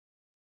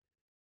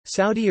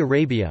Saudi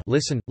Arabia,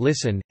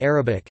 listen,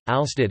 Arabic,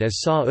 Alstad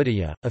as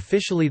Saudiya,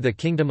 officially the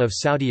Kingdom of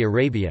Saudi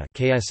Arabia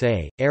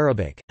KSA,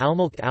 Arabic,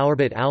 Al-Mulk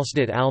Arabat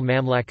Alstad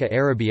al-Mamlaka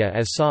Arabia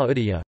as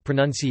Saudiya,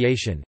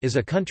 pronunciation, is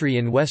a country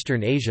in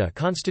Western Asia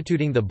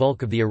constituting the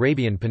bulk of the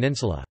Arabian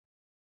Peninsula.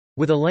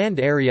 With a land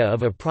area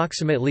of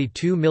approximately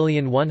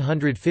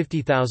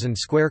 2,150,000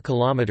 square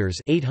kilometers,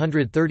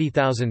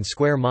 830,000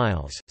 square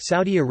miles,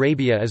 Saudi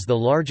Arabia is the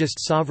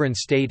largest sovereign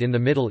state in the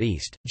Middle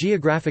East,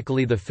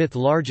 geographically the fifth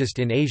largest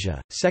in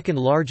Asia, second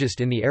largest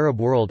in the Arab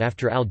world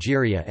after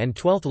Algeria and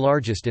 12th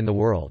largest in the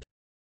world.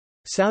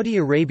 Saudi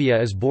Arabia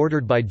is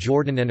bordered by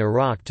Jordan and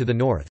Iraq to the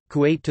north,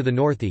 Kuwait to the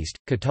northeast,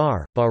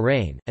 Qatar,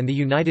 Bahrain, and the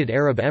United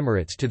Arab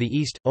Emirates to the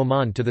east,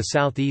 Oman to the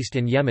southeast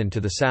and Yemen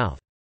to the south.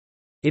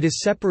 It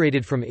is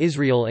separated from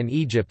Israel and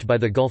Egypt by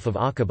the Gulf of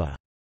Aqaba.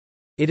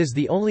 It is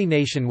the only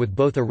nation with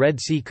both a Red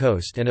Sea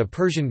coast and a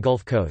Persian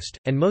Gulf coast,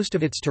 and most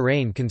of its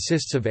terrain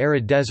consists of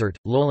arid desert,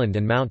 lowland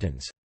and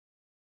mountains.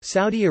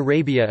 Saudi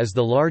Arabia is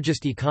the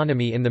largest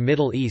economy in the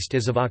Middle East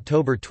as of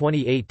October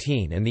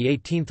 2018 and the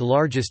 18th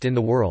largest in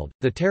the world.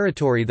 The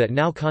territory that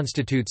now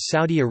constitutes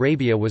Saudi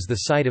Arabia was the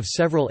site of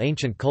several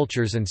ancient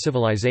cultures and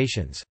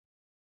civilizations.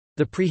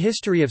 The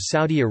prehistory of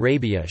Saudi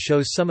Arabia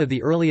shows some of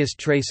the earliest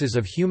traces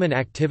of human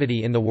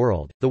activity in the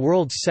world. The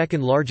world's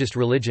second largest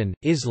religion,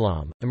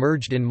 Islam,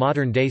 emerged in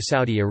modern-day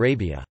Saudi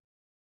Arabia.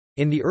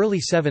 In the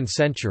early 7th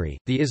century,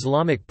 the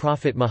Islamic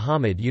prophet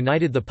Muhammad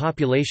united the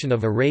population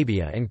of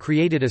Arabia and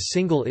created a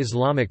single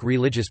Islamic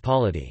religious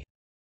polity.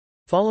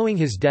 Following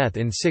his death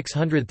in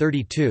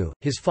 632,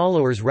 his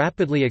followers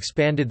rapidly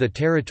expanded the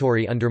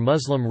territory under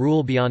Muslim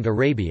rule beyond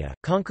Arabia,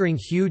 conquering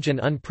huge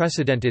and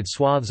unprecedented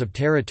swaths of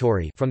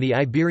territory from the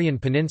Iberian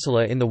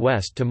Peninsula in the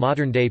west to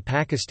modern-day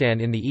Pakistan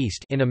in the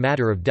east in a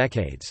matter of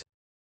decades.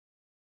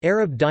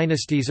 Arab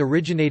dynasties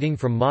originating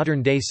from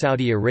modern-day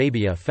Saudi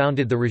Arabia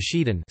founded the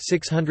Rashidun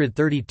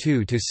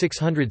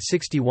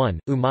 (632–661),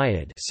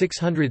 Umayyad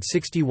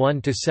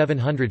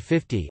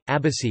 (661–750),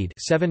 Abbasid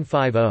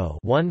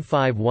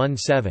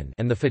 (750–1517),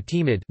 and the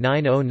Fatimid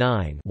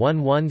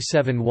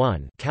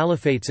 (909–1171)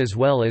 caliphates, as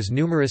well as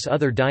numerous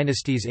other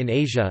dynasties in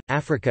Asia,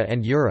 Africa,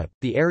 and Europe.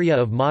 The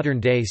area of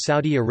modern-day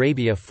Saudi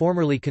Arabia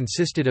formerly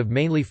consisted of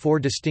mainly four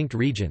distinct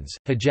regions: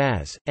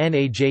 Hejaz,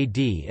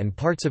 Najd, and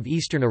parts of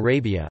eastern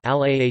Arabia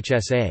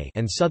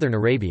and southern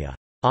Arabia.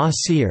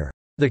 Asir.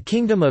 The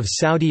Kingdom of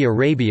Saudi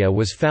Arabia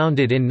was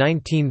founded in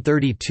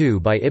 1932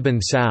 by Ibn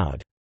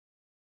Saud.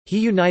 He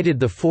united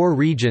the four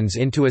regions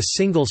into a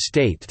single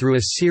state through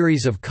a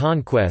series of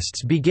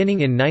conquests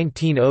beginning in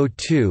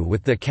 1902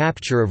 with the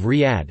capture of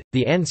Riyadh,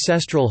 the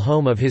ancestral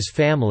home of his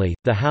family,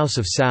 the House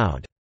of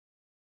Saud.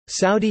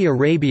 Saudi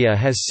Arabia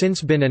has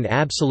since been an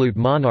absolute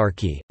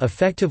monarchy,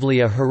 effectively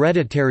a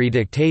hereditary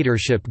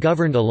dictatorship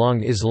governed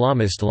along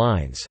Islamist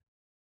lines.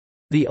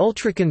 The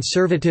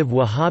ultra-conservative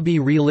Wahhabi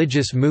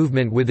religious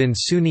movement within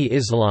Sunni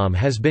Islam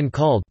has been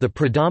called the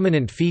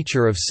predominant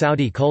feature of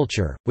Saudi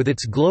culture, with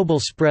its global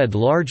spread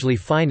largely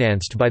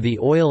financed by the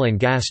oil and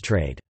gas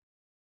trade.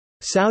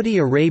 Saudi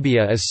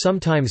Arabia is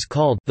sometimes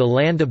called the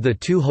land of the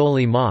two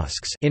holy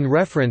mosques in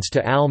reference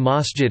to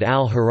Al-Masjid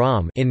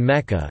al-Haram in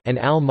Mecca and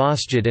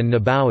Al-Masjid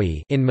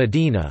an-Nabawi in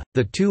Medina,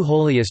 the two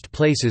holiest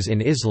places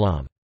in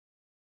Islam.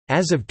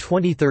 As of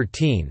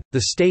 2013,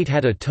 the state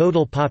had a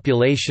total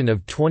population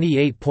of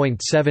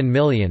 28.7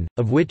 million,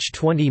 of which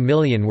 20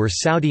 million were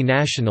Saudi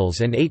nationals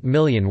and 8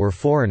 million were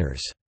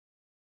foreigners.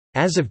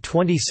 As of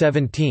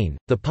 2017,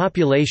 the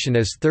population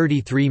is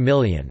 33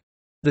 million.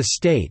 The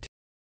state's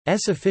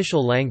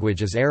official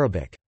language is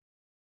Arabic.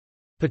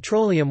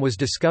 Petroleum was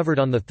discovered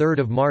on 3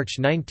 March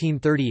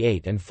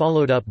 1938 and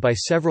followed up by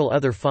several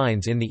other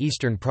finds in the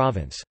eastern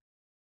province.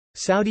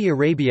 Saudi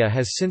Arabia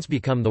has since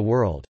become the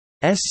world's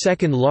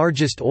second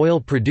largest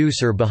oil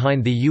producer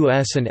behind the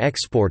U.S. and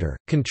exporter,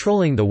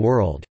 controlling the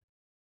world's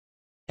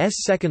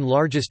second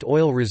largest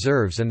oil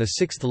reserves and the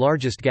sixth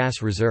largest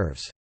gas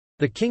reserves.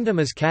 The kingdom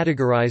is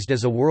categorized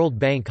as a World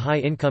Bank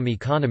high-income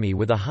economy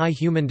with a high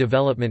Human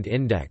Development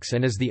Index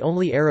and is the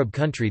only Arab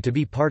country to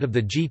be part of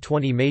the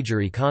G20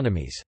 major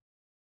economies.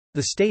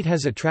 The state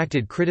has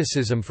attracted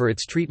criticism for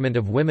its treatment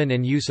of women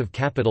and use of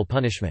capital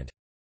punishment.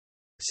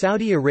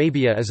 Saudi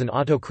Arabia is an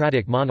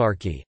autocratic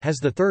monarchy, has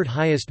the third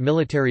highest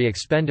military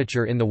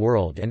expenditure in the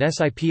world, and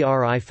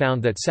SIPRI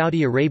found that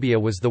Saudi Arabia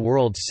was the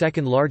world's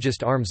second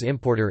largest arms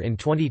importer in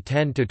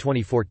 2010 to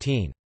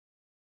 2014.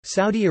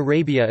 Saudi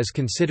Arabia is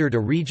considered a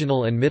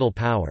regional and middle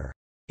power.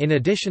 In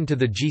addition to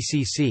the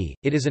GCC,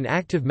 it is an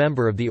active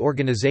member of the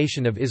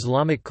Organization of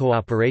Islamic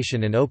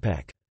Cooperation and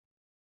OPEC.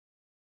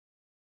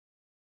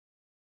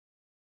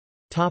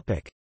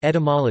 Topic: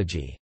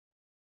 Etymology.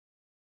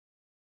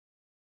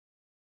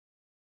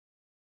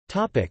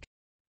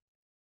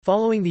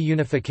 Following the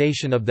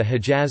unification of the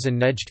Hejaz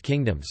and Najd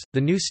kingdoms,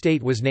 the new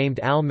state was named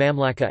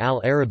Al-Mamlaka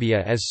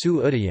al-Arabiya as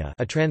Su'udiyya,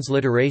 a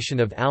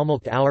transliteration of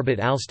Al-Mulk Arabat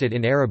Alstad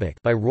in Arabic,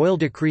 by royal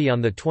decree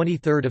on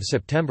 23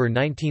 September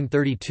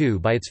 1932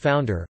 by its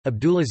founder,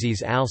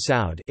 Abdulaziz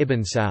al-Saud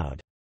Ibn Saud.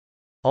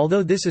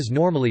 Although this is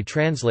normally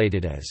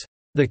translated as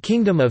the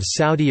Kingdom of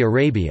Saudi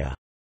Arabia,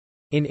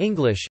 In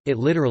English, it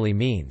literally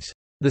means,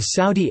 "the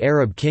Saudi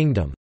Arab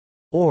Kingdom",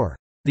 or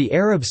 "the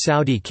Arab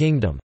Saudi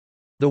Kingdom".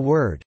 The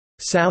word,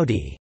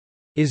 "Saudi",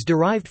 is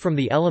derived from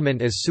the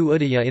element as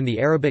Su'udiyya in the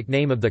Arabic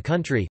name of the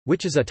country,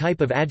 which is a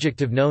type of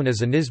adjective known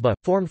as a nisba,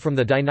 formed from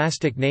the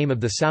dynastic name of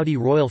the Saudi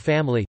royal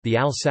family, the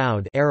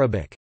Al-Saud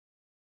Arabic.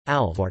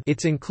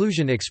 Its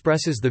inclusion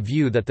expresses the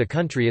view that the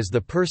country is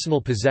the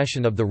personal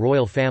possession of the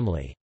royal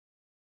family.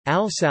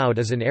 Al-Saud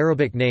is an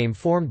Arabic name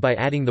formed by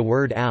adding the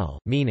word al,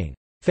 meaning,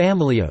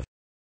 "family of",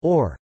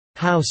 or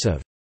 "house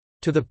of",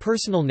 to the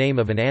personal name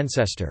of an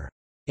ancestor.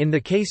 In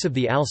the case of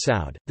the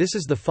Al-Saud, this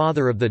is the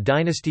father of the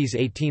dynasty's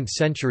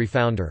 18th-century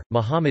founder,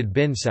 Muhammad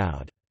bin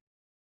Saud.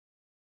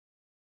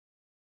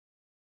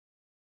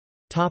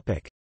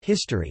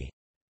 History.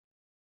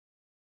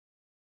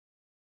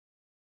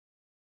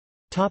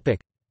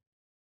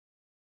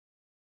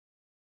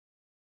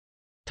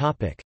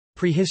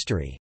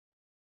 Prehistory.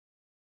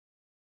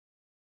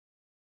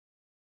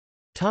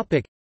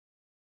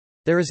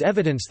 There is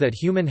evidence that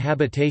human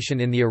habitation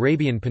in the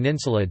Arabian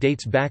Peninsula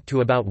dates back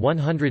to about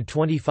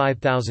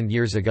 125,000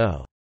 years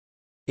ago.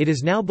 It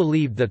is now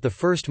believed that the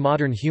first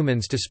modern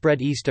humans to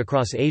spread east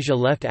across Asia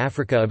left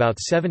Africa about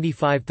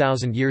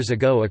 75,000 years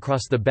ago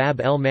across the Bab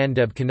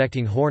el-Mandeb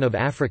connecting Horn of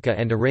Africa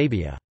and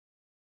Arabia.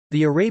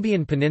 The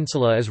Arabian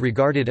Peninsula is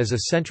regarded as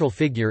a central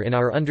figure in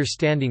our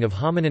understanding of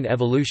hominin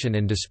evolution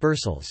and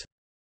dispersals.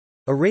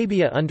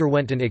 Arabia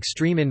underwent an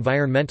extreme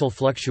environmental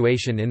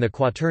fluctuation in the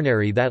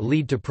Quaternary that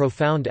led to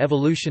profound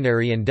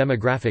evolutionary and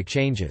demographic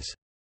changes.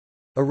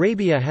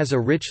 Arabia has a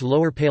rich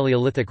Lower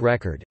Paleolithic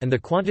record, and the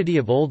quantity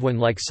of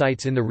Oldwan-like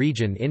sites in the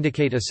region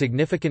indicate a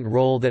significant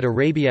role that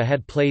Arabia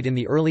had played in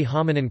the early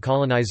hominin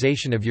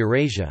colonization of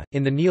Eurasia.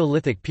 In the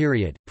Neolithic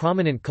period,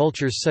 prominent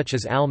cultures such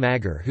as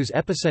Al-Maghar, whose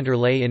epicenter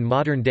lay in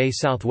modern-day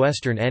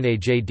southwestern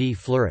Najd,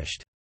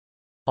 flourished.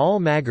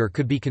 Al-Maghar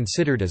could be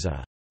considered as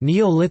a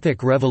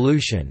Neolithic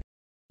revolution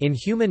in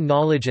human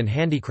knowledge and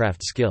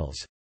handicraft skills.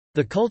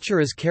 The culture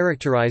is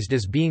characterized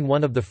as being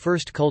one of the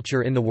first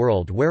culture in the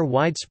world where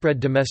widespread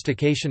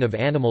domestication of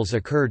animals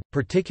occurred,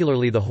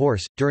 particularly the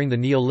horse, during the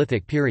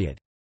Neolithic period.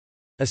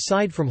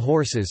 Aside from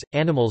horses,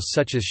 animals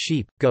such as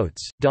sheep,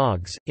 goats,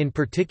 dogs, in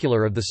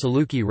particular of the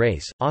Saluki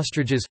race,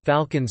 ostriches,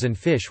 falcons and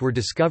fish were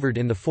discovered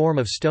in the form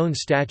of stone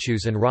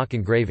statues and rock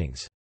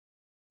engravings.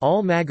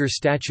 Al-Maghar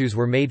statues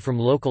were made from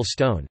local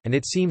stone, and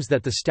it seems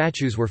that the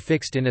statues were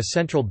fixed in a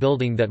central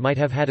building that might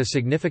have had a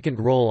significant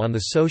role on the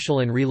social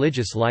and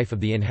religious life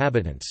of the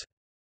inhabitants.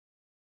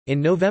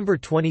 In November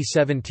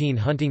 2017,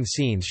 hunting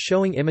scenes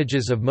showing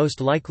images of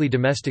most likely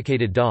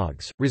domesticated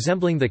dogs,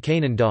 resembling the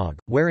Canaan dog,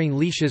 wearing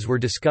leashes were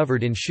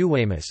discovered in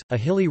Shuwaymas, a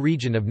hilly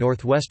region of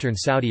northwestern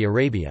Saudi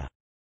Arabia.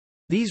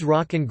 These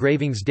rock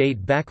engravings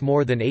date back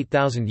more than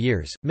 8,000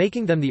 years,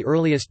 making them the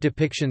earliest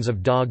depictions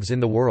of dogs in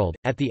the world.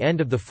 At the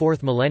end of the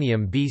 4th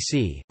millennium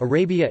BC,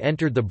 Arabia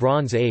entered the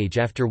Bronze Age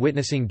after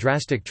witnessing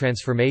drastic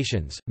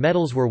transformations.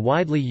 Metals were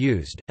widely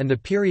used, and the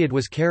period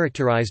was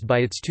characterized by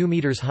its 2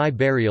 meters high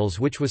burials,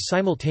 which was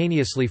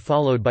simultaneously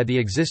followed by the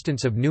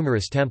existence of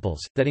numerous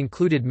temples, that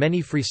included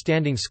many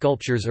freestanding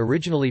sculptures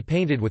originally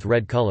painted with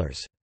red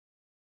colors.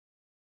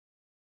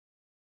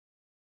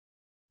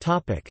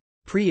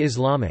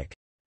 Pre-Islamic.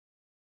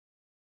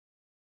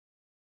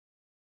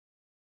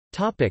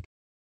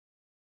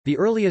 The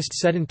earliest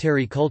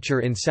sedentary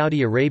culture in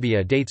Saudi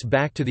Arabia dates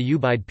back to the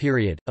Ubaid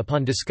period,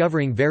 upon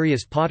discovering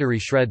various pottery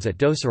shreds at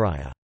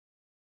Dosaraya.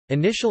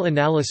 Initial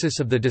analysis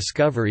of the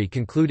discovery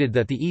concluded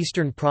that the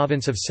eastern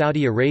province of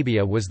Saudi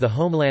Arabia was the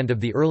homeland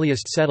of the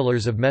earliest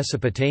settlers of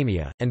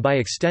Mesopotamia, and by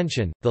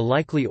extension, the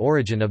likely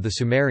origin of the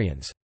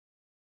Sumerians.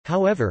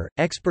 However,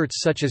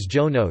 experts such as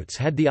Joe Notes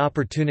had the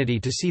opportunity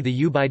to see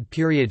the Ubaid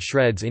period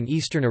shreds in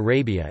eastern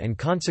Arabia and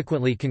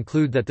consequently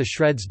conclude that the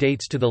shreds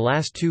dates to the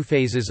last two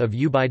phases of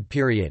Ubaid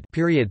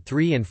period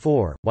 3 and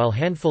 4, while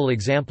handful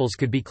examples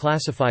could be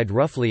classified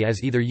roughly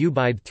as either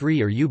Ubaid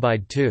 3 or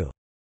Ubaid 2.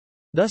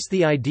 Thus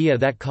the idea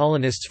that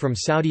colonists from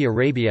Saudi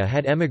Arabia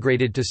had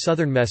emigrated to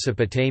southern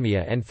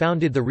Mesopotamia and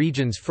founded the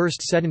region's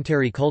first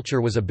sedentary culture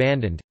was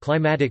abandoned.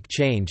 Climatic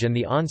change and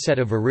the onset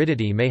of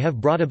aridity may have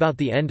brought about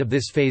the end of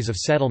this phase of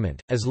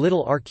settlement, as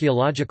little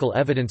archaeological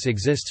evidence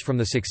exists from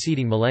the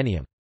succeeding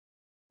millennium.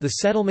 The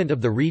settlement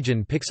of the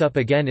region picks up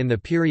again in the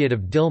period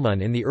of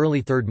Dilmun in the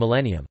early 3rd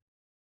millennium.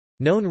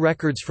 Known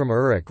records from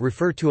Uruk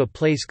refer to a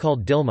place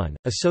called Dilmun,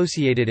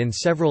 associated in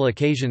several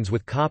occasions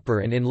with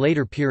copper, and in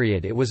later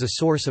period it was a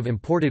source of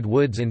imported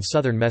woods in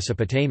southern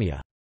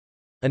Mesopotamia.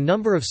 A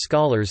number of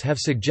scholars have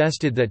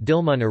suggested that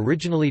Dilmun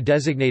originally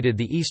designated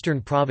the eastern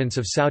province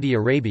of Saudi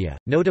Arabia,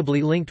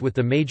 notably linked with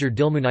the major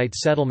Dilmunite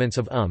settlements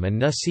of and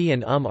Nasi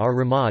and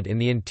ar-Ramad in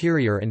the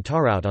interior and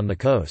Taraut on the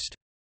coast.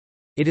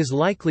 It is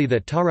likely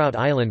that Taraut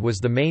Island was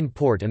the main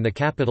port and the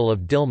capital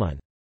of Dilmun.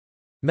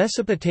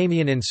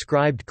 Mesopotamian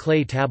inscribed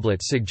clay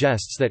tablets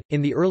suggests that,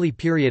 in the early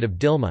period of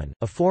Dilmun,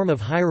 a form of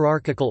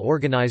hierarchical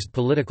organized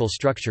political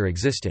structure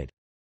existed.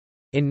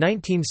 In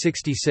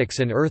 1966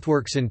 an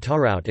earthworks in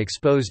Taraut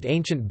exposed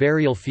ancient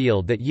burial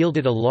field that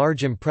yielded a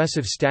large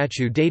impressive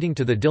statue dating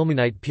to the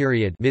Dilmunite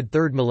period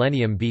mid-3rd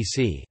millennium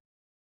BC.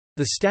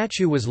 The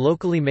statue was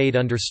locally made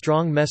under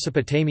strong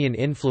Mesopotamian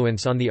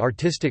influence on the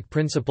artistic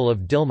principle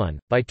of Dilmun.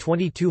 By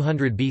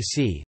 2200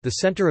 BC, the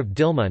center of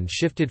Dilmun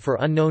shifted for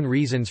unknown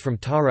reasons from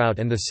Taraut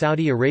and the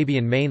Saudi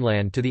Arabian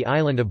mainland to the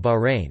island of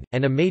Bahrain,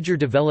 and a major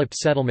developed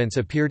settlements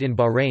appeared in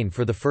Bahrain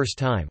for the first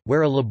time,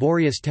 where a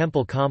laborious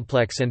temple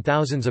complex and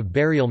thousands of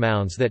burial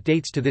mounds that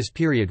dates to this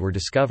period were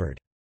discovered.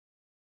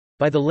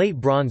 By the Late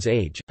Bronze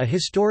Age, a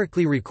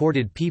historically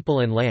recorded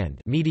people and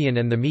land Median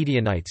and the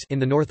Medianites in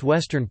the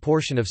northwestern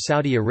portion of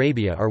Saudi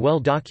Arabia are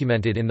well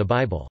documented in the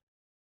Bible.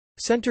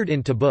 Centered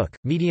in Tabuk,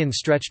 Median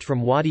stretched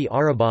from Wadi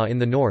Arabah in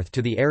the north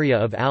to the area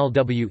of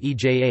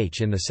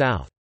Al-Wejh in the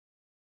south.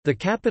 The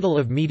capital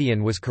of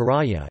Median was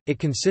Karaya. It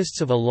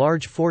consists of a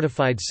large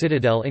fortified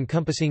citadel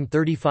encompassing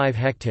 35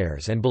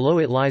 hectares, and below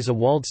it lies a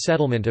walled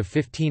settlement of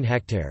 15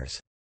 hectares.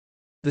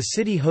 The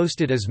city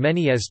hosted as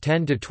many as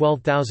 10 to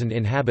 12,000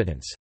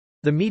 inhabitants.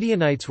 The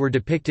Medianites were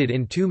depicted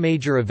in two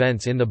major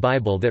events in the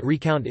Bible that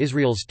recount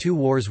Israel's two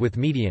wars with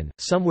Median,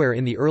 somewhere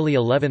in the early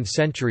 11th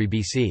century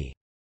BC.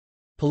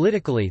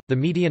 Politically, the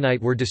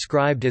Medianite were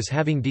described as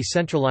having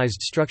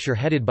decentralized structure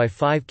headed by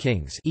 5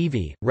 kings: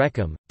 Evi,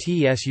 Rechem,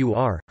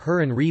 Tsur,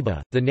 Hur and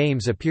Reba. The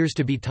names appears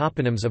to be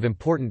toponyms of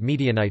important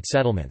Medianite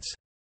settlements.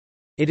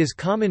 It is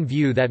common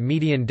view that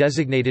Median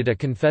designated a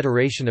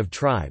confederation of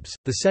tribes.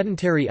 The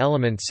sedentary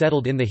element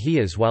settled in the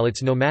Hijaz while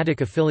its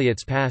nomadic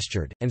affiliates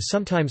pastured, and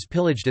sometimes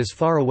pillaged as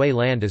far away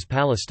land as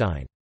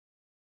Palestine.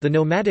 The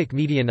nomadic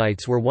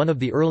Medianites were one of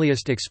the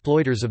earliest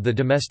exploiters of the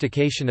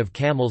domestication of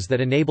camels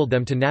that enabled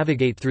them to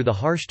navigate through the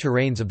harsh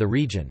terrains of the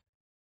region.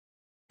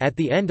 At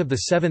the end of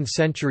the 7th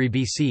century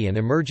BC, an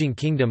emerging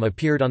kingdom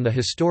appeared on the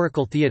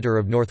historical theatre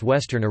of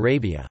northwestern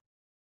Arabia.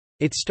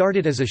 It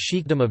started as a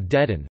sheikdom of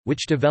Dedan,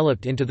 which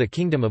developed into the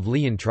kingdom of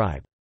Liyan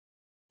tribe.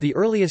 The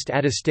earliest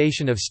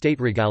attestation of state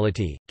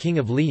regality, king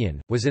of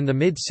Liyan, was in the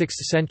mid-6th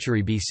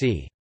century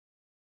BC.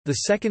 The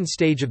second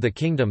stage of the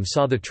kingdom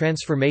saw the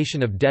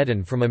transformation of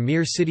Dedan from a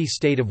mere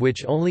city-state of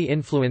which only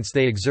influence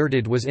they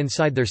exerted was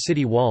inside their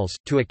city walls,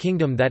 to a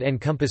kingdom that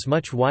encompassed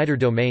much wider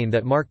domain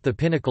that marked the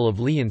pinnacle of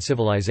Liyan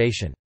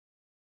civilization.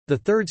 The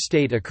third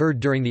state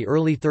occurred during the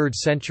early 3rd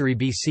century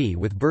BC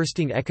with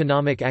bursting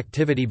economic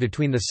activity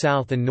between the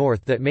south and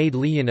north that made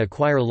Liyan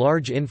acquire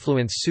large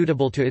influence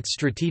suitable to its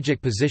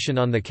strategic position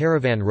on the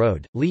caravan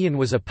road. Liyan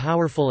was a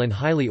powerful and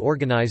highly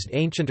organized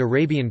ancient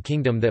Arabian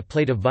kingdom that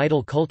played a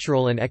vital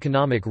cultural and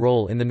economic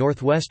role in the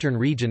northwestern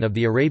region of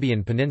the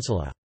Arabian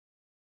Peninsula.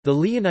 The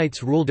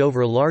Lianites ruled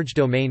over a large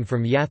domain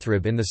from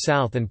Yathrib in the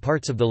south and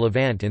parts of the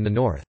Levant in the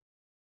north.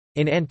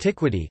 In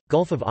antiquity,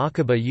 Gulf of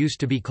Aqaba used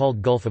to be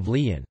called Gulf of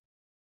Liyan.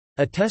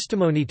 A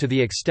testimony to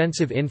the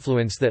extensive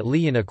influence that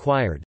Liyan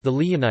acquired, the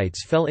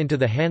Lianites fell into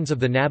the hands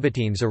of the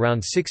Nabateans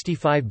around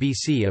 65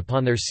 BC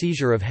upon their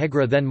seizure of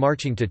Hegra, then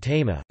marching to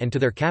Tama, and to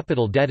their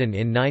capital Dedan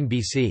in 9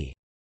 BC.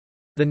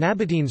 The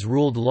Nabateans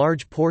ruled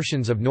large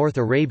portions of North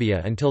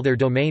Arabia until their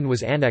domain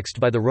was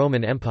annexed by the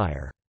Roman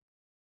Empire.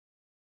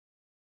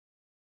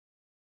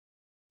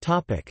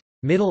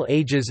 Middle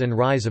Ages and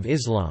rise of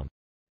Islam.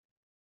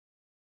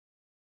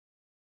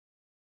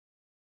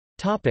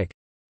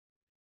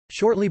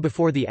 Shortly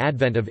before the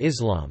advent of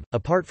Islam,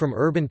 apart from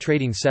urban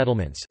trading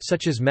settlements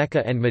such as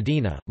Mecca and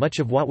Medina, much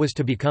of what was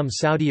to become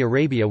Saudi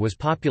Arabia was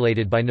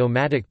populated by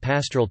nomadic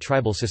pastoral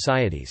tribal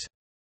societies.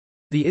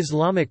 The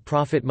Islamic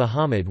prophet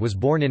Muhammad was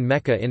born in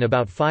Mecca in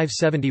about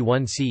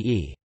 571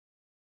 CE.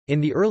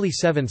 In the early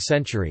 7th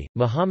century,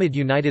 Muhammad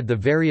united the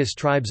various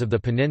tribes of the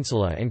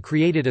peninsula and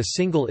created a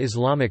single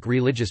Islamic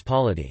religious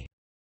polity.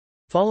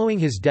 Following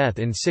his death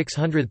in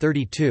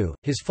 632,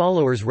 his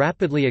followers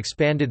rapidly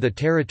expanded the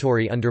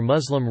territory under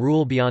Muslim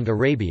rule beyond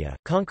Arabia,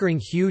 conquering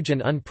huge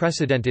and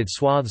unprecedented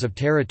swaths of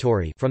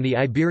territory from the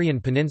Iberian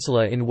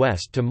Peninsula in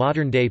west to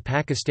modern-day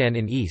Pakistan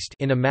in east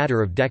in a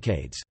matter of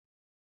decades.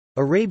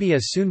 Arabia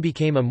soon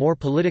became a more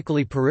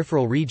politically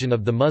peripheral region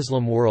of the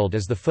Muslim world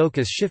as the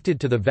focus shifted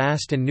to the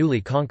vast and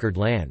newly conquered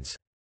lands.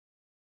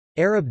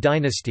 Arab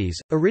dynasties,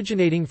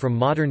 originating from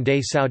modern-day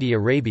Saudi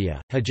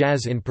Arabia,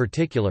 Hejaz in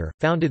particular,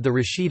 founded the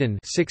Rashidun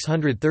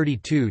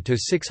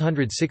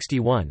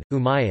 632–661,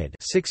 Umayyad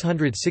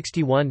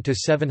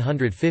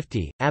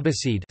 661–750,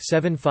 Abbasid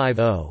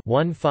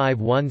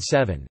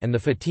 750–1517, and the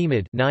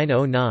Fatimid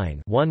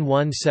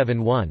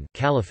 909–1171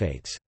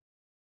 caliphates.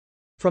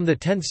 From the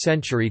 10th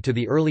century to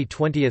the early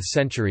 20th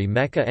century,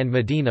 Mecca and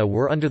Medina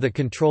were under the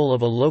control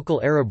of a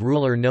local Arab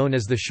ruler known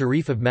as the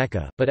Sharif of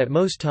Mecca, but at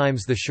most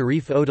times the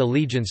Sharif owed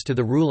allegiance to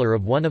the ruler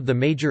of one of the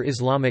major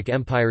Islamic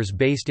empires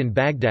based in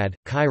Baghdad,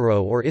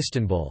 Cairo or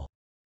Istanbul.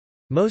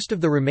 Most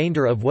of the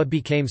remainder of what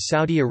became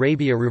Saudi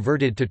Arabia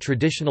reverted to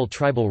traditional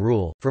tribal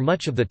rule. For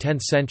much of the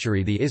 10th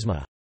century, the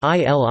Isma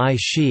ili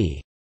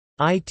Shi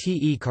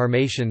ite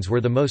Karmatians were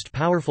the most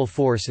powerful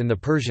force in the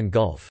Persian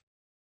Gulf.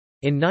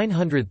 In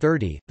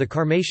 930, the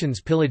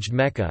Karmatians pillaged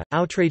Mecca,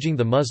 outraging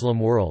the Muslim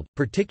world,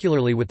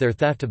 particularly with their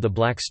theft of the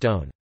Black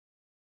Stone.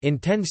 In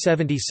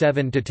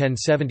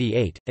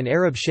 1077–1078, an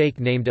Arab sheikh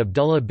named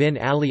Abdullah bin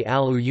Ali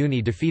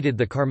al-Uyuni defeated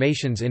the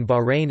Karmatians in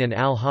Bahrain and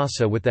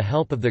al-Hassa with the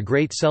help of the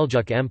Great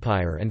Seljuk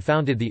Empire and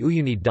founded the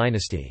Uyunid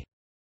dynasty.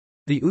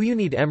 The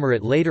Uyyinid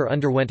Emirate later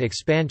underwent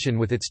expansion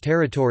with its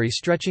territory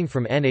stretching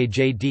from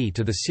Najd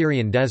to the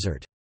Syrian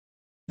desert.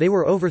 They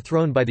were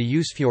overthrown by the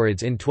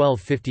Usfurids in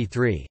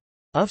 1253.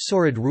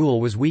 Ufsorid rule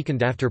was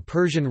weakened after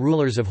Persian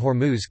rulers of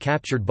Hormuz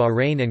captured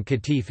Bahrain and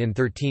Qatif in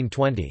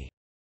 1320.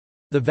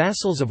 The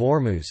vassals of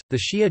Ormuz, the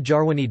Shia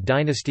Jarwanid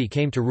dynasty,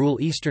 came to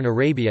rule eastern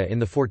Arabia in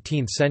the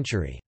 14th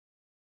century.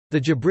 The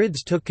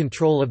Jabrids took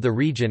control of the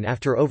region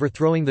after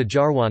overthrowing the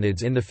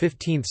Jarwanids in the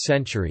 15th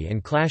century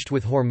and clashed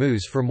with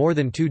Hormuz for more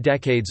than 2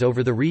 decades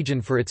over the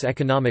region for its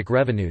economic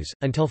revenues,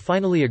 until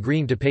finally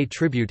agreeing to pay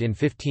tribute in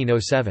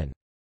 1507.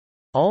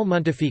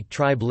 Al-Muntafiq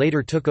tribe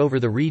later took over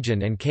the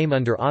region and came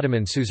under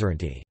Ottoman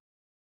suzerainty.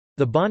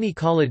 The Bani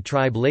Khalid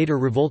tribe later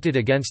revolted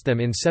against them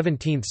in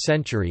 17th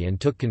century and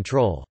took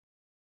control.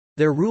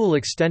 Their rule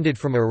extended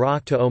from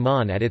Iraq to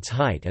Oman at its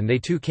height, and they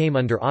too came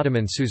under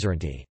Ottoman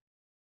suzerainty.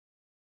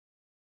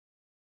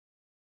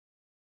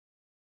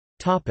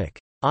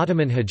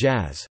 Ottoman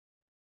Hejaz.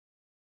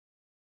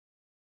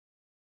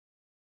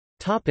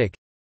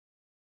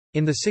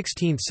 In the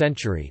 16th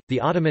century, the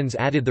Ottomans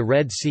added the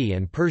Red Sea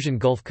and Persian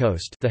Gulf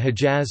Coast, the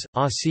Hejaz,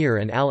 Asir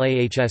and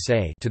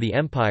Al-Ahsa, to the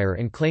empire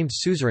and claimed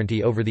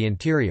suzerainty over the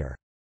interior.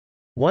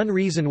 One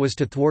reason was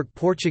to thwart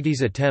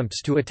Portuguese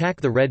attempts to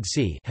attack the Red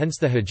Sea, hence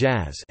the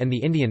Hejaz, and the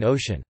Indian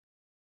Ocean.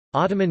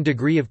 Ottoman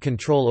degree of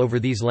control over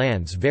these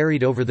lands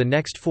varied over the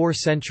next 4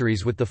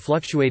 centuries with the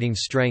fluctuating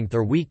strength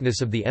or weakness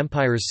of the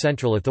empire's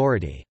central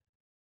authority.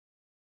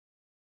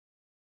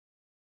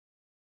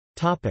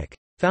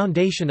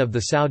 Foundation of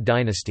the Saud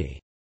dynasty.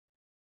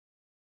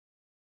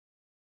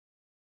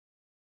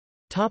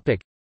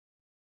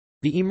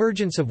 The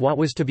emergence of what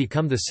was to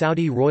become the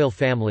Saudi royal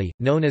family,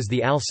 known as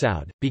the Al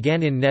Saud,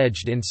 began in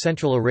Nejd in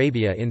Central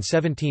Arabia in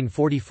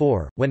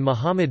 1744, when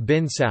Muhammad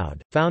bin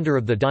Saud, founder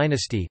of the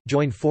dynasty,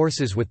 joined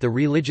forces with the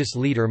religious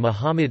leader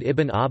Muhammad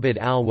ibn Abd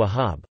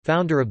al-Wahhab,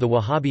 founder of the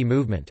Wahhabi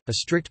movement, a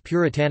strict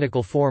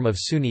puritanical form of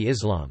Sunni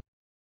Islam.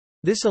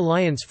 This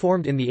alliance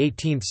formed in the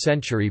 18th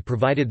century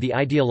provided the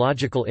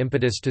ideological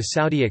impetus to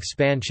Saudi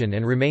expansion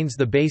and remains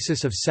the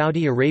basis of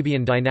Saudi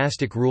Arabian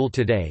dynastic rule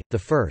today. The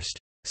first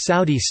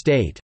Saudi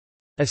state,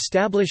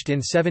 established in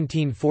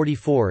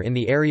 1744 in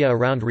the area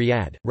around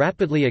Riyadh,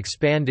 rapidly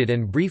expanded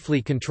and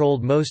briefly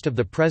controlled most of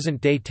the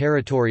present-day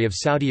territory of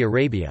Saudi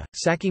Arabia,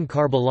 sacking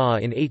Karbala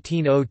in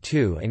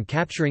 1802 and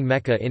capturing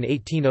Mecca in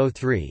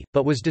 1803,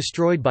 but was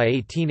destroyed by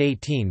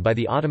 1818 by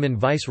the Ottoman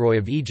viceroy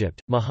of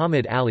Egypt,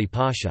 Muhammad Ali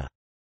Pasha.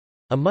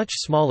 A much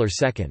smaller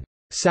second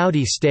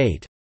Saudi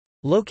state,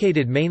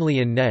 located mainly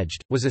in Nejd,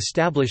 was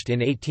established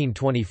in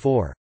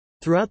 1824.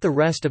 Throughout the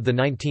rest of the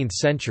 19th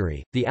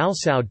century, the Al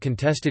Saud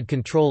contested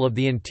control of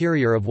the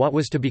interior of what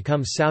was to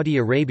become Saudi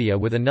Arabia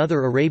with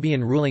another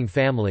Arabian ruling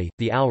family,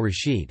 the Al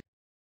Rashid.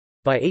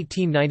 By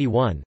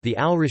 1891, the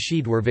Al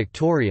Rashid were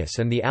victorious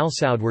and the Al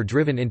Saud were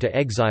driven into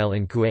exile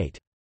in Kuwait.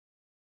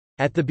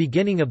 At the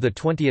beginning of the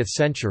 20th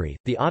century,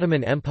 the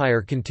Ottoman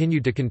Empire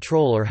continued to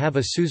control or have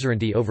a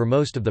suzerainty over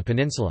most of the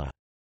peninsula.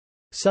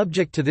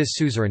 Subject to this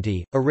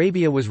suzerainty,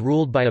 Arabia was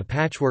ruled by a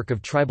patchwork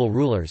of tribal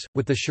rulers,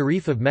 with the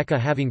Sharif of Mecca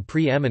having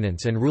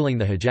pre-eminence and ruling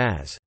the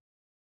Hejaz.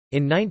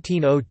 In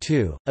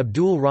 1902,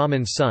 Abdul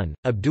Rahman's son,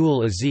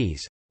 Abdul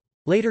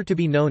Aziz—later to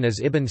be known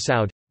as Ibn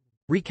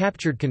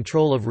Saud—recaptured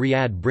control of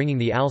Riyadh, bringing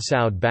the Al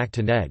Saud back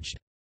to Nejd.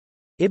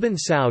 Ibn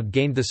Saud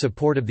gained the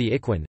support of the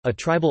Ikhwan, a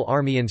tribal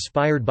army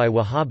inspired by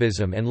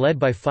Wahhabism and led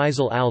by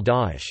Faisal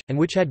al-Daesh, and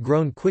which had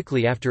grown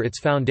quickly after its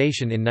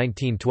foundation in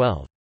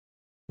 1912.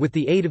 With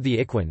the aid of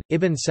the Ikhwan,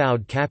 Ibn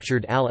Saud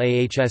captured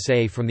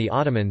Al-Ahsa from the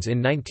Ottomans in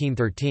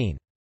 1913.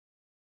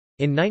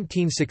 In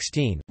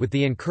 1916, with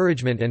the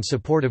encouragement and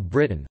support of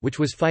Britain, which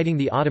was fighting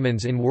the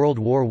Ottomans in World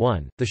War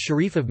I, the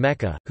Sharif of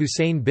Mecca,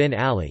 Hussein bin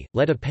Ali,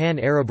 led a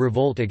pan-Arab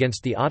revolt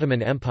against the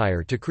Ottoman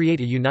Empire to create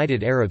a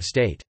united Arab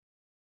state.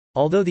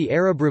 Although the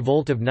Arab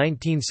Revolt of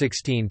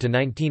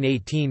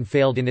 1916–1918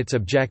 failed in its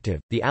objective,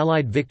 the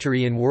Allied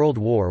victory in World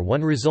War I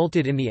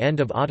resulted in the end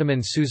of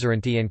Ottoman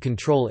suzerainty and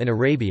control in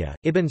Arabia.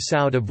 Ibn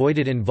Saud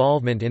avoided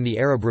involvement in the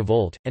Arab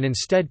Revolt, and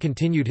instead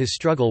continued his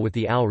struggle with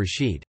the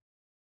Al-Rashid.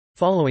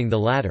 Following the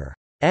latter's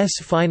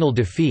final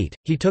defeat,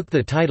 he took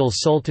the title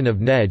Sultan of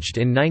Nejd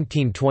in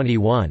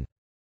 1921.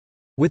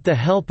 With the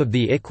help of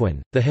the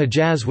Ikhwan, the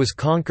Hejaz was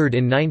conquered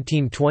in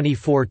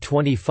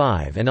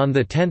 1924–25 and on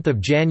 10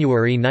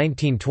 January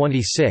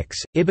 1926,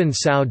 Ibn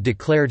Saud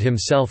declared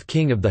himself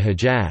King of the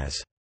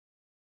Hejaz.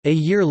 A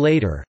year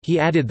later, he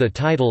added the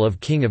title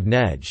of King of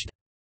Nejd.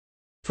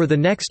 For the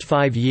next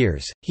 5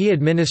 years, he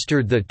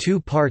administered the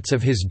 2 parts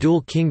of his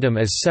dual kingdom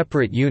as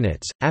separate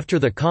units. After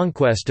the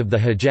conquest of the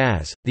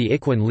Hejaz, the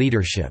Ikhwan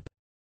leadership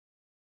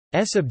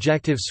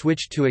objective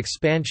switched to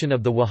expansion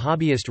of the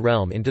Wahhabist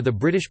realm into the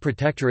British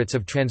protectorates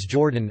of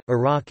Transjordan,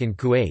 Iraq and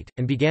Kuwait,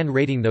 and began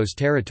raiding those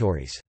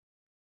territories.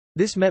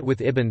 This met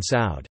with Ibn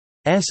Saud's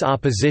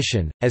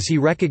opposition, as he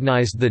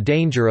recognized the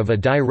danger of a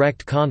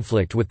direct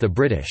conflict with the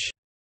British.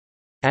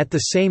 At the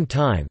same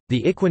time,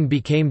 the Ikhwan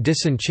became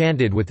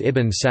disenchanted with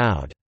Ibn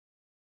Saud's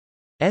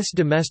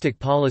domestic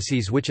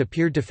policies, which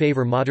appeared to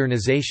favor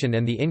modernization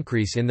and the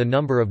increase in the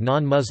number of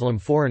non-Muslim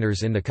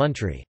foreigners in the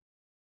country.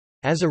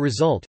 As a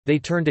result, they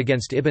turned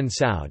against Ibn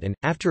Saud and,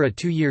 after a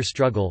 2-year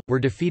struggle, were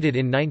defeated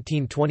in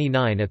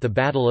 1929 at the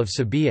Battle of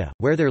Sabiya,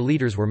 where their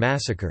leaders were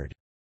massacred.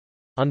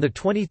 On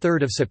 23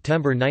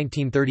 September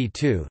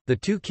 1932, the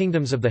two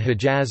kingdoms of the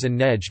Hejaz and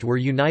Nejd were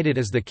united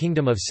as the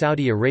Kingdom of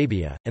Saudi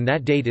Arabia, and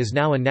that date is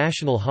now a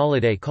national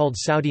holiday called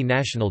Saudi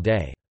National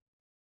Day.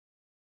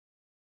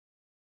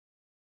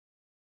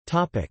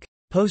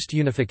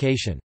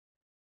 Post-unification.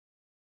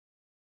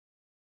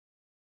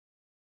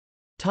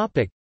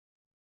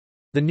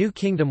 The new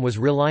kingdom was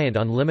reliant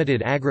on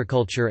limited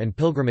agriculture and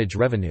pilgrimage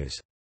revenues.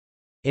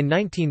 In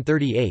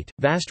 1938,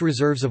 vast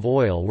reserves of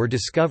oil were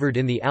discovered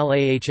in the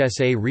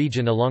Al-Ahsa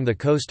region along the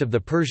coast of the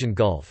Persian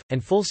Gulf,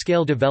 and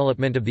full-scale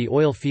development of the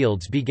oil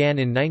fields began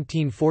in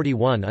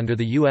 1941 under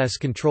the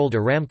U.S.-controlled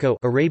Aramco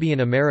Arabian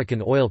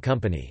American Oil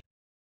Company.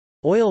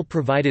 Oil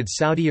provided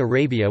Saudi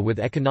Arabia with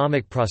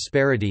economic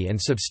prosperity and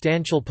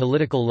substantial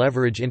political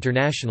leverage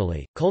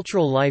internationally.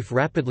 Cultural life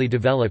rapidly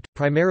developed,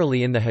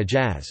 primarily in the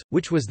Hejaz,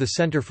 which was the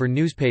center for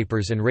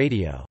newspapers and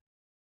radio.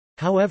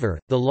 However,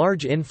 the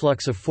large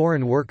influx of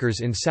foreign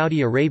workers in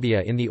Saudi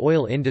Arabia in the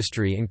oil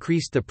industry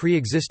increased the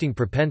pre-existing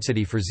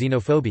propensity for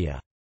xenophobia.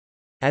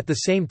 At the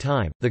same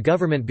time, the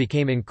government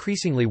became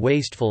increasingly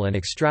wasteful and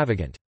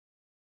extravagant.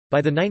 By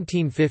the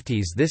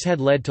 1950s, this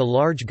had led to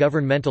large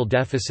governmental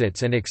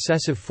deficits and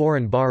excessive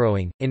foreign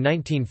borrowing. In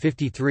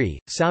 1953,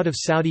 Saud of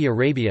Saudi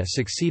Arabia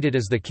succeeded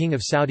as the King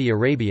of Saudi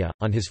Arabia,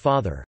 on his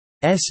father's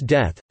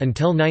death,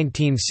 until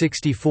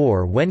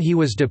 1964 when he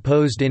was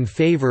deposed in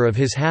favor of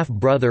his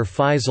half-brother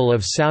Faisal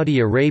of Saudi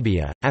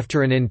Arabia,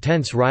 after an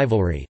intense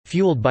rivalry,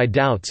 fueled by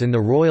doubts in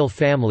the royal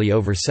family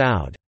over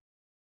Saud's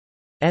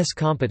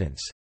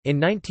competence. In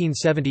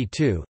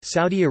 1972,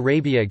 Saudi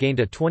Arabia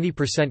gained a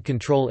 20%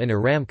 control in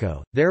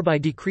Aramco, thereby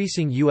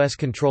decreasing U.S.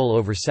 control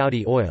over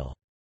Saudi oil.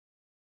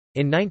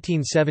 In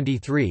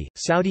 1973,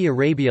 Saudi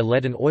Arabia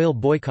led an oil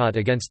boycott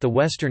against the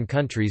Western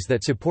countries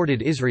that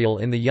supported Israel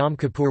in the Yom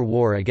Kippur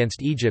War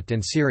against Egypt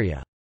and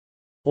Syria.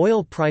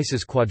 Oil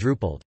prices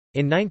quadrupled.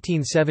 In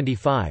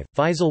 1975,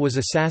 Faisal was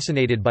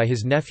assassinated by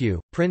his nephew,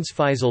 Prince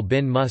Faisal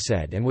bin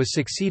Musaid, and was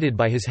succeeded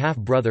by his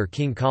half-brother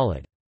King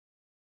Khalid.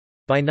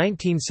 By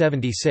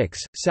 1976,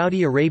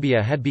 Saudi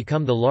Arabia had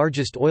become the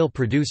largest oil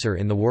producer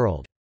in the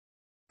world.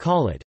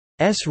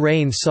 Khalid's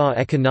reign saw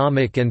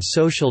economic and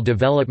social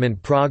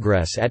development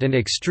progress at an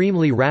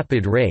extremely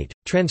rapid rate,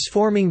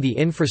 transforming the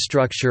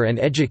infrastructure and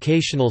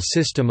educational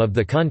system of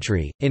the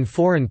country. In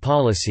foreign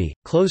policy,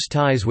 close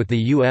ties with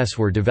the U.S.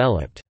 were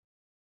developed.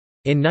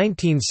 In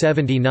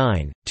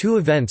 1979, two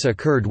events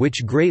occurred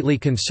which greatly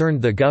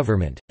concerned the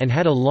government, and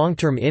had a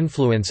long-term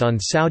influence on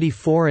Saudi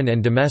foreign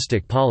and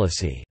domestic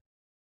policy.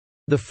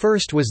 The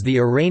first was the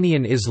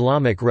Iranian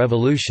Islamic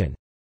Revolution.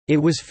 It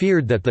was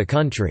feared that the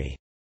country's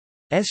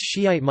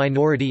Shiite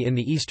minority in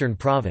the eastern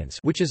province,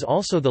 which is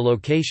also the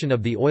location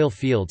of the oil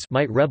fields,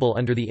 might rebel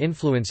under the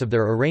influence of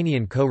their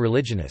Iranian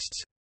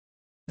co-religionists.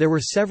 There were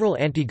several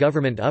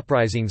anti-government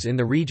uprisings in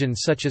the region,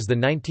 such as the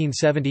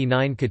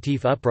 1979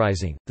 Qatif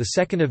uprising. The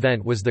second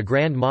event was the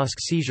Grand Mosque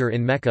seizure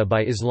in Mecca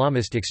by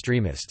Islamist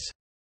extremists.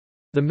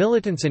 The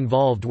militants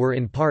involved were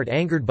in part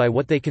angered by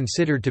what they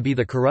considered to be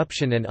the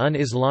corruption and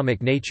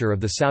un-Islamic nature of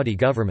the Saudi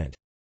government.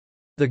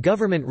 The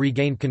government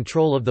regained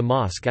control of the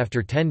mosque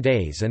after 10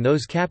 days and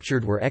those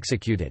captured were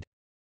executed.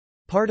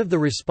 Part of the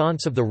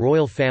response of the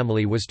royal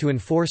family was to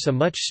enforce a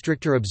much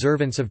stricter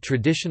observance of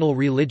traditional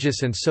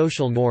religious and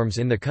social norms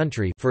in the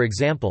country, for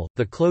example,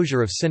 the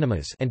closure of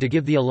cinemas, and to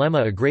give the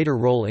ulema a greater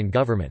role in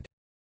government.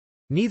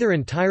 Neither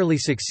entirely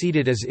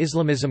succeeded as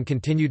Islamism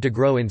continued to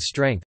grow in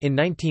strength. In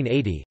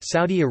 1980,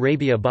 Saudi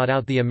Arabia bought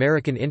out the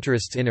American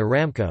interests in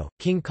Aramco.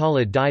 King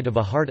Khalid died of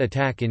a heart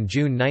attack in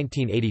June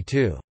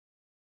 1982.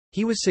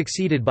 He was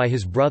succeeded by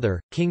his brother,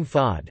 King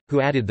Fahd,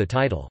 who added the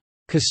title,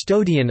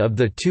 Custodian of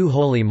the Two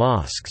Holy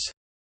Mosques,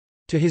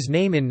 to his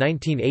name in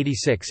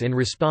 1986 in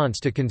response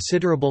to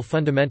considerable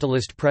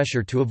fundamentalist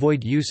pressure to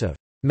avoid use of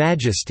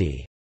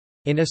Majesty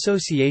in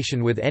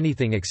association with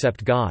anything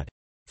except God.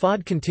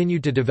 Fahd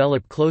continued to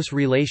develop close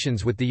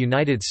relations with the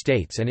United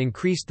States and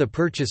increased the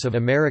purchase of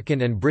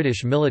American and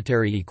British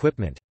military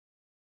equipment.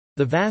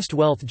 The vast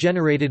wealth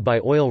generated by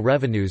oil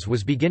revenues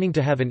was beginning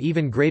to have an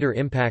even greater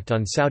impact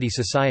on Saudi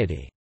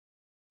society.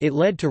 It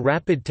led to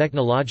rapid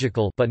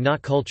technological but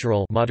not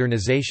cultural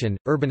modernization,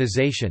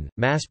 urbanization,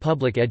 mass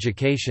public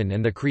education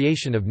and the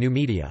creation of new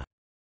media.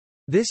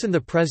 This and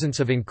the presence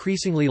of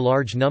increasingly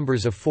large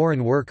numbers of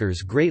foreign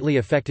workers greatly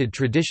affected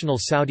traditional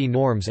Saudi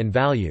norms and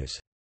values.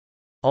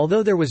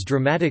 Although there was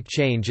dramatic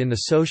change in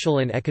the social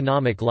and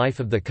economic life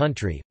of the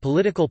country,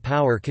 political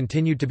power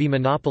continued to be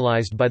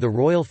monopolized by the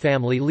royal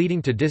family,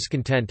 leading to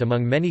discontent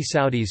among many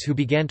Saudis who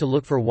began to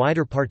look for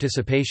wider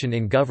participation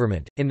in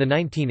government. In the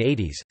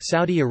 1980s,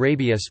 Saudi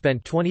Arabia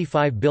spent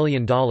 $25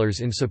 billion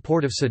in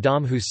support of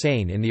Saddam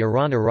Hussein in the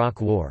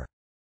Iran-Iraq War.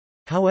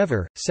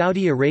 However,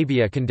 Saudi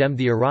Arabia condemned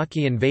the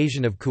Iraqi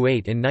invasion of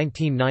Kuwait in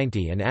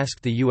 1990 and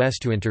asked the U.S.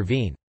 to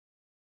intervene.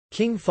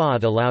 King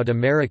Fahd allowed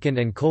American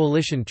and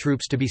coalition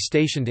troops to be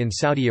stationed in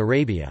Saudi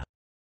Arabia.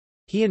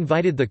 He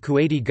invited the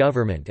Kuwaiti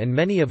government and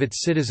many of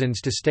its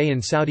citizens to stay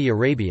in Saudi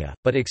Arabia,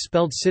 but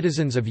expelled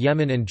citizens of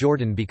Yemen and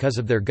Jordan because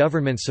of their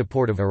government's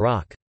support of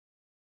Iraq.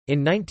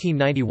 In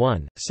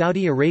 1991,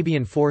 Saudi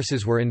Arabian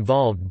forces were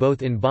involved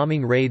both in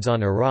bombing raids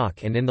on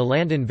Iraq and in the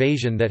land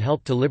invasion that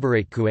helped to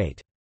liberate Kuwait.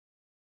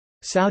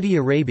 Saudi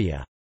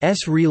Arabia's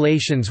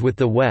relations with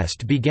the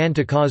West began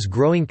to cause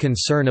growing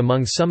concern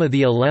among some of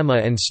the ulema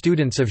and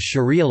students of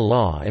Sharia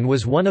law and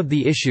was one of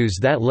the issues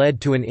that led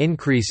to an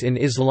increase in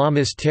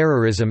Islamist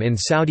terrorism in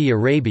Saudi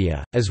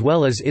Arabia, as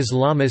well as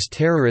Islamist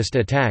terrorist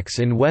attacks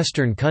in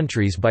Western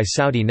countries by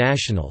Saudi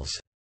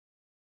nationals.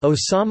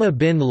 Osama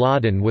bin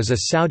Laden was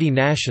a Saudi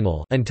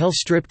national until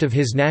stripped of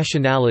his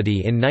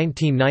nationality in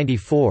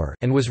 1994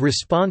 and was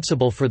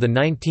responsible for the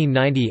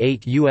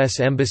 1998 U.S.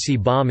 Embassy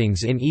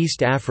bombings in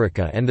East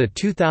Africa and the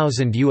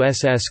 2000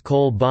 USS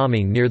Cole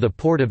bombing near the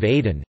port of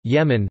Aden,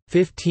 Yemen.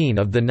 15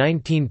 of the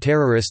 19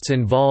 terrorists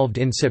involved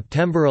in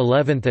September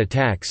 11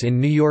 attacks in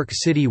New York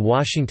City,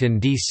 Washington,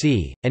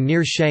 D.C., and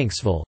near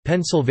Shanksville,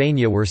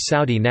 Pennsylvania were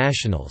Saudi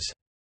nationals.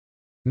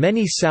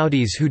 Many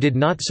Saudis who did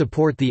not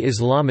support the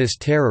Islamist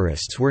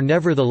terrorists were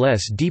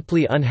nevertheless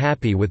deeply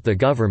unhappy with the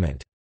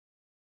government's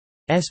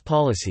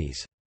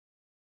policies.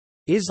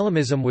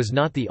 Islamism was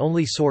not the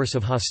only source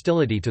of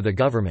hostility to the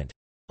government.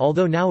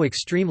 Although now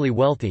extremely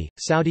wealthy,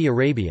 Saudi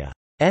Arabia's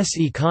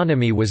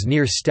economy was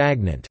near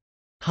stagnant.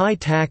 High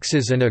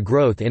taxes and a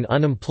growth in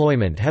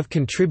unemployment have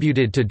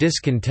contributed to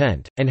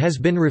discontent, and has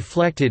been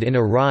reflected in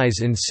a rise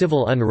in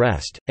civil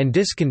unrest, and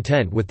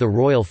discontent with the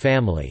royal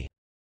family.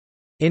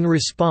 In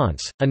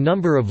response, a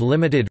number of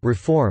limited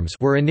reforms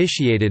were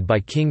initiated by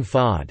King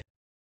Fahd.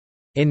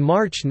 In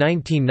March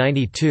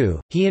 1992,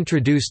 he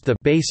introduced the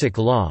Basic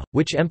Law,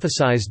 which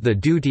emphasized the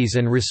duties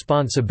and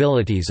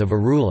responsibilities of a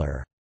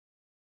ruler.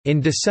 In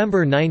December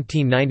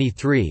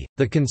 1993,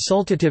 the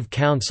Consultative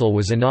Council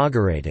was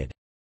inaugurated.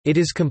 It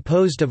is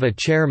composed of a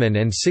chairman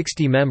and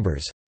 60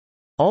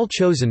 members—all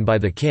chosen by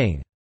the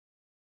king.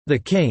 The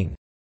king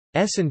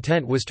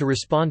intent was to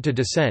respond to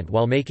dissent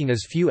while making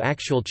as few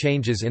actual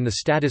changes in the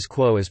status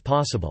quo as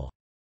possible.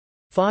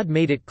 Fahd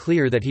made it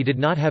clear that he did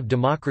not have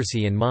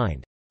democracy in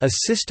mind. A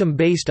system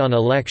based on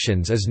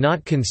elections is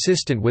not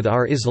consistent with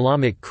our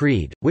Islamic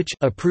creed, which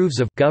approves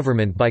of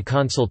government by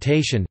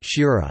consultation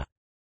shura.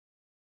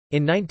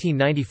 In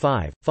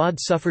 1995, Fahd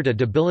suffered a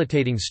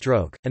debilitating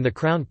stroke, and the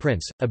Crown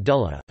Prince,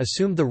 Abdullah,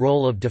 assumed the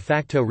role of de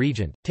facto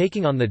regent,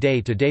 taking on the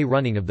day-to-day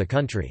running of the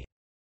country.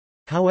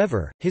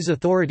 However, his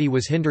authority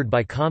was hindered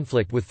by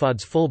conflict with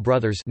Fahd's full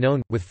brothers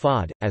known, with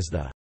Fahd, as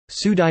the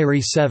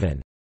Sudairi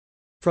Seven.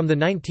 From the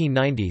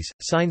 1990s,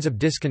 signs of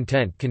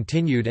discontent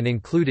continued and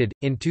included,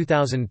 in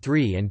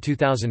 2003 and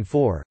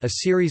 2004, a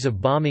series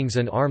of bombings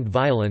and armed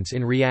violence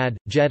in Riyadh,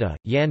 Jeddah,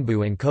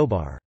 Yanbu and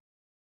Khobar.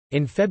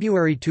 In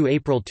February to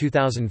April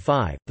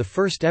 2005, the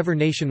first ever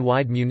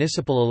nationwide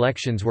municipal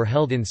elections were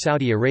held in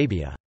Saudi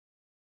Arabia.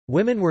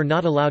 Women were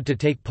not allowed to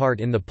take part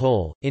in the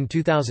poll. In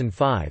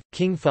 2005,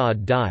 King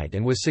Fahd died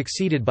and was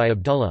succeeded by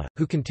Abdullah,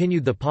 who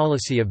continued the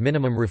policy of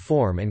minimum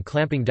reform and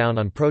clamping down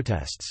on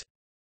protests.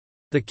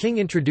 The king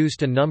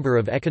introduced a number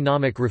of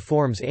economic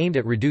reforms aimed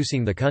at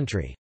reducing the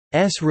country's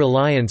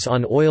reliance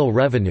on oil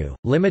revenue,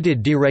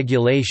 limited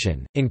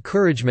deregulation,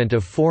 encouragement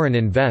of foreign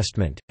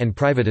investment, and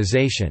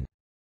privatization.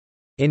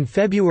 In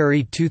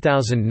February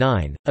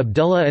 2009,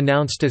 Abdullah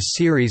announced a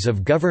series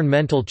of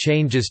governmental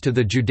changes to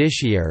the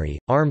judiciary,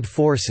 armed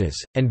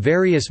forces, and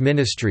various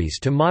ministries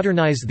to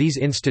modernize these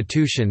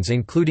institutions,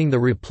 including the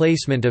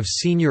replacement of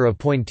senior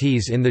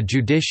appointees in the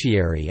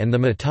judiciary and the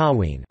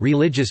Mataween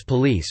religious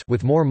police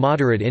with more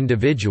moderate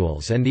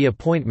individuals and the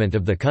appointment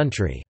of the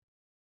country's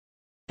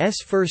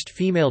first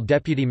female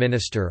deputy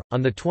minister.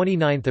 On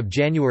 29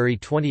 January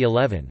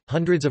 2011,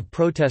 hundreds of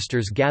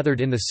protesters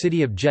gathered in the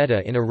city of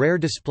Jeddah in a rare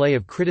display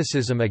of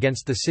criticism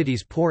against the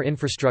city's poor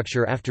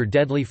infrastructure after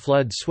deadly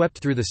flood swept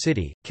through the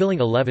city, killing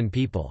 11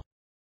 people.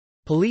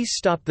 Police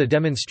stopped the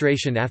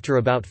demonstration after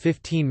about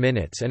 15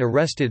 minutes and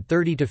arrested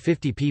 30 to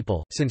 50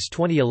 people. Since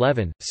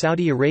 2011,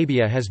 Saudi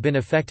Arabia has been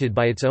affected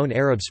by its own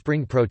Arab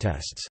Spring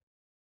protests.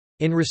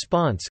 In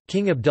response,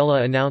 King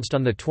Abdullah announced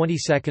on the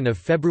 22nd of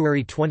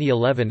February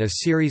 2011 a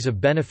series of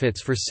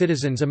benefits for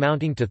citizens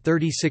amounting to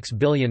 $36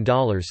 billion,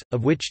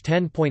 of which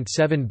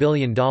 $10.7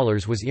 billion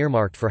was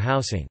earmarked for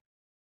housing.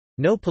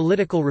 No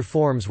political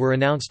reforms were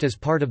announced as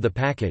part of the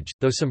package,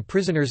 though some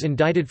prisoners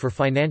indicted for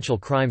financial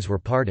crimes were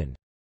pardoned.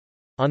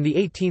 On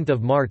 18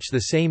 March the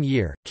same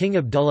year, King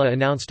Abdullah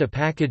announced a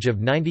package of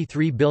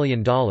 $93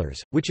 billion,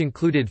 which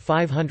included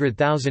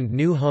 500,000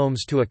 new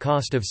homes to a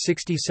cost of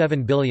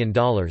 $67 billion,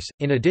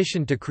 in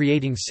addition to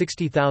creating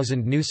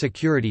 60,000 new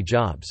security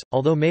jobs.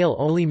 Although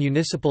male-only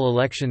municipal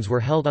elections were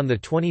held on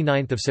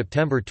 29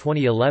 September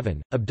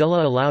 2011,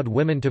 Abdullah allowed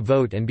women to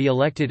vote and be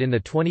elected in the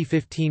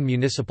 2015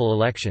 municipal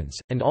elections,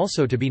 and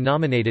also to be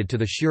nominated to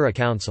the Shura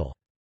Council.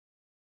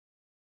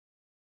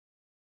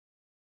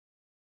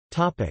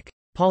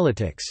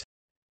 Politics.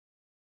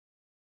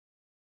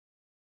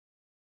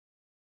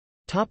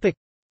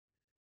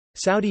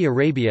 Saudi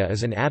Arabia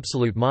is an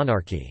absolute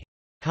monarchy.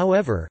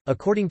 However,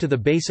 according to the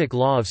Basic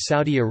Law of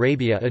Saudi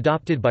Arabia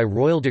adopted by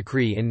royal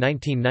decree in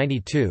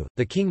 1992,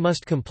 the king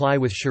must comply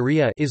with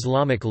Sharia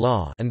Islamic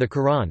law and the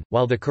Quran,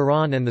 while the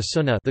Quran and the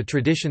Sunnah, the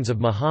traditions of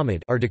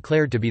Muhammad, are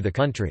declared to be the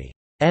country's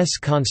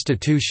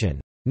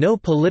constitution. No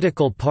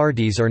political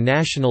parties or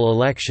national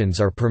elections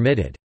are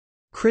permitted.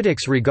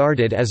 Critics regard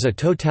it as a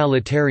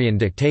totalitarian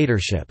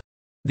dictatorship.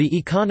 The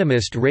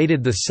Economist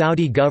rated the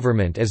Saudi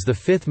government as the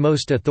fifth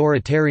most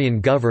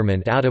authoritarian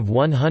government out of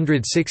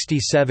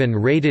 167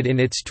 rated in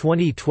its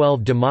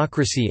 2012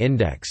 Democracy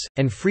Index,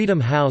 and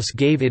Freedom House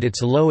gave it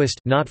its lowest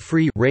not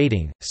free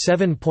rating,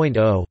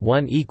 7.0,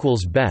 1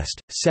 equals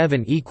best,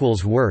 7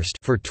 equals worst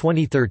for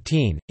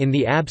 2013. In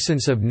the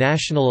absence of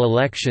national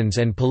elections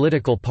and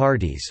political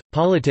parties,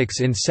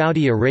 politics in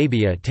Saudi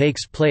Arabia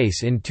takes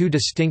place in two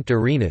distinct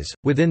arenas,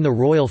 within the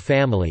royal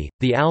family,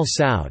 the Al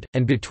Saud,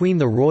 and between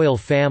the royal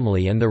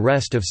family and the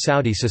rest of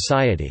Saudi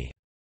society.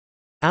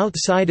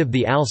 Outside of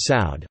the Al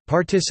Saud,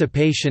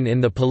 participation in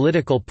the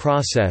political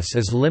process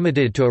is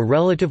limited to a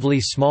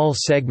relatively small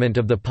segment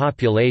of the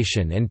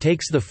population and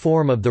takes the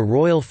form of the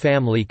royal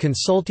family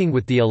consulting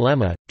with the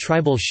ulema,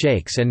 tribal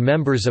sheikhs and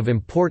members of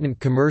important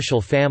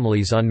commercial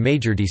families on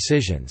major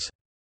decisions.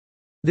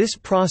 This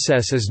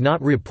process is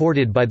not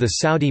reported by the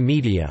Saudi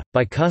media.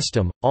 By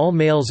custom, all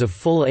males of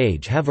full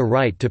age have a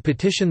right to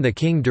petition the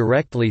king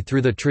directly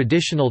through the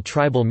traditional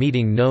tribal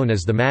meeting known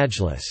as the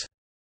Majlis.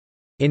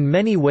 In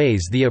many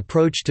ways, the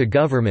approach to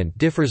government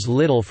differs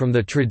little from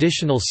the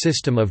traditional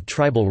system of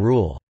tribal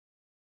rule.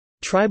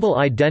 Tribal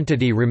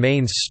identity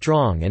remains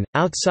strong and,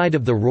 outside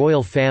of the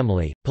royal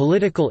family,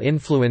 political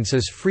influence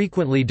is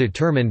frequently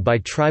determined by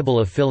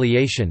tribal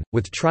affiliation,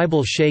 with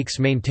tribal sheikhs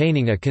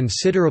maintaining a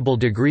considerable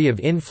degree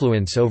of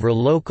influence over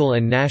local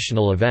and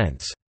national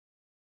events.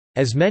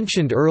 As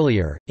mentioned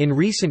earlier, in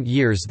recent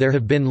years there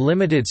have been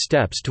limited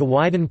steps to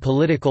widen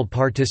political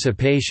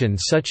participation,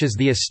 such as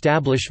the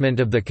establishment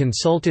of the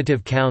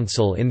Consultative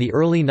Council in the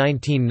early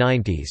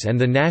 1990s and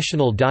the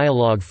National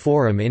Dialogue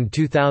Forum in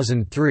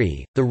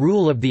 2003. The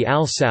rule of the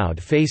Al Saud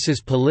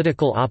faces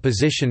political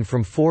opposition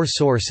from four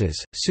sources: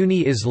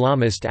 Sunni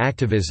Islamist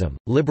activism,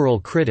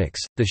 liberal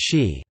critics,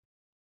 the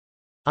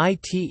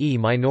Shi'ite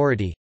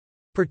minority,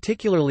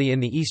 particularly in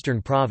the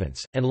eastern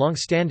province, and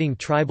long-standing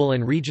tribal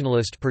and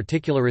regionalist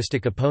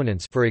particularistic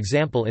opponents, for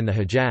example in the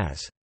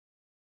Hejaz.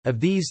 Of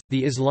these,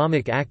 the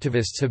Islamic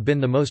activists have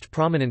been the most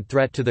prominent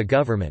threat to the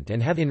government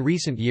and have in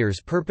recent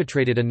years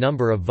perpetrated a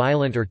number of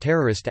violent or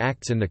terrorist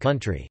acts in the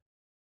country.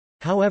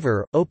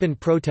 However, open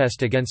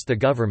protest against the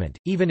government,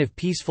 even if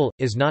peaceful,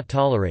 is not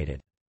tolerated.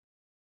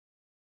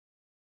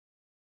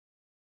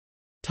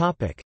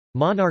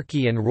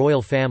 Monarchy and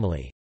royal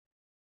family.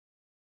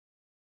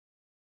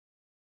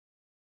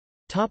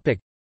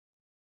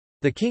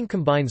 The king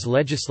combines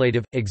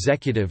legislative,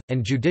 executive,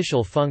 and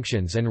judicial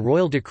functions, and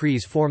royal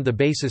decrees form the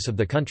basis of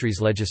the country's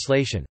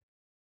legislation.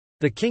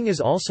 The king is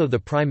also the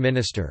prime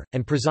minister,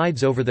 and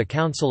presides over the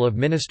Council of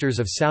Ministers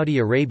of Saudi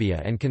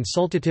Arabia and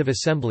Consultative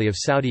Assembly of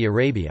Saudi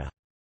Arabia.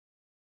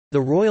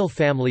 The royal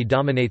family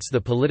dominates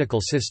the political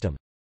system.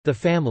 The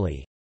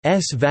family's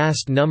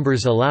vast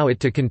numbers allow it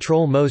to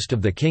control most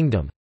of the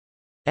kingdom's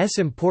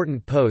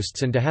important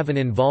posts and to have an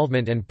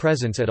involvement and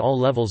presence at all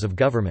levels of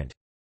government.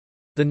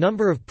 The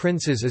number of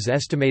princes is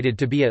estimated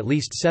to be at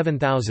least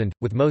 7,000,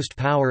 with most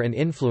power and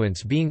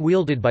influence being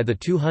wielded by the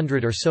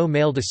 200 or so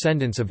male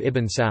descendants of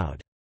Ibn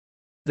Saud.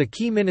 The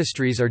key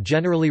ministries are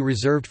generally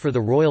reserved for the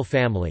royal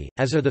family,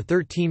 as are the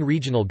 13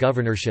 regional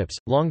governorships.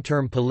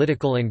 Long-term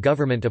political and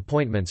government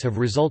appointments have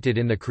resulted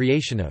in the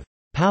creation of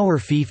power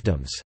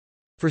fiefdoms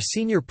for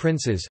senior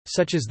princes,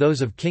 such as those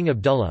of King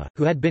Abdullah,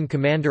 who had been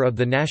commander of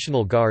the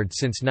National Guard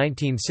since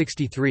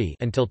 1963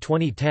 until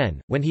 2010,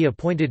 when he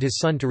appointed his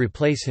son to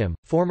replace him,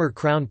 former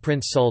Crown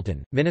Prince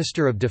Sultan,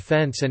 Minister of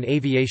Defense and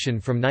Aviation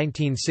from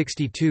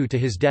 1962 to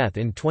his death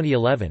in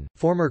 2011,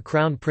 former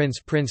Crown Prince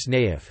Prince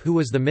Naif, who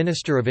was the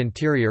Minister of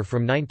Interior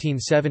from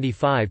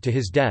 1975 to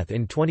his death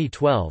in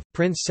 2012,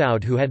 Prince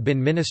Saud, who had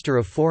been Minister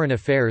of Foreign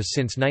Affairs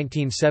since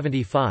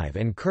 1975,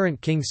 and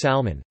current King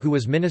Salman, who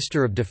was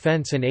Minister of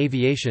Defense and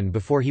Aviation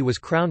before he was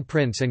Crown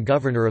Prince and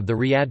Governor of the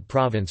Riyadh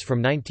Province from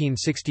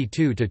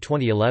 1962 to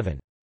 2011.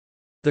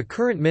 The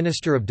current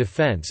Minister of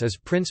Defense is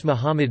Prince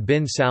Mohammed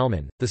bin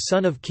Salman, the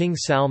son of King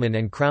Salman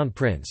and Crown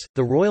Prince.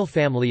 The royal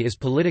family is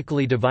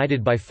politically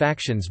divided by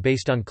factions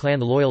based on clan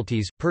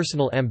loyalties,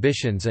 personal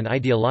ambitions, and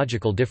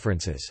ideological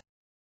differences.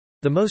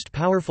 The most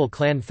powerful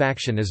clan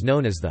faction is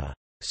known as the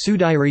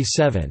Sudairi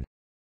Seven,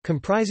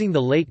 comprising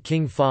the late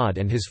King Fahd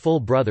and his full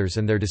brothers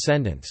and their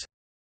descendants.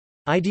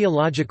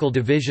 Ideological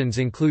divisions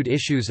include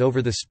issues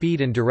over the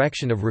speed and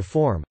direction of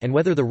reform, and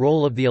whether the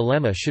role of the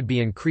ulema should be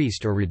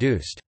increased or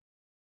reduced.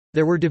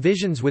 There were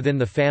divisions within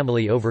the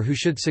family over who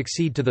should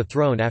succeed to the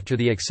throne after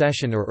the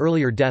accession or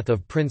earlier death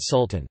of Prince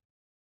Sultan.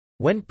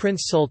 When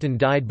Prince Sultan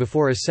died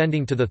before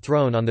ascending to the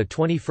throne on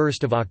 21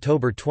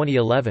 October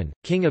 2011,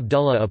 King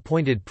Abdullah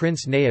appointed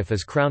Prince Naif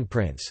as Crown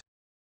Prince.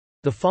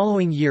 The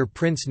following year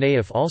Prince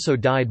Naif also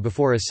died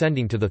before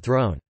ascending to the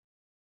throne.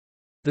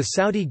 The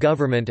Saudi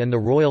government and the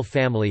royal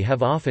family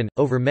have often,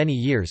 over many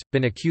years,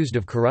 been accused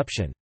of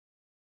corruption.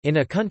 In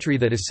a country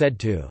that is said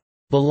to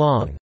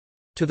belong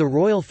to the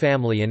royal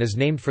family and is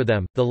named for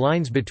them, the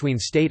lines between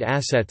state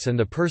assets and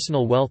the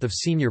personal wealth of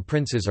senior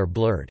princes are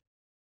blurred.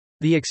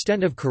 The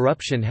extent of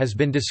corruption has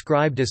been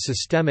described as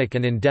systemic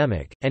and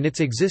endemic, and its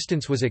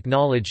existence was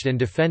acknowledged and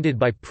defended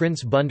by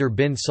Prince Bandar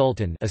bin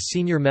Sultan, a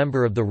senior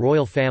member of the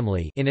royal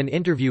family, in an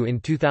interview in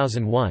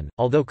 2001.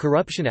 Although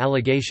corruption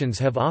allegations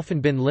have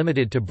often been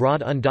limited to broad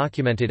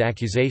undocumented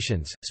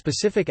accusations,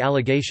 specific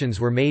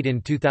allegations were made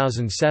in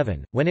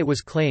 2007, when it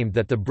was claimed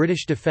that the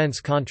British defence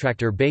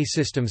contractor BAE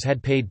Systems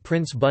had paid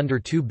Prince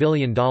Bandar $2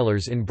 billion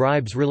in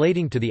bribes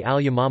relating to the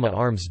Al Yamama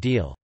arms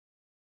deal.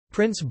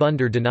 Prince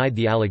Bandar denied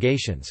the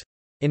allegations.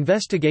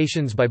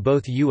 Investigations by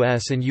both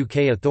US and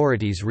UK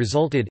authorities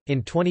resulted,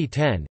 in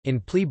 2010, in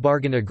plea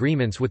bargain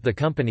agreements with the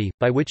company,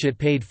 by which it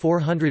paid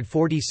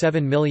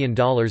 $447 million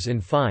in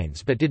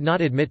fines but did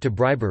not admit to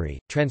bribery.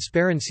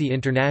 Transparency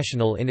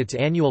International, in its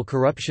annual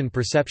Corruption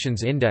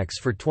Perceptions Index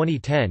for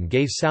 2010,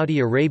 gave Saudi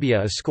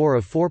Arabia a score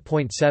of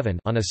 4.7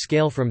 on a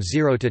scale from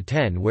 0 to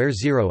 10, where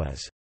 0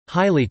 is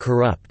highly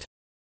corrupt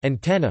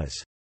and 10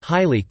 is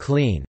highly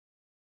clean.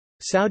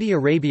 Saudi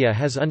Arabia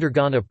has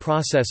undergone a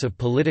process of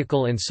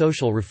political and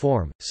social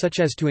reform, such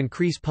as to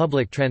increase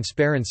public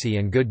transparency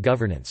and good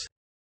governance.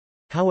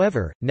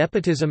 However,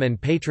 nepotism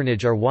and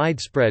patronage are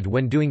widespread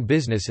when doing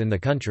business in the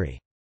country.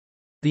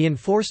 The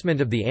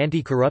enforcement of the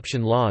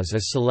anti-corruption laws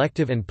is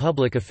selective and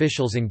public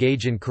officials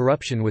engage in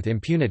corruption with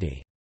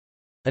impunity.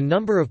 A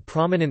number of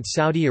prominent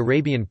Saudi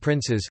Arabian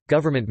princes,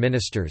 government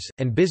ministers,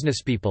 and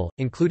businesspeople,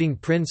 including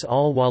Prince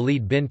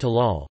Al-Walid bin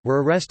Talal,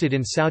 were arrested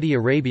in Saudi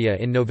Arabia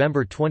in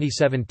November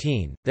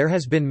 2017. There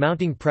has been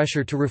mounting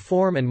pressure to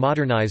reform and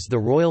modernize the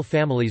royal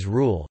family's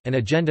rule, an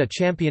agenda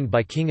championed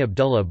by King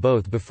Abdullah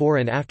both before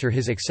and after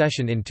his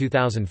accession in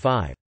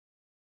 2005.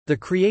 The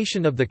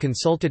creation of the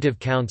Consultative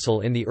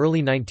Council in the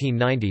early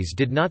 1990s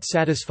did not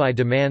satisfy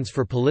demands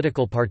for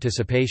political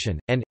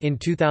participation, and, in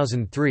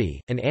 2003,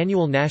 an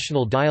annual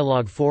National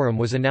Dialogue Forum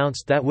was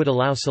announced that would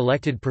allow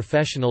selected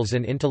professionals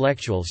and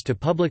intellectuals to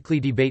publicly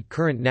debate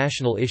current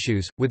national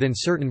issues, within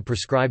certain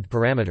prescribed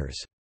parameters.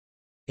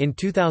 In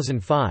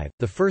 2005,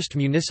 the first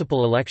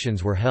municipal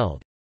elections were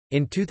held.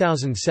 In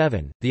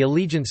 2007, the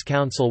Allegiance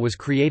Council was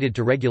created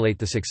to regulate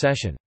the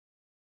succession.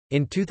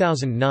 In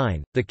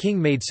 2009, the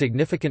king made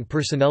significant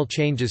personnel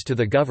changes to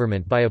the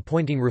government by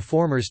appointing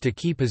reformers to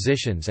key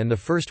positions and the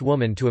first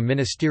woman to a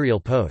ministerial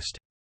post.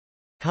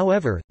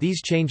 However,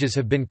 these changes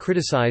have been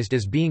criticized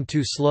as being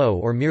too slow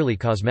or merely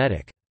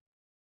cosmetic.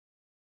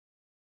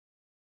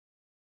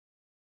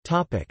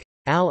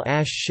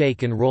 Al-Ash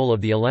Sheikh and role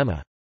of the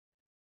ulema.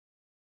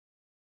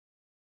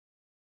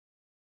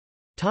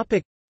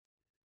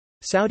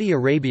 Saudi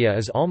Arabia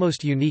is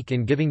almost unique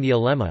in giving the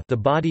ulema, the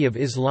body of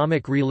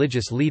Islamic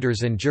religious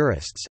leaders and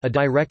jurists, a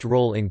direct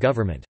role in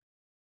government.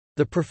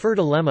 The preferred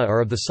ulema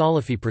are of the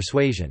Salafi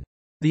persuasion.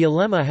 The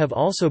ulema have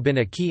also been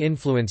a key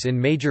influence in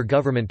major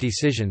government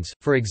decisions,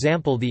 for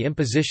example the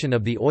imposition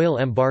of the oil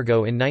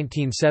embargo in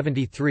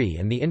 1973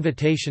 and the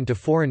invitation to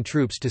foreign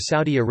troops to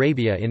Saudi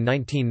Arabia in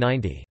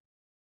 1990.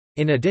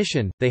 In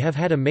addition, they have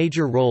had a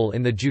major role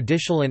in the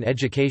judicial and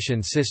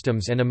education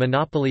systems and a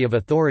monopoly of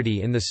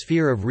authority in the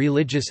sphere of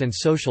religious and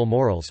social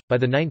morals. By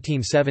the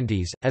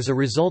 1970s, as a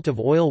result of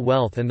oil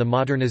wealth and the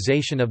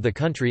modernization of the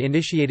country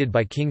initiated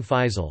by King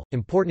Faisal,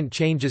 important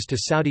changes to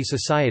Saudi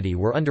society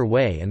were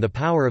underway and the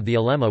power of the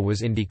ulema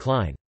was in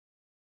decline.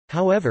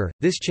 However,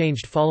 this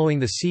changed following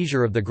the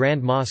seizure of the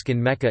Grand Mosque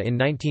in Mecca in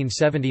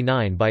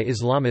 1979 by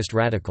Islamist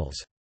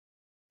radicals.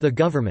 The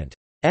government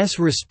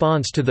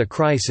response to the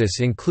crisis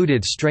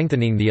included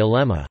strengthening the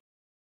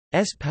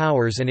ulema's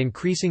powers and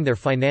increasing their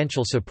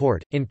financial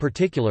support. In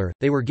particular,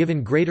 they were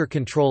given greater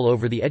control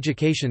over the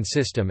education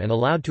system and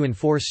allowed to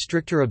enforce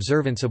stricter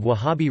observance of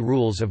Wahhabi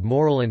rules of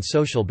moral and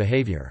social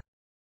behavior.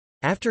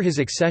 After his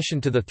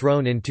accession to the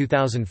throne in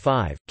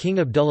 2005, King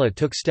Abdullah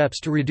took steps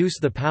to reduce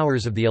the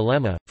powers of the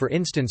ulema, for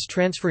instance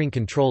transferring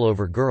control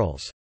over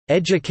girls'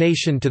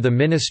 education to the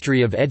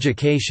Ministry of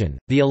Education.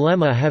 The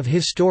ulema have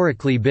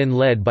historically been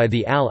led by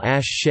the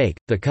Al-Ash Sheikh,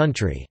 the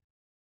country's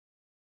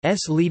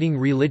leading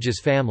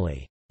religious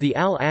family. The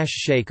Al-Ash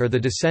Sheikh are the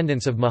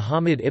descendants of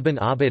Muhammad ibn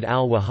Abd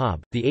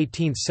al-Wahhab, the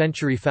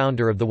 18th-century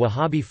founder of the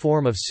Wahhabi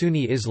form of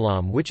Sunni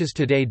Islam which is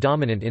today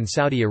dominant in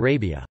Saudi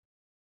Arabia.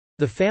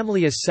 The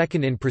family is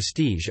second in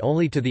prestige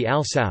only to the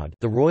Al Saud,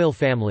 the royal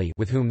family,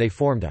 with whom they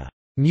formed a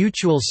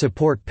mutual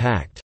support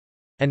pact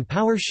and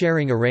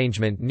power-sharing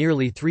arrangement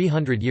nearly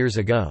 300 years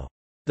ago.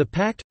 The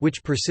pact,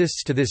 which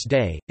persists to this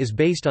day, is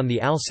based on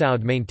the Al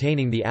Saud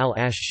maintaining the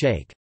Al-Ash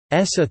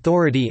Sheikh's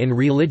authority in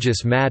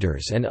religious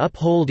matters and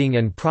upholding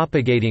and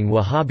propagating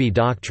Wahhabi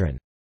doctrine.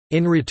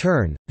 In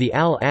return, the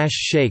Al-Ash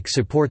Sheikh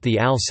support the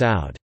Al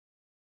Saud's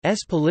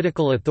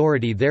political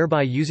authority,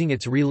 thereby using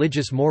its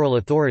religious moral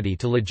authority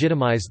to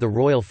legitimize the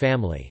royal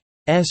family's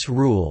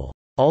rule.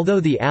 Although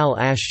the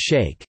Al-Ash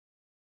Sheikh's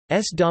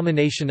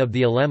domination of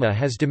the ulema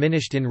has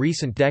diminished in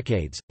recent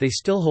decades. They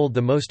still hold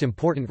the most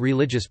important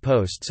religious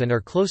posts and are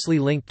closely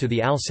linked to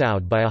the Al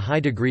Saud by a high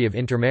degree of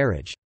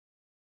intermarriage.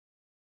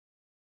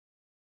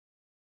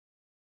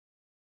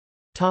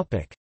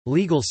 Topic: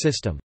 Legal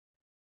system.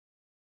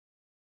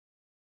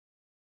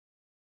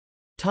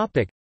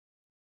 Topic: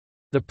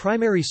 The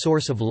primary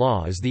source of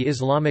law is the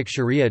Islamic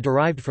Sharia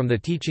derived from the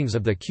teachings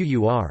of the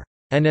Qur'an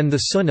and the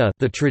Sunnah,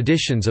 the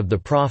traditions of the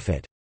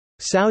Prophet.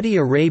 Saudi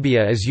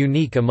Arabia is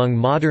unique among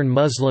modern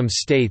Muslim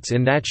states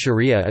in that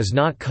Sharia is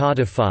not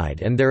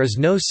codified and there is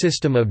no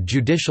system of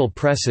judicial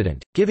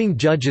precedent, giving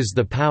judges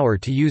the power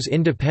to use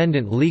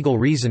independent legal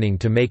reasoning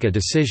to make a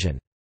decision.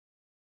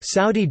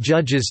 Saudi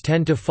judges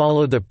tend to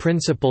follow the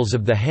principles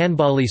of the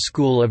Hanbali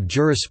school of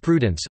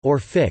jurisprudence or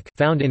fiqh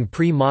found in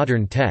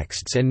pre-modern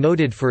texts and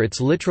noted for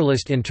its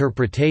literalist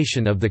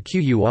interpretation of the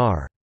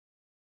Qur'an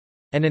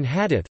and an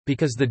hadith,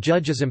 because the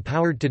judge is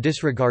empowered to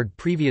disregard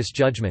previous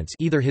judgments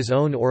either his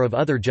own or of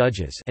other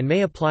judges and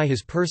may apply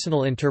his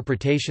personal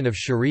interpretation of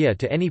sharia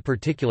to any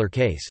particular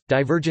case.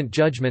 Divergent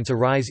judgments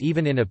arise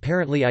even in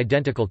apparently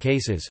identical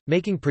cases,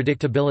 making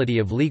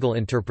predictability of legal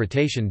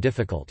interpretation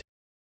difficult.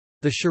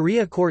 The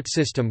Sharia court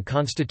system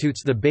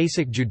constitutes the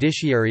basic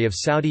judiciary of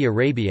Saudi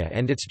Arabia,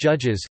 and its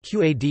judges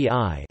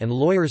and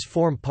lawyers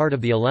form part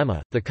of the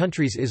ulema, the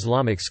country's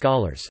Islamic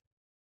scholars.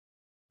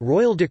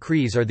 Royal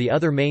decrees are the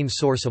other main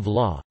source of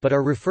law, but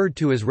are referred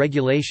to as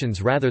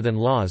regulations rather than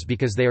laws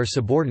because they are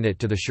subordinate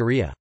to the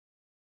Sharia.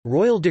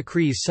 Royal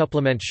decrees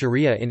supplement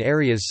Sharia in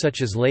areas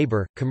such as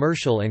labor,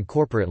 commercial and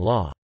corporate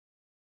law.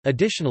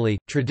 Additionally,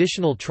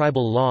 traditional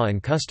tribal law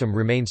and custom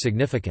remain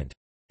significant.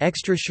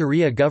 Extra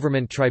Sharia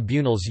government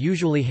tribunals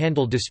usually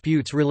handle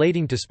disputes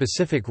relating to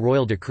specific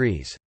royal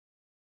decrees.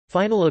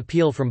 Final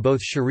appeal from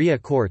both Sharia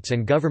courts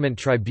and government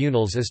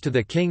tribunals is to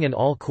the king, and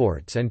all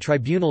courts and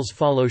tribunals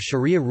follow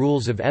Sharia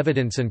rules of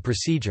evidence and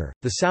procedure.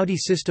 The Saudi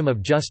system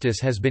of justice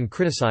has been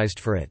criticized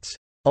for its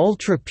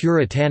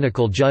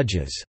ultra-puritanical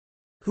judges,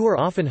 who are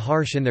often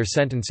harsh in their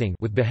sentencing,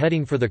 with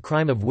beheading for the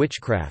crime of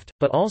witchcraft,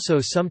 but also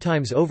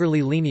sometimes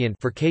overly lenient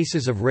for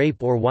cases of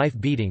rape or wife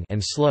beating,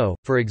 and slow,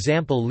 for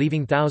example,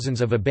 leaving thousands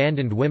of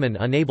abandoned women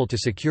unable to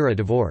secure a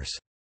divorce.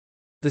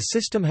 The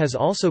system has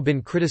also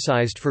been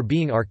criticized for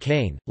being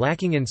arcane,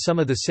 lacking in some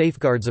of the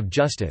safeguards of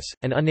justice,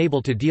 and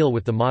unable to deal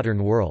with the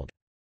modern world.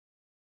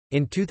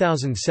 In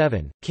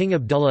 2007, King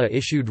Abdullah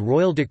issued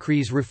royal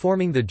decrees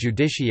reforming the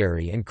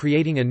judiciary and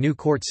creating a new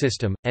court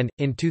system, and,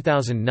 in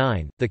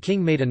 2009, the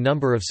king made a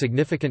number of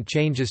significant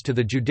changes to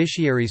the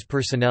judiciary's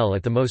personnel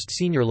at the most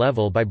senior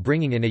level by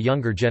bringing in a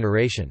younger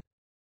generation.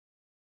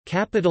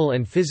 Capital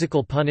and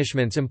physical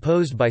punishments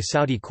imposed by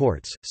Saudi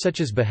courts,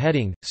 such as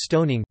beheading,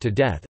 stoning to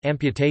death,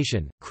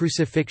 amputation,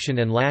 crucifixion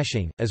and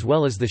lashing, as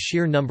well as the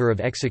sheer number of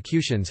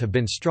executions, have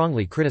been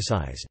strongly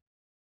criticized.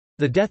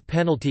 The death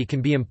penalty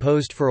can be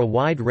imposed for a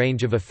wide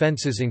range of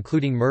offenses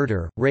including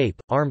murder, rape,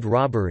 armed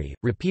robbery,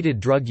 repeated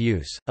drug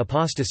use,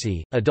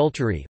 apostasy,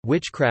 adultery,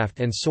 witchcraft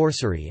and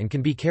sorcery, and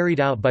can be carried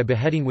out by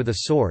beheading with a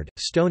sword,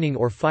 stoning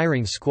or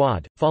firing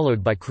squad,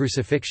 followed by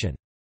crucifixion.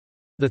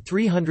 The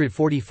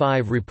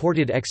 345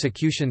 reported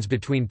executions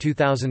between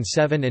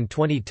 2007 and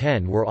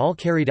 2010 were all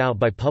carried out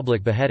by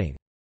public beheading.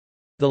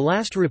 The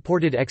last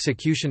reported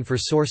execution for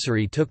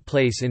sorcery took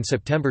place in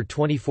September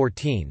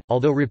 2014.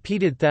 Although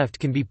repeated theft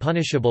can be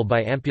punishable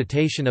by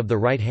amputation of the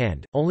right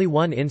hand, only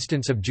one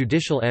instance of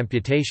judicial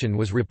amputation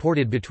was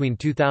reported between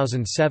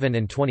 2007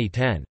 and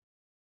 2010.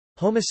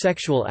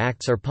 Homosexual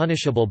acts are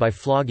punishable by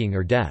flogging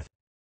or death.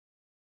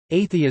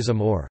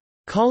 Atheism, or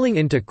calling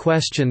into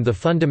question the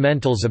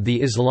fundamentals of the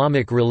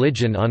Islamic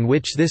religion on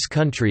which this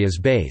country is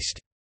based,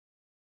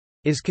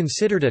 is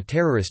considered a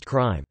terrorist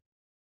crime.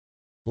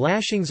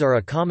 Lashings are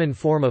a common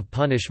form of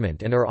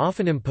punishment and are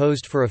often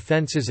imposed for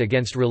offenses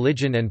against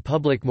religion and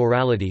public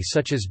morality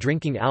such as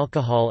drinking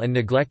alcohol and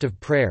neglect of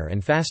prayer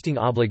and fasting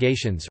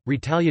obligations.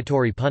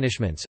 Retaliatory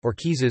punishments, or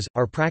qisas,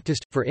 are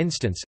practiced. For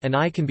instance, an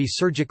eye can be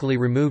surgically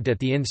removed at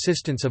the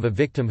insistence of a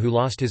victim who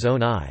lost his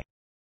own eye.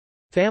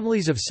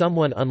 Families of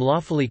someone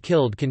unlawfully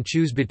killed can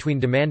choose between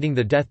demanding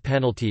the death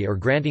penalty or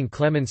granting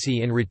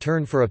clemency in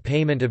return for a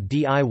payment of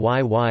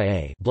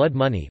diyya blood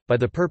money by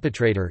the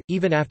perpetrator.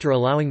 Even after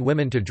allowing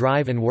women to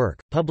drive and work,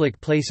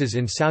 public places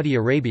in Saudi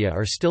Arabia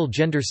are still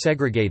gender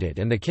segregated,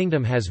 and the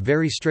kingdom has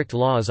very strict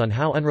laws on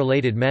how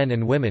unrelated men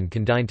and women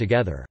can dine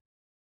together.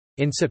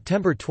 In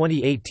September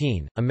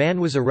 2018, a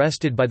man was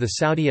arrested by the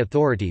Saudi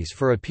authorities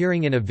for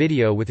appearing in a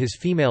video with his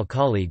female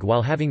colleague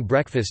while having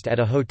breakfast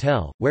at a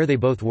hotel, where they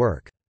both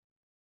work.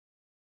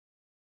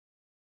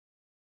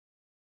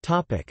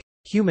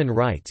 Human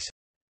rights.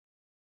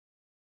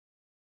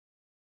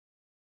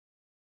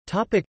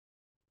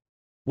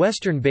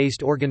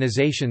 Western-based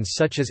organizations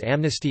such as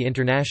Amnesty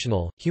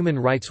International, Human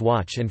Rights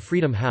Watch and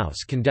Freedom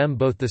House condemn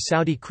both the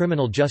Saudi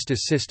criminal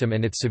justice system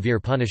and its severe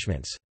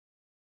punishments.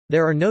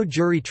 There are no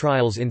jury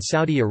trials in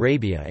Saudi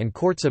Arabia, and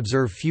courts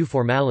observe few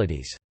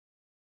formalities.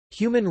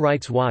 Human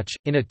Rights Watch,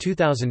 in a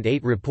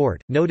 2008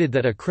 report, noted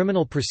that a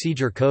criminal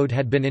procedure code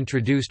had been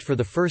introduced for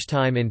the first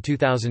time in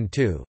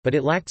 2002, but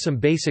it lacked some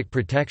basic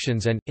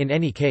protections and, in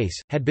any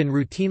case, had been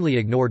routinely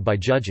ignored by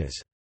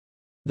judges.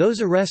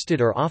 Those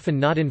arrested are often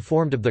not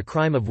informed of the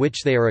crime of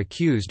which they are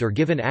accused or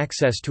given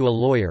access to a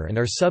lawyer and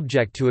are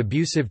subject to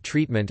abusive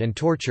treatment and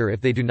torture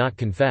if they do not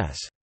confess.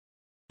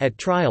 At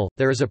trial,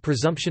 there is a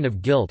presumption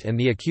of guilt and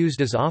the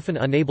accused is often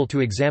unable to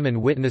examine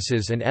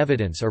witnesses and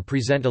evidence or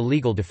present a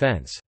legal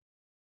defense.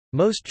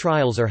 Most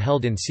trials are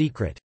held in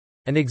secret.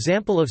 An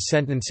example of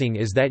sentencing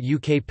is that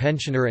UK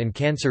pensioner and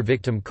cancer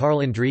victim Carl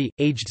Indree,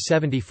 aged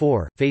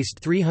 74, faced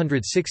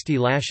 360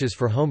 lashes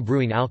for home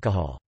brewing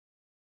alcohol.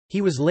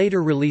 He was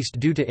later released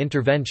due to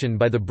intervention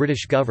by the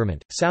British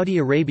government. Saudi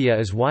Arabia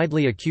is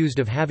widely accused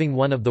of having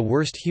one of the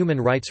worst human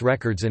rights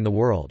records in the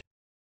world.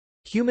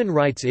 Human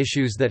rights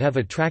issues that have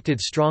attracted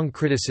strong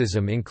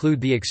criticism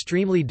include the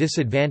extremely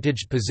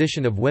disadvantaged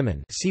position of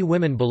women, see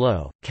women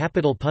below,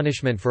 capital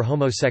punishment for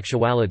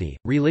homosexuality,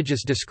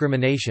 religious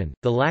discrimination,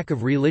 the lack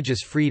of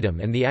religious freedom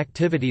and the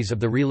activities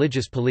of the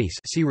religious police,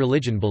 see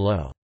religion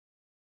below.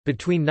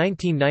 Between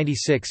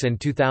 1996 and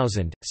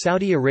 2000,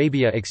 Saudi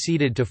Arabia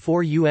acceded to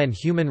 4 UN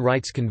human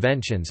rights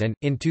conventions and,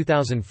 in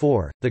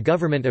 2004, the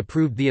government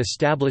approved the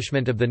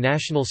establishment of the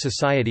National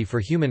Society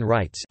for Human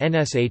Rights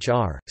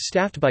 (NSHR),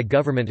 staffed by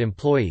government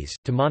employees,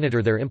 to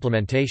monitor their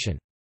implementation.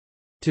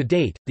 To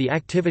date, the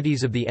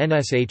activities of the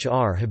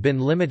NSHR have been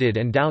limited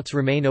and doubts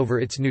remain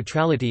over its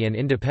neutrality and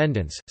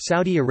independence.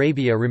 Saudi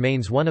Arabia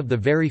remains one of the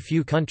very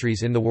few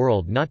countries in the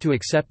world not to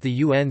accept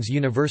the UN's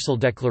Universal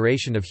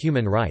Declaration of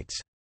Human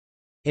Rights.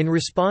 In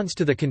response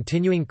to the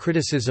continuing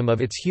criticism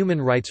of its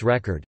human rights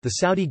record, the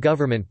Saudi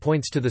government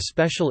points to the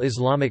special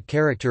Islamic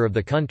character of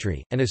the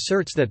country, and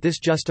asserts that this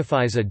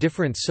justifies a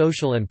different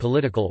social and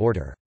political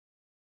order.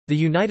 The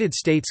United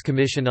States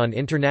Commission on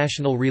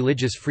International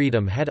Religious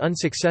Freedom had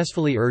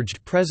unsuccessfully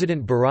urged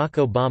President Barack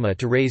Obama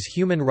to raise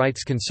human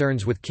rights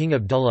concerns with King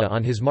Abdullah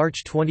on his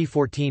March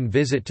 2014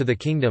 visit to the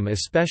kingdom,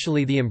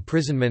 especially the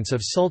imprisonments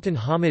of Sultan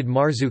Hamid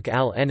Marzouk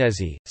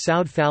al-Enezi,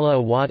 Saud Fala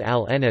Awad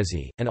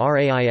al-Enezi, and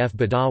Raif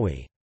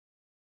Badawi.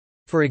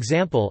 For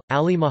example,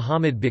 Ali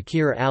Muhammad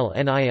Bakir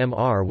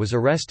al-Nimr was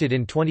arrested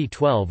in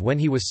 2012 when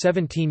he was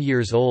 17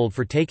 years old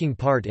for taking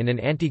part in an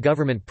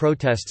anti-government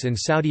protests in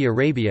Saudi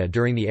Arabia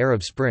during the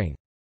Arab Spring.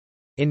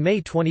 In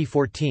May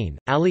 2014,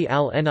 Ali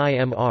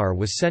al-Nimr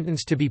was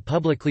sentenced to be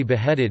publicly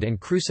beheaded and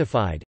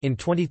crucified. In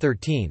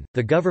 2013,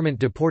 the government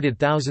deported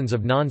thousands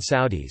of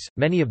non-Saudis,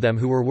 many of them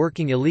who were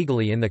working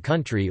illegally in the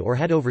country or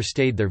had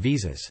overstayed their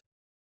visas.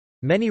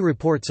 Many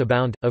reports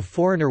abound, of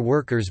foreigner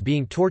workers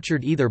being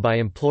tortured either by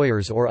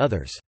employers or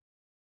others.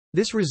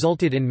 This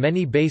resulted in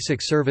many basic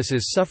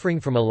services suffering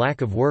from a lack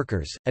of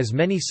workers, as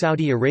many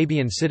Saudi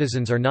Arabian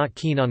citizens are not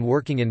keen on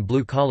working in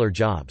blue-collar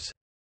jobs.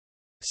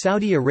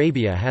 Saudi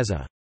Arabia has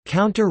a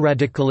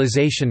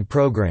counter-radicalization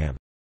program,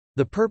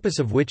 the purpose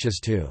of which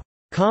is to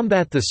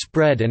combat the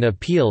spread and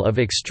appeal of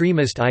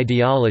extremist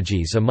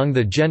ideologies among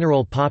the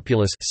general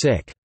populace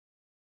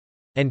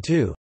and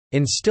to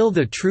instill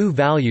the true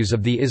values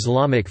of the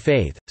Islamic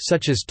faith,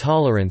 such as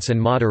tolerance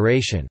and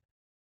moderation.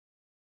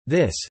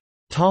 This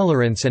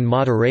tolerance and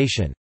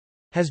moderation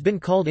has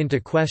been called into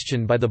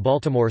question by the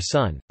Baltimore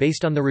Sun,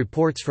 based on the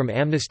reports from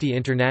Amnesty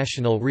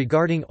International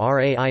regarding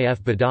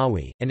Raif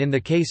Badawi, and in the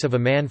case of a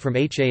man from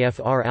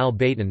Hafr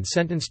al-Baytan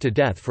sentenced to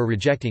death for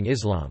rejecting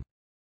Islam.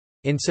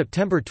 In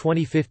September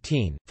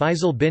 2015,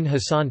 Faisal bin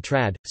Hassan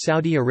Trad,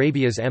 Saudi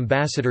Arabia's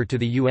ambassador to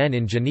the UN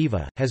in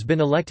Geneva, has been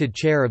elected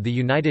chair of the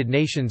United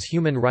Nations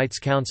Human Rights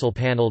Council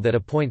panel that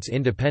appoints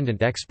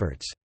independent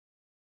experts.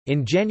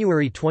 In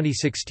January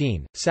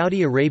 2016,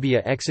 Saudi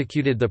Arabia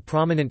executed the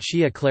prominent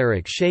Shia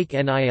cleric Sheikh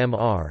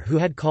Nimr, who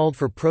had called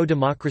for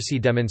pro-democracy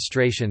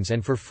demonstrations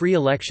and for free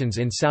elections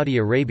in Saudi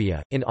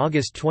Arabia. In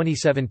August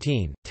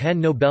 2017,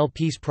 10 Nobel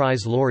Peace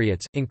Prize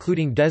laureates,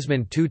 including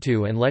Desmond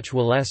Tutu and Lech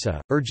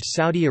Walesa, urged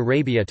Saudi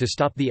Arabia to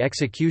stop the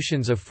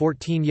executions of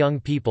 14 young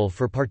people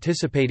for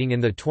participating in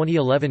the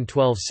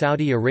 2011-12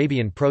 Saudi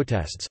Arabian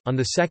protests. On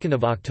the 2nd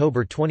of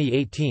October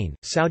 2018,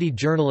 Saudi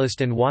journalist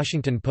and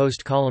Washington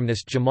Post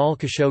columnist Jamal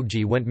Khashoggi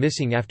went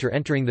missing after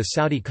entering the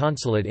Saudi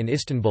consulate in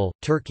Istanbul,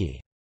 Turkey.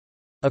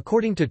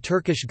 According to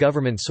Turkish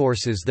government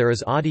sources, there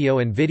is audio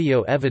and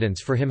video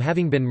evidence for him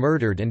having been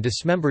murdered and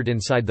dismembered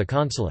inside the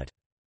consulate.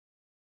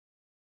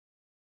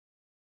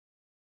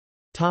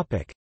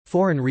 Topic: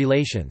 Foreign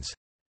relations.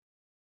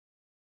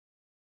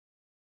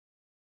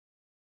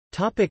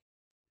 Topic: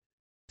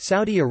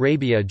 Saudi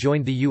Arabia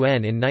joined the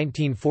UN in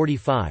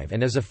 1945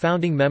 and is a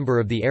founding member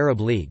of the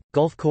Arab League,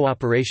 Gulf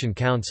Cooperation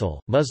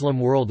Council, Muslim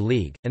World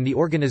League, and the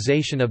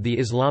Organization of the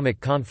Islamic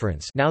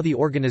Conference, now the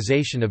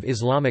Organization of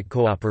Islamic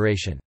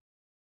Cooperation.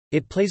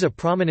 It plays a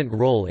prominent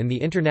role in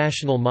the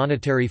International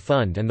Monetary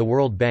Fund and the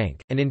World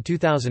Bank, and in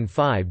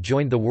 2005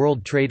 joined the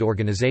World Trade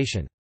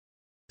Organization.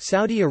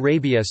 Saudi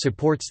Arabia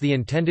supports the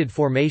intended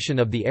formation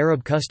of the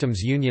Arab Customs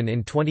Union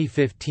in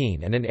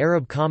 2015 and an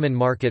Arab Common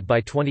Market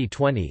by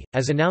 2020,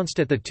 as announced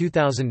at the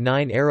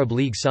 2009 Arab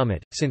League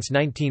Summit. Since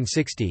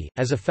 1960,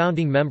 as a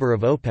founding member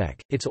of OPEC,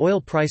 its oil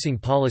pricing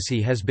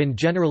policy has been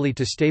generally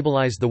to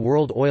stabilize the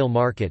world oil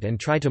market and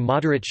try to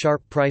moderate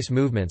sharp price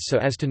movements so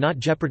as to not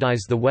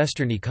jeopardize the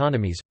Western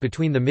economies.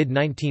 Between the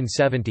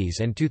mid-1970s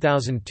and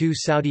 2002,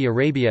 Saudi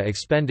Arabia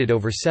expended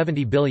over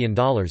 $70 billion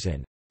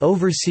in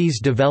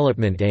overseas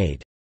development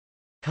aid.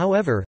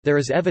 However, there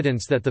is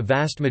evidence that the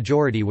vast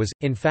majority was,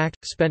 in fact,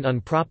 spent on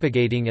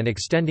propagating and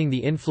extending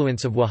the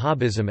influence of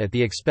Wahhabism at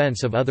the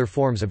expense of other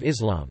forms of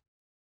Islam.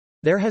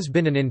 There has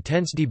been an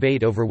intense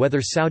debate over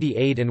whether Saudi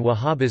aid and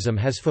Wahhabism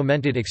has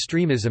fomented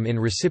extremism in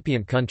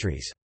recipient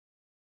countries.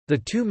 The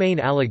two main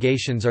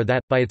allegations are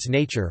that, by its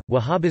nature,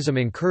 Wahhabism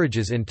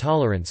encourages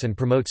intolerance and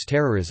promotes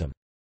terrorism.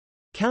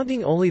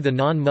 Counting only the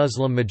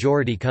non-Muslim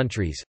majority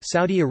countries,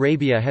 Saudi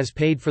Arabia has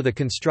paid for the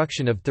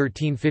construction of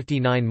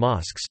 1359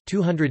 mosques,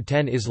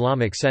 210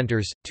 Islamic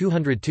centers,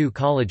 202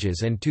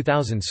 colleges and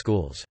 2,000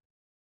 schools.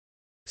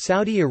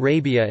 Saudi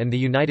Arabia and the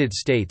United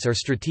States are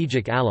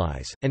strategic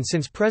allies, and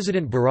since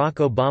President Barack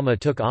Obama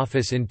took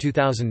office in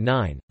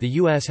 2009, the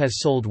U.S.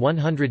 has sold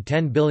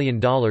 $110 billion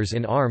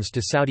in arms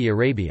to Saudi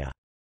Arabia.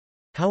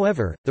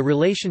 However, the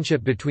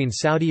relationship between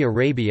Saudi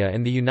Arabia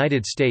and the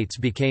United States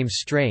became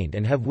strained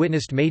and have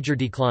witnessed major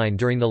decline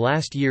during the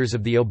last years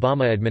of the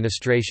Obama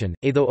administration.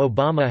 Although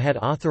Obama had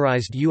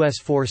authorized U.S.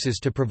 forces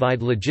to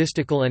provide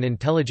logistical and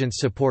intelligence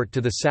support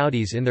to the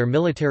Saudis in their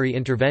military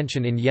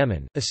intervention in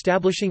Yemen,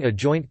 establishing a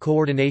joint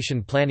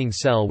coordination planning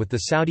cell with the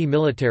Saudi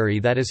military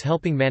that is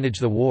helping manage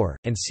the war,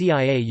 and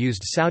CIA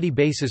used Saudi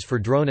bases for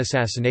drone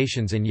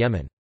assassinations in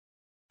Yemen.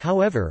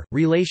 However,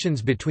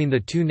 relations between the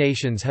two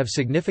nations have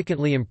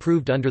significantly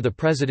improved under the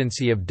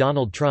presidency of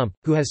Donald Trump,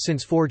 who has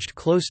since forged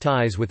close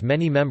ties with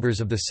many members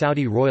of the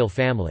Saudi royal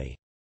family.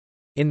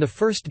 In the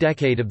first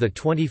decade of the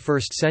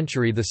 21st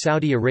century, the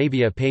Saudi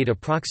Arabia paid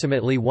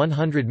approximately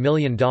 $100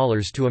 million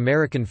to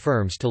American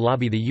firms to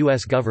lobby the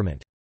U.S.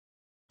 government.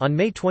 On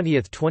May 20,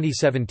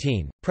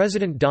 2017,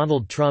 President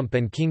Donald Trump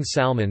and King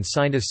Salman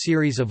signed a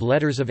series of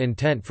letters of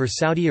intent for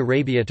Saudi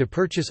Arabia to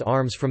purchase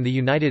arms from the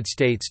United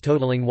States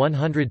totaling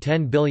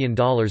 $110 billion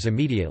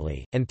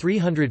immediately, and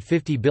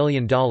 $350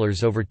 billion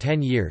over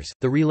 10 years.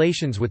 The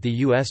relations with the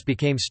U.S.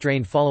 became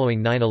strained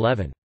following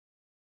 9/11.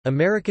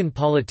 American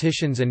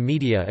politicians and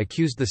media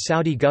accused the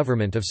Saudi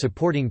government of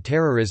supporting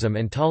terrorism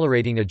and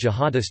tolerating a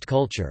jihadist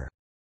culture.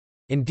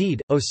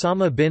 Indeed,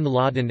 Osama bin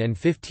Laden and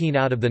 15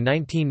 out of the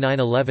 19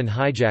 9/11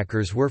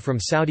 hijackers were from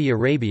Saudi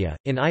Arabia.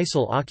 In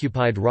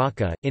ISIL-occupied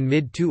Raqqa, in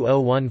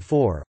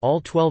mid-2014,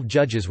 all 12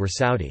 judges were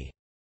Saudi.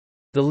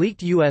 The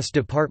leaked U.S.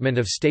 Department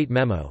of State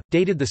memo,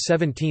 dated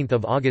 17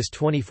 August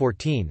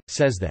 2014,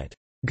 says that,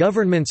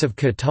 "Governments of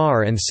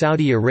Qatar and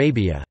Saudi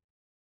Arabia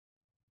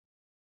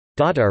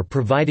are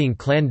providing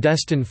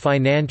clandestine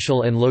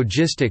financial and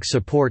logistic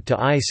support to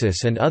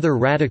ISIS and other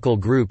radical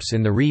groups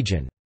in the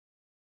region."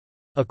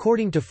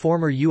 According to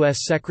former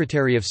U.S.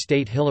 Secretary of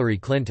State Hillary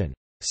Clinton,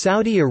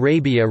 Saudi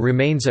Arabia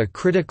remains a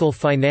critical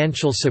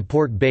financial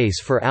support base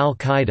for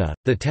al-Qaeda,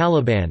 the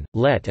Taliban,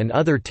 LET and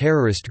other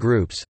terrorist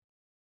groups.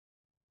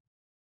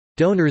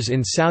 Donors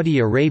in Saudi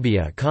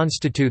Arabia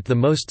constitute the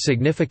most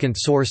significant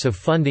source of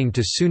funding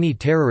to Sunni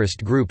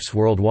terrorist groups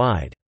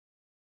worldwide.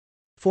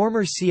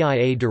 Former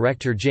CIA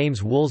Director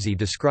James Woolsey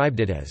described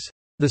it as,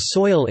 "the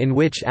soil in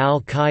which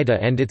al-Qaeda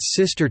and its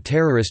sister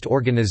terrorist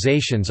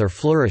organizations are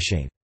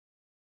flourishing."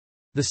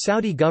 The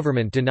Saudi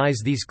government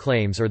denies these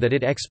claims or that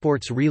it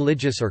exports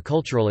religious or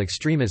cultural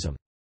extremism.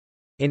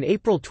 In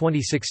April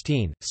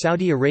 2016,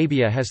 Saudi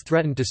Arabia has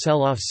threatened to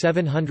sell off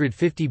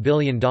 $750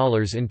 billion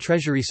in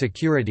Treasury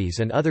securities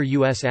and other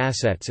U.S.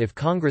 assets if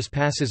Congress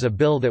passes a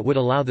bill that would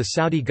allow the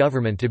Saudi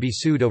government to be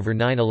sued over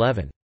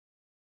 9/11.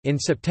 In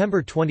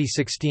September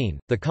 2016,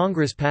 the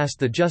Congress passed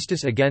the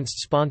Justice Against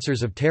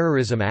Sponsors of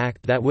Terrorism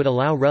Act that would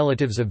allow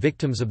relatives of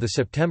victims of the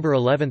September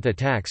 11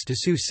 attacks to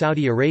sue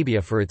Saudi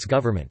Arabia for its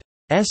government's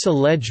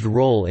alleged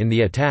role in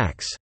the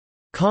attacks.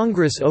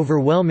 Congress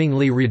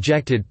overwhelmingly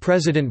rejected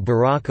President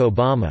Barack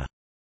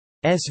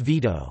Obama's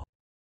veto.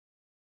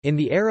 In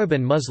the Arab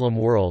and Muslim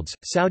worlds,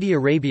 Saudi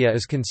Arabia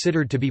is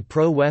considered to be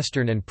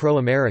pro-Western and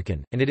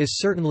pro-American, and it is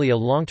certainly a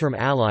long-term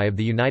ally of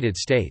the United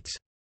States.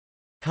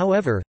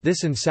 However,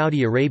 this and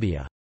Saudi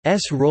Arabia's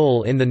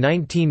role in the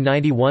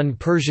 1991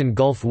 Persian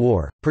Gulf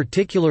War,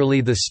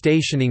 particularly the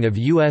stationing of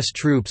U.S.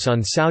 troops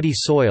on Saudi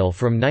soil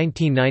from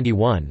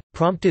 1991,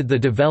 prompted the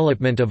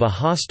development of a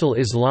hostile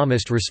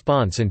Islamist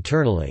response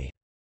internally.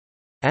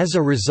 As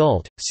a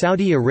result,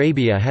 Saudi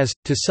Arabia has,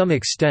 to some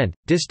extent,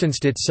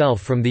 distanced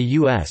itself from the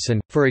U.S. and,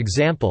 for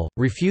example,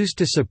 refused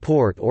to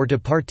support or to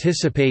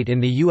participate in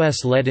the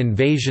U.S.-led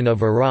invasion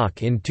of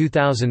Iraq in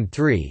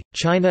 2003.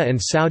 China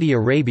and Saudi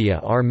Arabia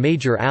are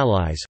major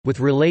allies, with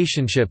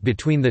relationship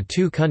between the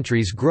two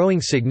countries growing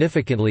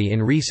significantly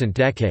in recent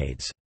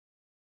decades.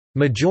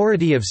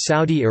 Majority of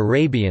Saudi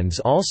Arabians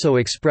also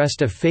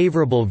expressed a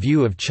favorable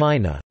view of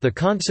China. The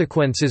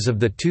consequences of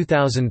the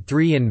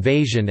 2003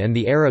 invasion and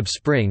the Arab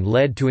Spring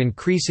led to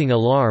increasing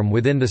alarm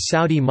within the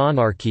Saudi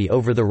monarchy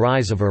over the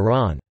rise of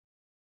Iran's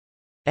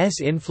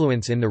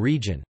influence in the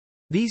region.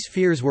 These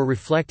fears were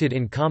reflected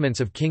in comments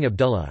of King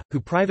Abdullah,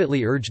 who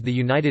privately urged the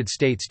United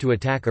States to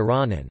attack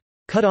Iran and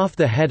cut off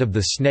the head of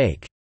the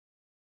snake.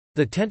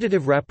 The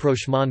tentative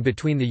rapprochement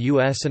between the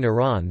US and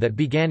Iran that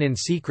began in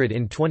secret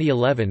in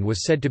 2011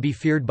 was said to be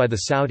feared by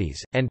the Saudis,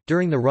 and,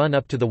 during the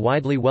run-up to the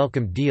widely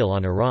welcomed deal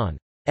on Iran's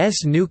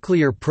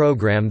nuclear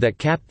program that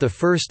capped the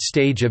first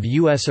stage of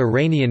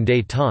US-Iranian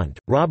détente,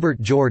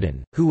 Robert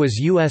Jordan, who was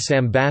U.S.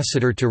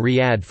 ambassador to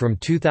Riyadh from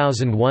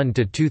 2001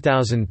 to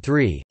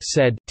 2003,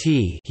 said,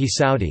 he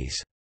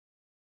Saudis'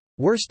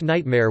 worst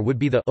nightmare would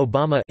be the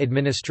Obama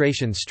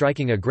administration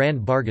striking a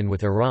grand bargain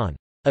with Iran.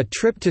 A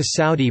trip to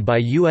Saudi by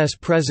U.S.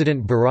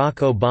 President Barack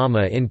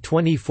Obama in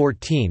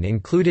 2014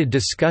 included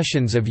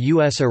discussions of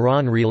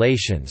U.S.-Iran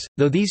relations,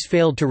 though these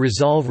failed to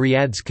resolve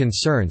Riyadh's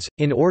concerns.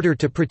 In order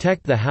to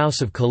protect the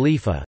House of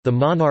Khalifa, the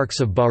monarchs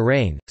of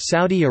Bahrain,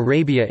 Saudi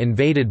Arabia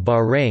invaded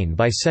Bahrain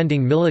by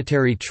sending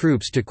military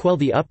troops to quell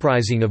the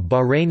uprising of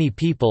Bahraini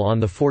people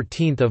on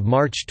 14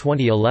 March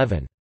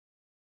 2011.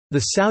 The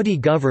Saudi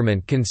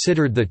government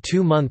considered the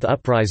two-month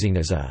uprising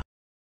as a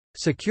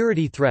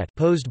security threat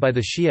posed by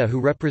the Shia who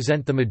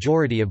represent the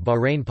majority of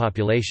Bahrain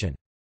population.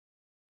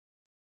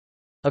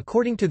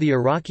 According to the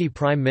Iraqi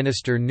Prime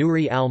Minister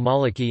Nouri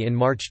al-Maliki in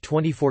March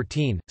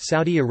 2014,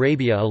 Saudi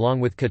Arabia along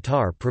with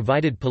Qatar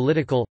provided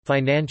political,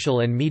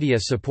 financial and media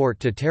support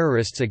to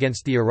terrorists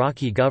against the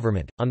Iraqi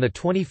government. On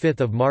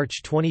 25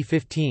 March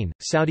 2015,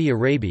 Saudi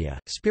Arabia,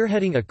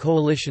 spearheading a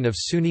coalition of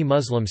Sunni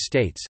Muslim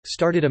states,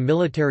 started a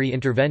military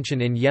intervention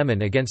in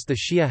Yemen against the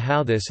Shia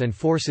Houthis and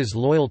forces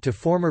loyal to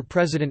former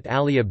President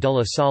Ali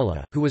Abdullah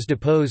Saleh, who was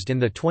deposed in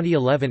the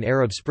 2011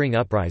 Arab Spring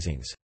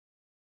uprisings.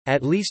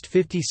 At least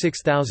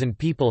 56,000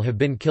 people have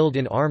been killed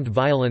in armed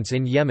violence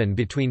in Yemen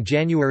between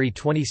January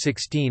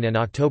 2016 and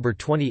October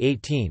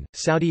 2018.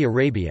 Saudi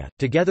Arabia,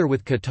 together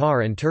with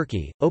Qatar and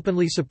Turkey,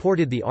 openly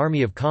supported the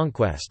Army of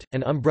Conquest,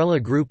 an umbrella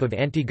group of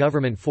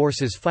anti-government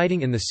forces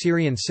fighting in the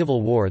Syrian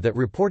civil war that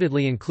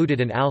reportedly included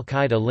an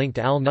al-Qaeda-linked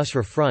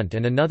al-Nusra Front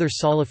and another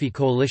Salafi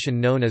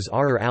coalition known as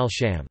Ahrar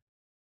al-Sham.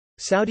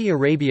 Saudi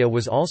Arabia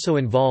was also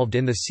involved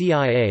in the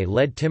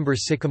CIA-led Timber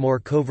Sycamore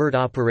covert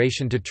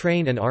operation to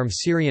train and arm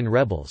Syrian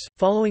rebels,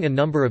 following a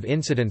number of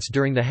incidents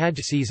during the Hajj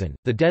season,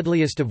 the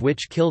deadliest of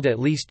which killed at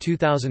least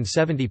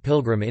 2,070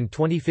 pilgrims in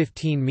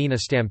 2015 Mina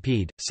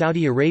stampede.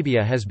 Saudi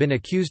Arabia has been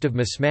accused of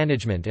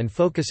mismanagement and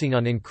focusing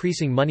on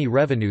increasing money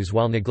revenues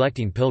while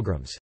neglecting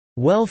pilgrims'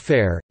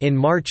 welfare. In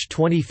March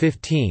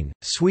 2015,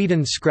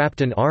 Sweden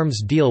scrapped an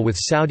arms deal with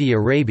Saudi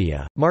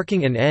Arabia,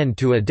 marking an end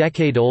to a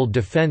decade-old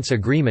defense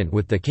agreement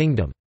with the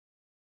kingdom.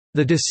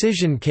 The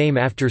decision came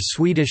after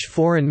Swedish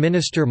Foreign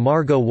Minister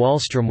Margot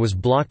Wallström was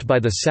blocked by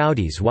the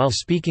Saudis while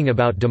speaking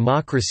about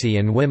democracy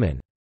and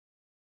women's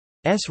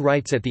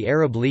rights at the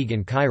Arab League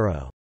in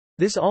Cairo.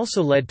 This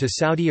also led to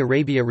Saudi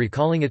Arabia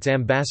recalling its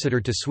ambassador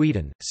to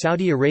Sweden.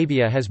 Saudi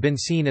Arabia has been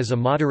seen as a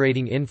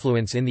moderating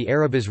influence in the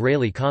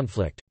Arab-Israeli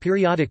conflict,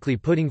 periodically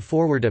putting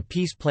forward a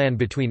peace plan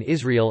between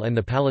Israel and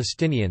the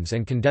Palestinians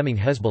and condemning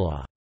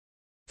Hezbollah.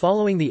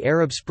 Following the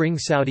Arab Spring,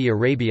 Saudi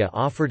Arabia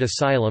offered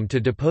asylum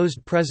to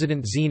deposed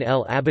President Zine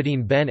El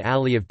Abidine Ben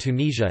Ali of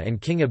Tunisia and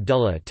King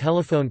Abdullah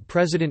telephoned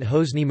President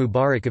Hosni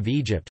Mubarak of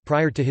Egypt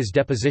prior to his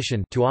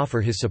deposition to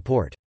offer his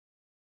support.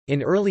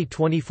 In early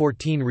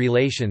 2014,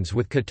 relations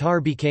with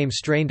Qatar became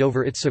strained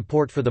over its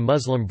support for the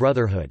Muslim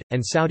Brotherhood,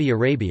 and Saudi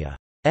Arabia's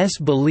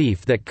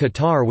belief that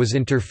Qatar was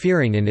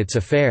interfering in its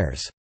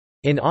affairs.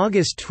 In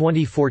August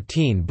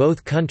 2014,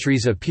 both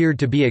countries appeared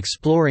to be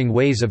exploring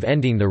ways of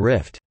ending the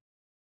rift.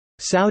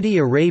 Saudi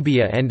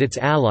Arabia and its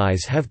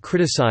allies have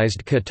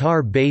criticized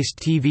Qatar-based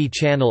TV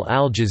channel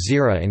Al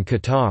Jazeera and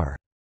Qatar's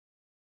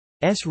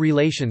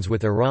relations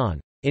with Iran.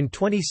 In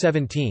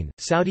 2017,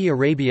 Saudi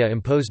Arabia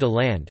imposed a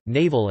land,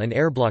 naval and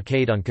air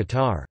blockade on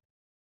Qatar.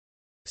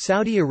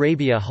 Saudi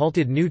Arabia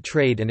halted new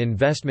trade and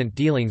investment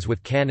dealings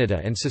with Canada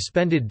and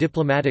suspended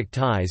diplomatic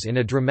ties in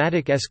a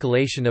dramatic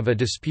escalation of a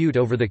dispute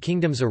over the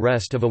kingdom's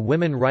arrest of a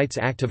women's rights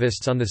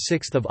activist on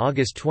 6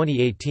 August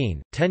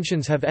 2018.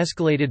 Tensions have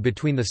escalated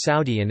between the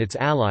Saudi and its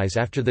allies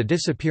after the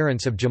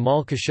disappearance of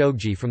Jamal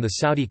Khashoggi from the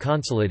Saudi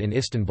consulate in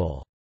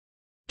Istanbul.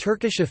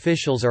 Turkish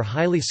officials are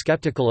highly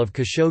skeptical of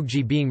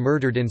Khashoggi being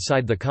murdered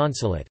inside the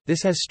consulate.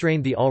 This has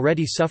strained the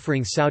already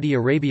suffering Saudi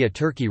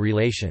Arabia-Turkey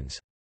relations.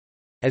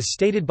 As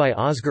stated by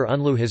Özgür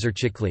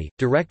Unluhizerçikli,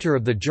 director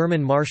of the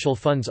German Marshall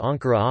Fund's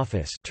Ankara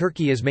office,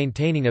 Turkey is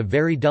maintaining a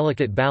very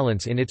delicate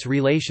balance in its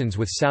relations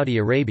with Saudi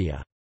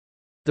Arabia.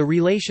 The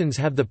relations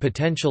have the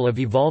potential of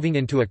evolving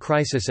into a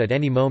crisis at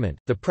any moment.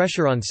 The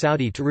pressure on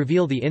Saudi to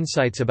reveal the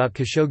insights about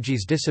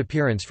Khashoggi's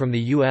disappearance from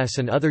the US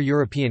and other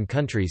European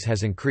countries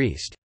has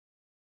increased.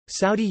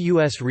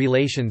 Saudi-US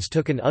relations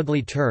took an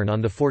ugly turn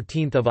on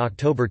 14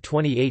 October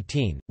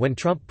 2018, when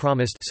Trump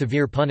promised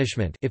severe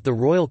punishment if the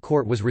royal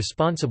court was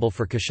responsible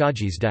for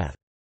Khashoggi's death.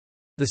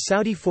 The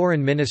Saudi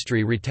Foreign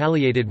Ministry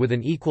retaliated with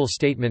an equal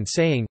statement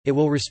saying, it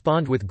will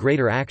respond with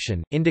greater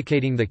action,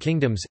 indicating the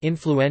kingdom's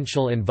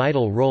influential and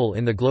vital role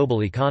in the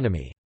global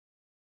economy.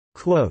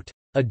 Quote,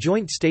 a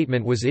joint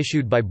statement was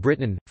issued by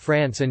Britain,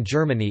 France and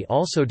Germany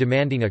also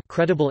demanding a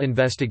credible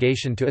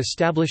investigation to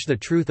establish the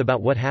truth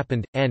about what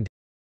happened, and,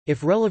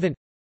 if relevant,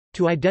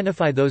 to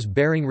identify those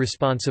bearing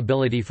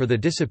responsibility for the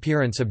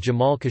disappearance of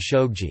Jamal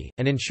Khashoggi,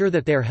 and ensure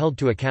that they are held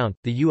to account.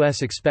 The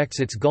U.S.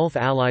 expects its Gulf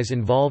allies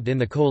involved in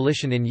the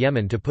coalition in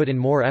Yemen to put in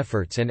more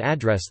efforts and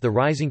address the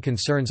rising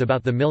concerns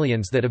about the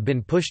millions that have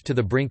been pushed to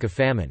the brink of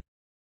famine.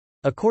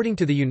 According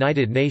to the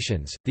United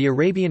Nations, the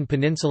Arabian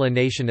Peninsula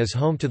nation is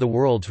home to the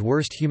world's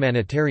worst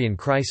humanitarian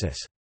crisis.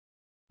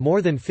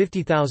 More than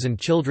 50,000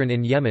 children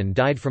in Yemen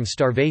died from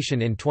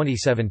starvation in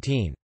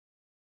 2017.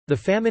 The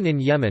famine in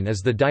Yemen is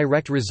the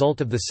direct result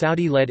of the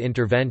Saudi-led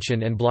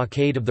intervention and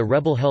blockade of the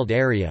rebel-held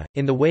area.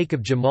 In the wake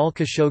of Jamal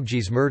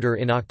Khashoggi's murder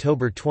in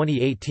October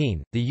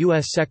 2018, the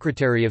U.S.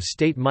 Secretary of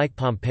State Mike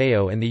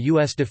Pompeo and the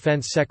U.S.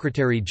 Defense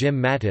Secretary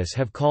Jim Mattis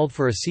have called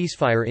for a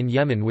ceasefire in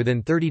Yemen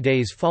within 30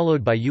 days,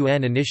 followed by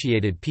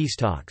UN-initiated peace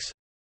talks.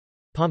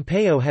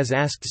 Pompeo has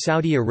asked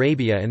Saudi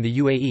Arabia and the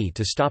UAE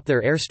to stop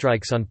their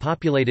airstrikes on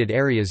populated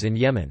areas in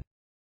Yemen.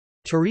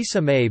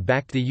 Theresa May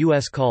backed the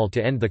U.S. call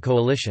to end the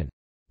coalition.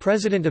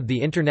 President of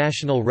the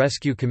International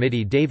Rescue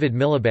Committee David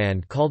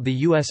Miliband called the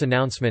U.S.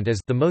 announcement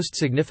as the most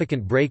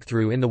significant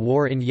breakthrough in the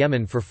war in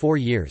Yemen for 4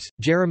 years.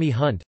 Jeremy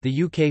Hunt,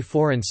 the UK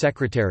Foreign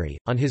Secretary,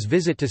 on his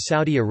visit to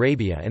Saudi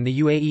Arabia and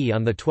the UAE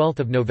on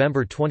 12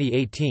 November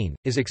 2018,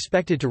 is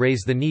expected to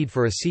raise the need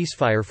for a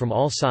ceasefire from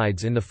all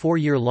sides in the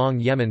 4-year-long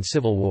Yemen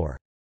civil war.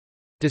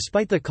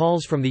 Despite the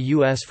calls from the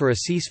U.S. for a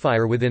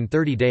ceasefire within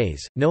 30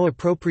 days, no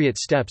appropriate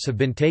steps have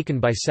been taken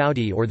by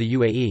Saudi or the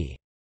UAE.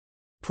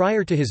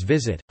 Prior to his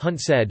visit, Hunt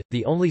said,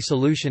 the only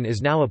solution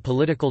is now a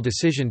political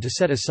decision to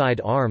set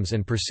aside arms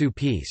and pursue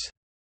peace.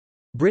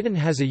 Britain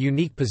has a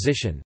unique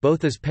position,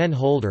 both as pen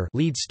holder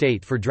lead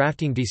state for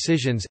drafting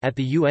decisions at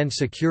the UN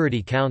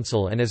Security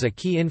Council and as a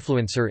key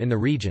influencer in the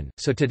region,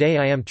 so today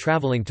I am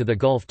traveling to the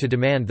Gulf to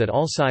demand that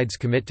all sides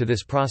commit to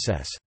this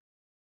process.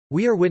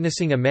 We are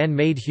witnessing a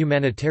man-made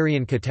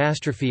humanitarian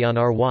catastrophe on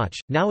our watch.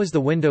 Now is the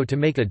window to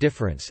make a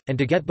difference, and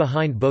to get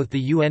behind both the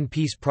UN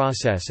peace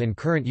process and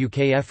current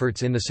UK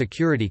efforts in the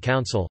Security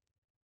Council.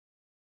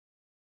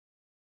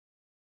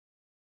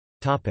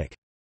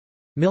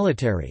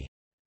 Military.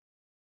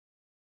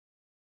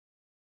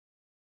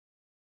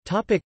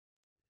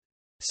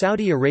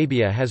 Saudi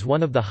Arabia has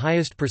one of the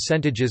highest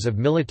percentages of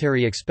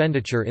military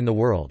expenditure in the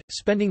world,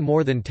 spending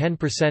more than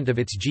 10% of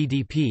its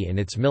GDP in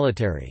its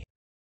military.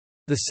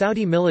 The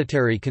Saudi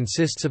military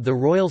consists of the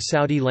Royal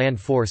Saudi Land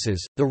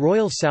Forces, the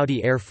Royal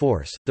Saudi Air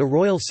Force, the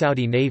Royal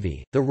Saudi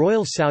Navy, the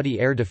Royal Saudi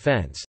Air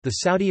Defense, the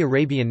Saudi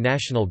Arabian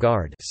National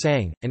Guard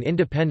 (SANG), an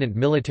independent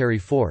military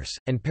force,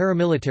 and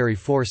paramilitary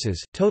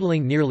forces,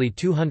 totaling nearly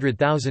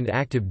 200,000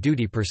 active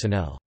duty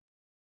personnel.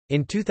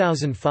 In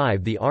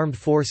 2005 the armed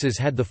forces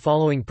had the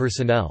following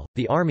personnel: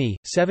 the Army,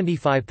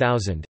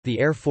 75,000, the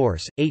Air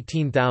Force,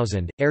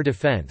 18,000, Air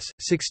Defense,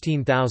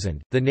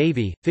 16,000, the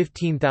Navy,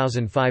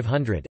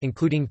 15,500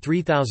 including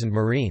 3,000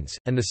 Marines,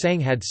 and the SANG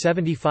had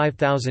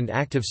 75,000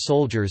 active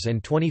soldiers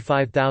and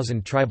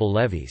 25,000 tribal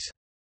levies.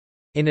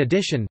 In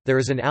addition, there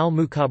is an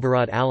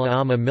Al-Mukhabarat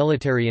al-A'ma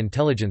military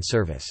intelligence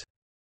service.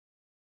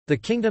 The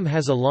kingdom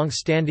has a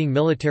long-standing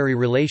military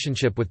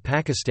relationship with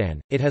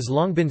Pakistan. It has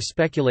long been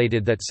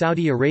speculated that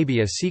Saudi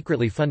Arabia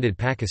secretly funded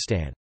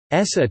Pakistan's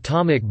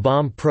atomic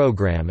bomb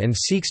program and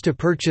seeks to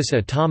purchase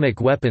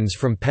atomic weapons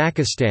from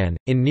Pakistan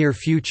in near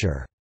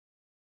future.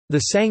 The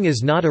SANG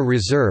is not a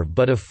reserve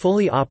but a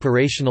fully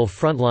operational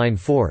frontline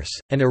force,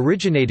 and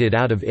originated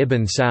out of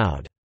Ibn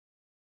Saud's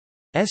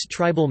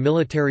tribal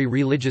military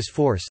religious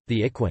force,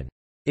 the Ikhwan.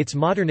 Its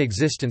modern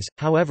existence,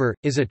 however,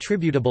 is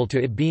attributable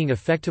to it being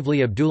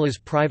effectively Abdullah's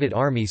private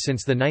army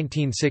since the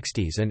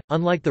 1960s and,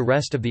 unlike the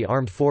rest of the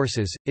armed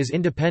forces, is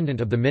independent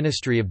of the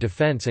Ministry of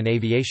Defense and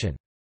Aviation.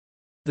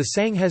 The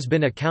SANG has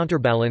been a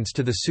counterbalance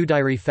to the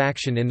Sudairi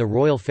faction in the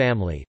royal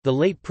family. The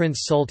late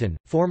Prince Sultan,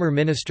 former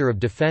Minister of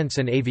Defense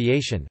and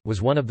Aviation,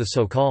 was one of the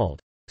so-called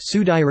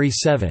Sudairi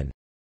Seven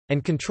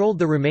and controlled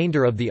the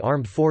remainder of the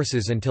armed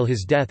forces until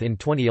his death in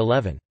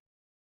 2011.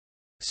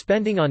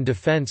 Spending on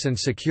defense and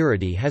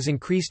security has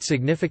increased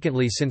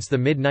significantly since the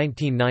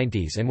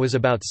mid-1990s and was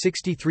about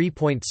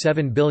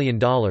 $63.7 billion,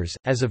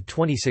 as of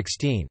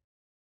 2016.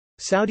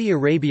 Saudi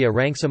Arabia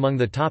ranks among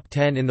the top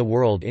 10 in the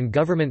world in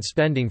government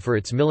spending for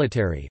its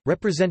military,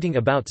 representing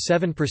about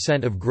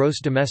 7% of gross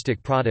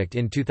domestic product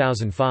in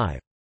 2005.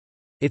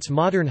 Its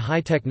modern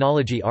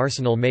high-technology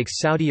arsenal makes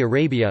Saudi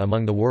Arabia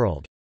among the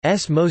world's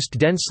most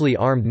densely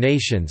armed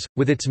nations,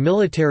 with its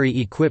military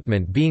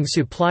equipment being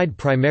supplied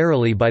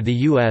primarily by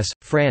the US,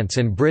 France,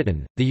 and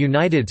Britain. The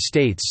United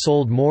States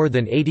sold more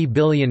than $80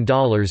 billion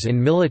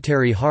in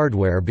military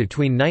hardware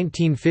between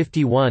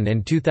 1951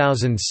 and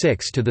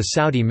 2006 to the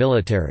Saudi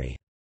military.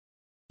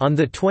 On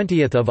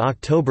 20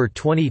 October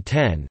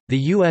 2010, the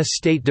U.S.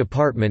 State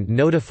Department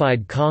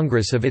notified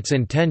Congress of its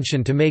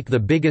intention to make the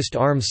biggest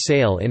arms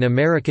sale in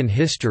American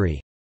history,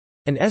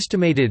 An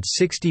estimated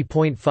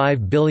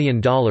 $60.5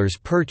 billion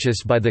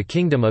purchase by the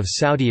Kingdom of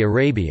Saudi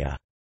Arabia.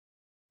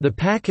 The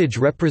package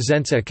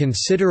represents a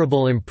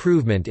considerable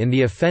improvement in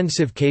the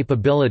offensive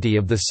capability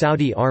of the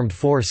Saudi armed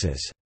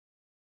forces.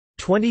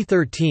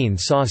 2013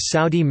 saw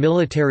Saudi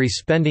military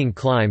spending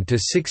climb to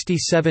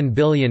 $67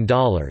 billion,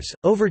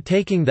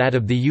 overtaking that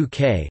of the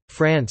UK,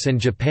 France,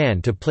 and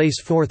Japan to place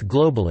fourth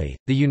globally.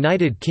 The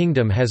United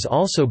Kingdom has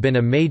also been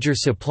a major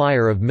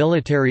supplier of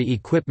military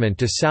equipment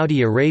to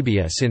Saudi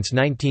Arabia since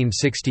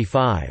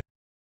 1965.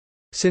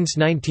 Since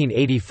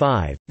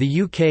 1985,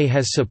 the UK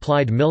has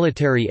supplied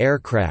military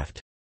aircraft,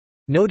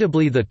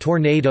 notably the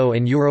Tornado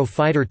and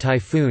Eurofighter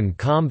Typhoon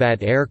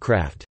combat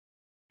aircraft,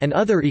 and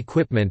other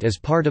equipment as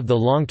part of the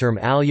long-term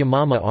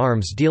Al-Yamama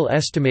arms deal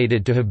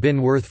estimated to have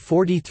been worth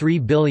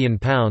 £43 billion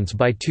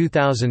by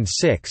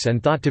 2006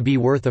 and thought to be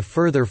worth a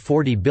further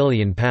 £40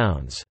 billion.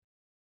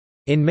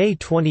 In May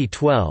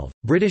 2012,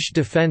 British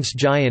defence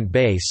giant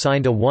BAE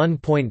signed a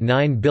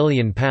 £1.9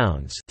 billion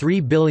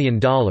 $3 billion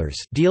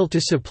deal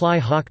to supply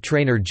Hawk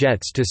trainer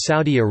jets to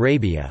Saudi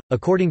Arabia.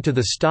 According to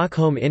the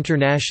Stockholm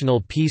International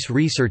Peace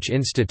Research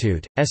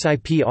Institute,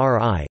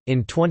 SIPRI,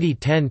 in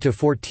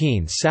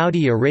 2010–14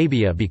 Saudi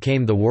Arabia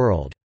became the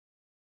world's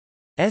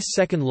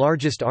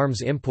second-largest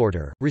arms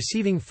importer,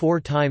 receiving 4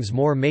 times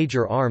more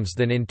major arms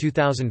than in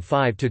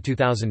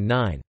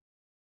 2005–2009.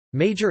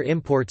 Major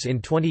imports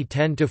in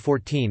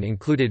 2010–14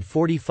 included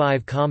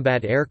 45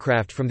 combat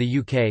aircraft from the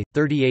UK,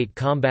 38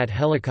 combat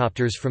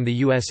helicopters from the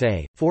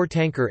USA, 4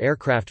 tanker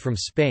aircraft from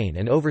Spain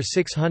and over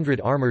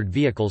 600 armoured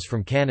vehicles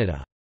from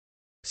Canada.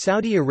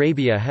 Saudi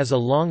Arabia has a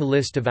long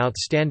list of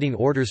outstanding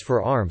orders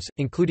for arms,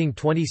 including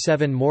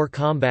 27 more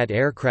combat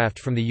aircraft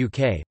from the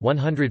UK,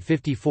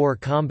 154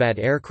 combat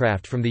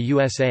aircraft from the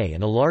USA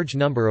and a large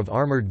number of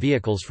armoured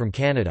vehicles from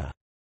Canada.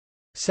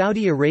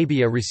 Saudi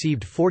Arabia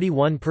received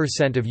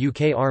 41% of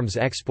UK arms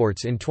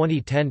exports in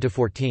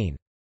 2010–14.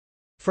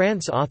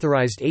 France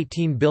authorized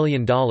 $18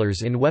 billion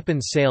in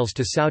weapons sales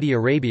to Saudi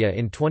Arabia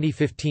in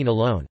 2015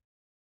 alone.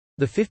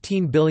 The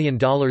 $15 billion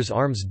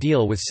arms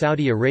deal with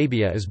Saudi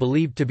Arabia is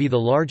believed to be the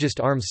largest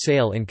arms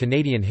sale in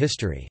Canadian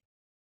history.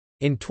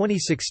 In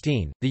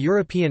 2016, the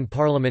European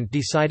Parliament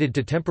decided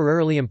to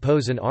temporarily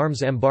impose an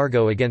arms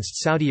embargo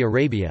against Saudi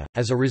Arabia,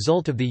 as a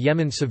result of the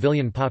Yemen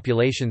civilian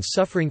populations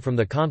suffering from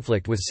the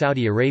conflict with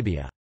Saudi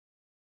Arabia.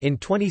 In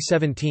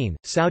 2017,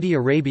 Saudi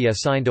Arabia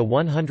signed a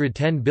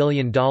 $110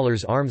 billion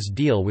arms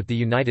deal with the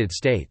United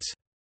States.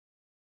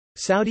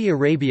 Saudi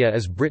Arabia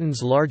is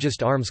Britain's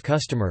largest arms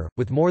customer,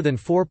 with more than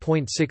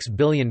 £4.6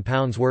 billion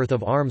worth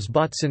of arms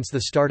bought since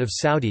the start of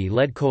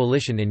Saudi-led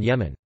coalition in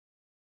Yemen.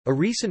 A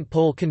recent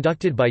poll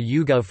conducted by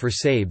YouGov for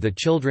Save the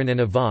Children and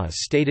Avaz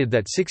stated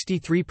that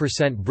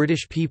 63%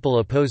 British people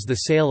oppose the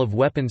sale of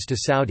weapons to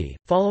Saudi.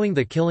 Following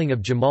the killing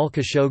of Jamal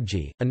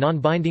Khashoggi, a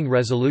non-binding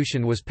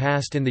resolution was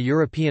passed in the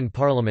European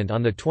Parliament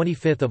on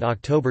 25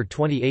 October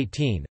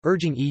 2018,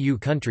 urging EU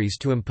countries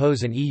to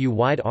impose an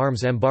EU-wide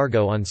arms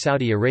embargo on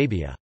Saudi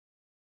Arabia.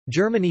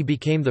 Germany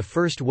became the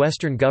first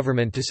Western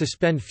government to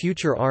suspend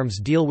future arms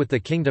deal with the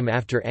kingdom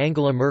after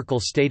Angela Merkel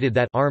stated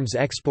that arms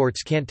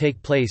exports can't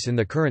take place in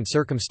the current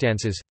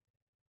circumstances.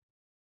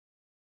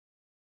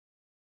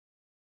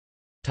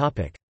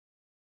 Topic: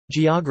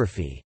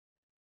 Geography.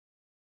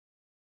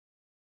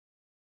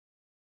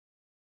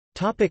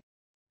 Topic: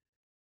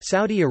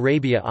 Saudi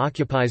Arabia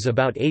occupies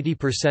about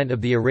 80%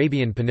 of the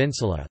Arabian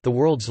Peninsula, the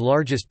world's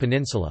largest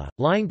peninsula,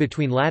 lying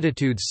between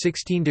latitudes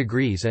 16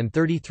 degrees and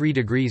 33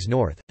 degrees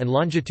north, and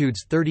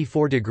longitudes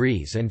 34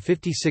 degrees and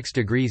 56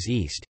 degrees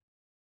east.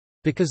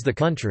 Because the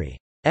country's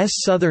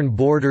southern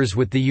borders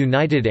with the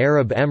United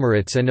Arab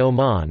Emirates and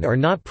Oman are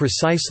not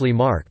precisely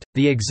marked,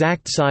 the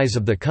exact size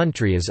of the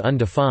country is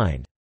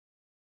undefined.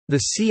 The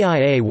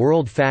CIA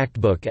World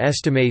Factbook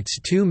estimates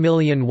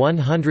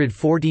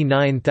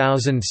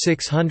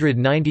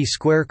 2,149,690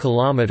 square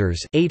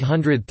kilometers,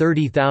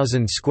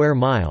 830,000 square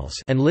miles,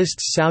 and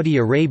lists Saudi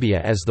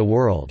Arabia as the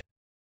world's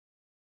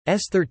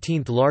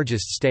 13th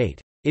largest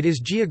state. It is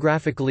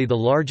geographically the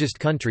largest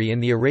country in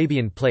the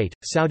Arabian Plate.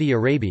 Saudi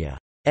Arabia's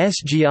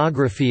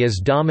geography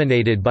is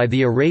dominated by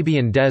the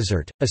Arabian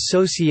Desert,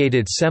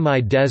 associated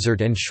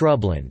semi-desert and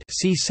shrubland,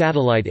 see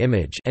satellite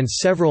image, and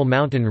several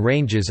mountain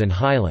ranges and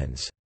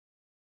highlands.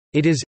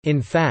 It is,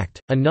 in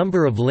fact, a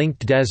number of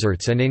linked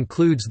deserts and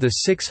includes the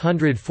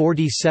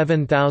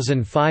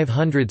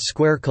 647,500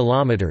 square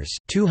kilometers,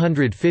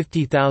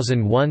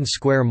 250,001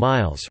 square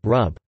miles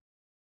Rub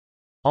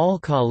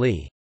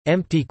al-Khali,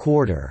 empty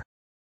quarter,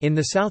 in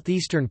the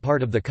southeastern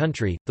part of the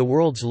country, the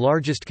world's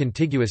largest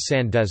contiguous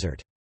sand desert.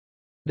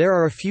 There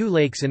are a few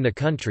lakes in the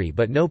country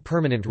but no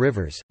permanent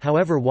rivers,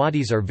 however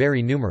wadis are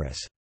very numerous.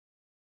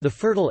 The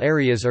fertile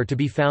areas are to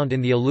be found in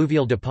the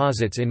alluvial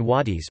deposits in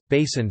wadis,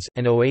 basins,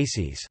 and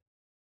oases.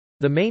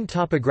 The main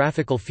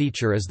topographical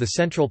feature is the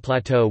central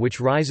plateau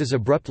which rises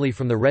abruptly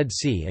from the Red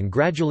Sea and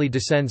gradually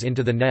descends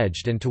into the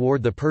Nejd and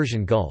toward the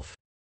Persian Gulf.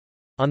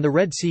 On the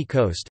Red Sea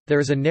coast, there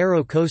is a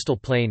narrow coastal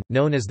plain,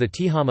 known as the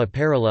Tihama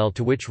parallel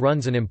to which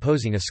runs an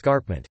imposing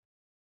escarpment.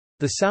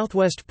 The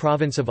southwest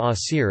province of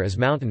Asir is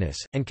mountainous,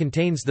 and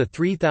contains the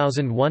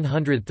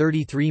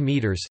 3,133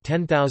 metres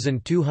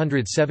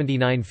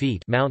 (10,279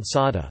 feet) Mount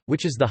Sada,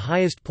 which is the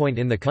highest point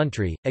in the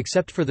country.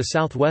 Except for the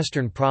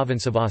southwestern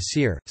province of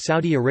Asir,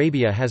 Saudi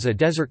Arabia has a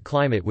desert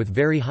climate with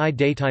very high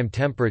daytime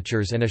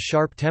temperatures and a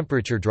sharp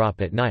temperature drop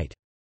at night.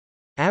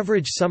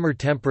 Average summer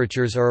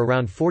temperatures are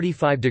around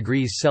 45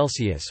 degrees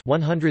Celsius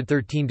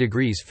 (113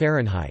 degrees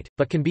Fahrenheit),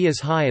 but can be as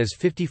high as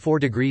 54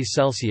 degrees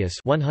Celsius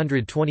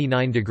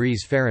 (129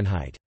 degrees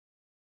Fahrenheit).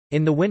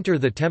 In the winter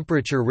the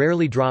temperature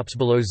rarely drops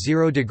below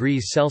 0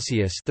 degrees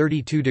Celsius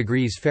 (32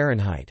 degrees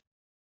Fahrenheit).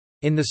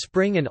 In the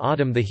spring and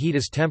autumn the heat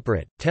is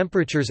temperate,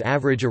 temperatures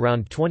average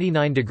around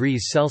 29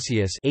 degrees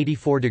Celsius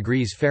 (84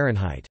 degrees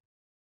Fahrenheit).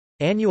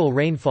 Annual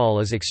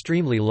rainfall is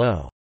extremely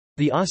low.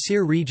 The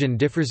Asir region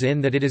differs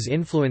in that it is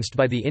influenced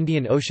by the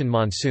Indian Ocean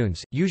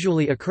monsoons,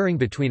 usually occurring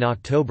between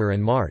October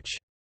and March.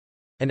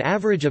 An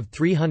average of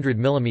 300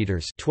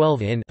 mm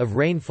 12 in of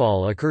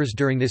rainfall occurs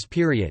during this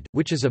period,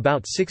 which is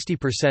about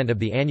 60% of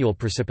the annual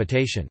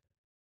precipitation.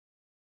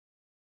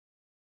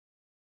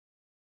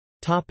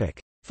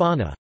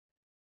 Fauna.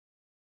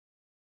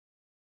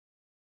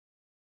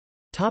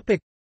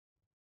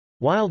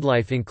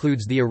 Wildlife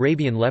includes the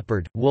Arabian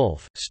leopard,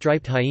 wolf,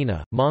 striped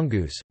hyena,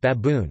 mongoose,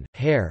 baboon,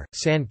 hare,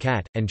 sand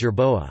cat, and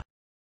jerboa.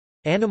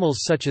 Animals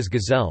such as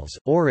gazelles,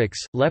 oryx,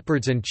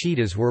 leopards and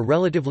cheetahs were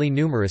relatively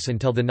numerous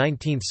until the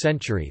 19th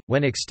century,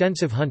 when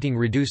extensive hunting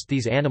reduced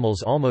these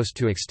animals almost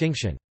to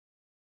extinction.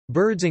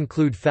 Birds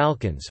include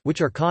falcons,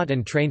 which are caught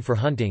and trained for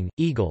hunting,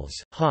 eagles,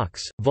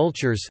 hawks,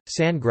 vultures,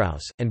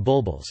 sandgrouse, and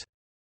bulbuls.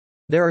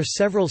 There are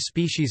several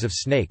species of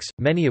snakes,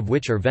 many of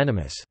which are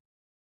venomous.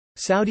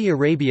 Saudi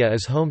Arabia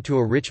is home to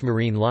a rich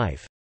marine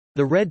life.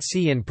 The Red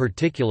Sea in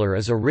particular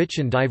is a rich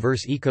and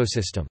diverse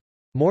ecosystem.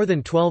 More than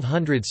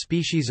 1,200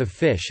 species of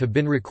fish have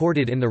been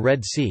recorded in the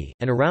Red Sea,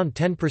 and around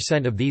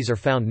 10% of these are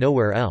found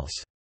nowhere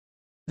else.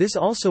 This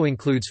also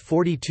includes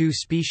 42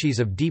 species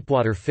of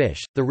deepwater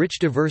fish. The rich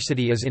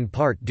diversity is in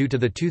part due to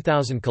the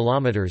 2,000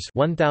 kilometers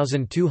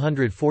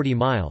 (1,240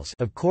 miles)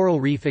 of coral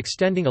reef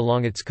extending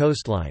along its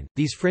coastline.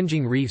 These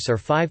fringing reefs are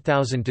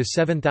 5,000 to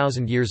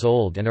 7,000 years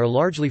old and are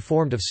largely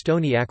formed of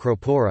stony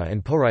acropora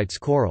and porites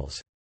corals.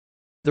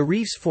 The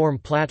reefs form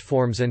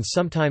platforms and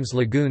sometimes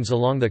lagoons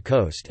along the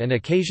coast, and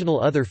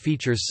occasional other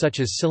features such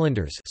as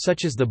cylinders,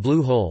 such as the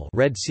Blue Hole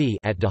Red Sea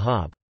at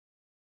Dahab.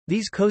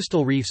 These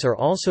coastal reefs are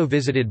also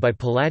visited by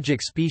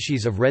pelagic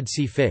species of Red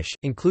Sea fish,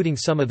 including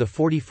some of the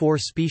 44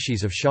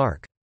 species of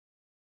shark.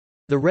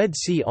 The Red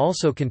Sea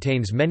also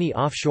contains many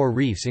offshore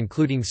reefs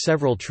including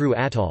several true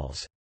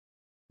atolls.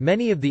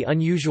 Many of the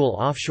unusual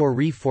offshore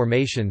reef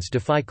formations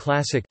defy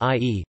classic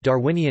i.e.,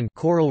 Darwinian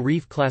coral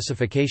reef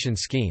classification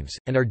schemes,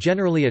 and are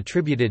generally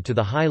attributed to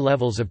the high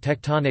levels of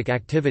tectonic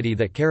activity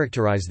that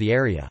characterize the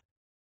area.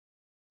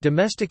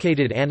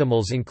 Domesticated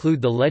animals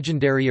include the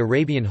legendary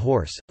Arabian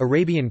horse,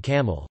 Arabian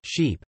camel,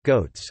 sheep,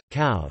 goats,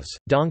 cows,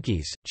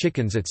 donkeys,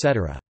 chickens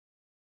etc.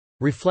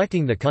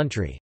 Reflecting the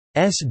country's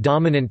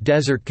dominant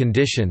desert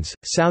conditions,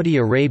 Saudi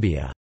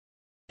Arabia's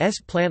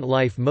plant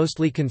life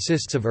mostly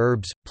consists of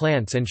herbs,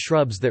 plants and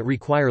shrubs that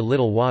require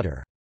little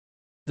water.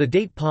 The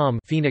date palm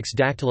Phoenix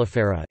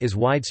dactylifera is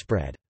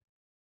widespread.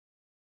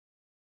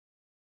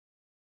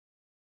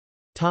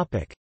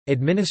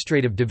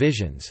 Administrative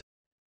divisions.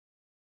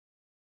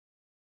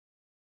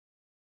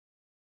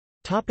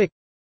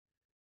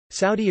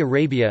 Saudi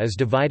Arabia is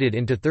divided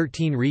into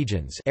 13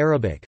 regions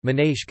Arabic,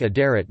 Manashk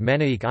Adarat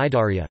Manaik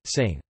Idaria,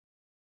 Singh.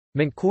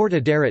 Manqort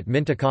Adarat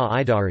Mintaqa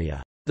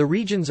Idaria. The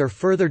regions are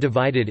further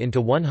divided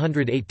into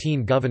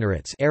 118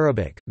 governorates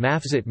Arabic,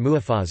 Mafzat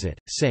Muafazat,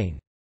 Singh.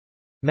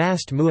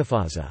 Mast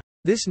Muafaza.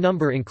 This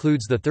number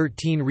includes the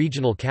 13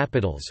 regional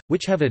capitals,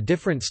 which have a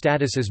different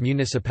status as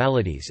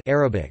municipalities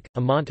Arabic,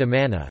 Amant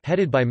Amana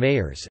headed by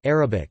mayors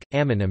Arabic,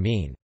 Aman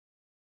Amin.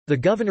 The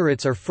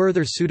governorates are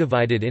further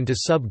subdivided into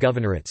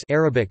sub-governorates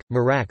Arabic,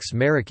 Maraks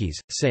Marakis,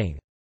 Singh.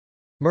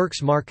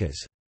 Merks Markas.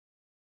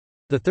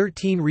 The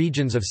 13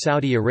 regions of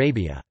Saudi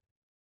Arabia.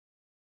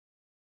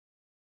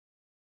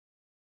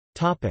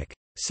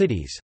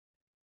 Cities.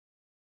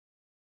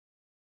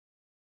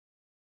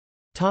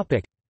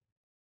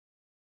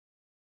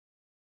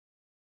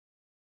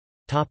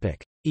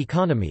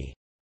 Economy.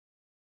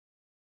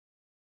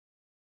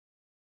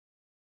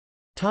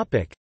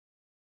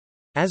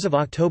 As of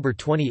October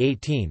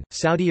 2018,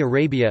 Saudi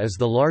Arabia is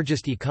the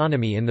largest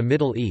economy in the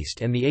Middle East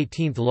and the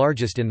 18th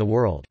largest in the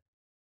world.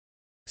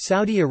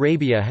 Saudi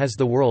Arabia has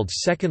the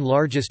world's second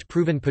largest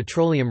proven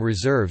petroleum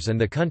reserves and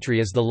the country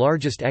is the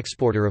largest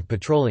exporter of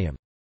petroleum.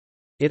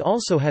 It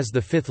also has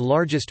the fifth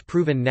largest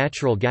proven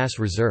natural gas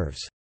reserves.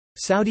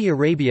 Saudi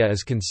Arabia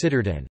is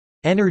considered an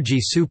energy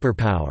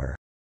superpower.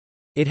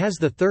 It has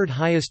the third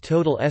highest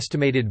total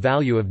estimated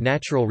value of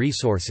natural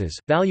resources,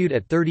 valued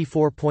at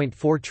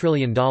 $34.4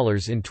 trillion in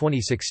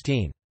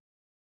 2016.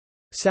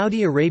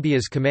 Saudi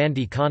Arabia's command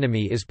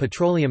economy is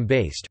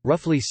petroleum-based,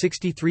 roughly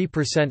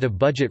 63% of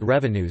budget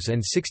revenues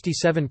and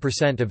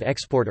 67% of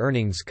export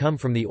earnings come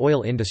from the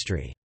oil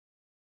industry.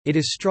 It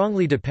is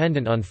strongly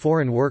dependent on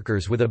foreign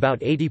workers, with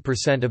about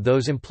 80% of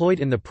those employed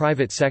in the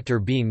private sector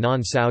being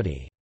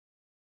non-Saudi.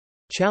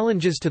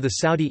 Challenges to the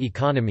Saudi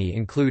economy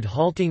include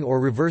halting or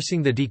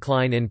reversing the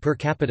decline in per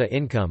capita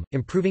income,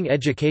 improving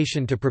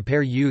education to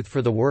prepare youth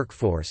for the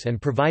workforce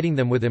and providing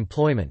them with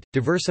employment,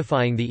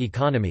 diversifying the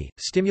economy,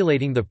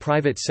 stimulating the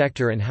private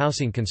sector and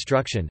housing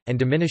construction, and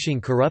diminishing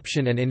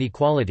corruption and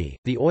inequality.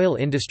 The oil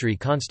industry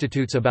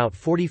constitutes about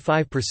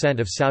 45%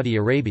 of Saudi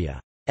Arabia's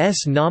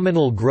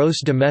nominal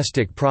gross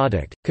domestic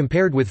product,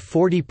 compared with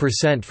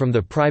 40% from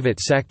the private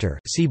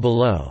sector. See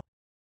below.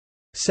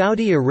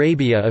 Saudi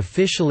Arabia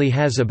officially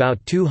has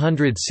about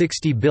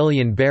 260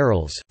 billion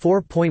barrels,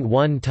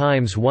 4.1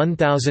 times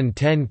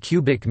 1010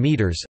 cubic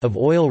meters of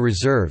oil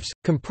reserves,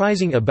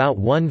 comprising about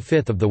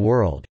 1/5 of the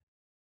world's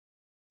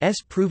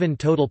proven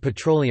total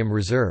petroleum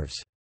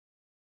reserves.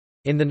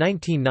 In the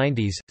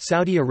 1990s,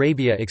 Saudi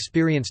Arabia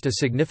experienced a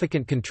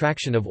significant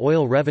contraction of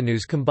oil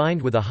revenues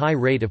combined with a high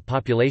rate of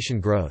population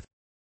growth.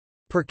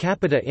 Per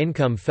capita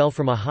income fell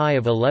from a high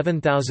of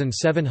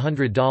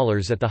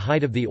 $11,700 at the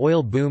height of the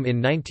oil boom in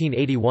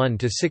 1981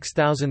 to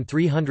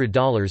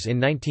 $6,300 in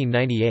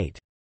 1998.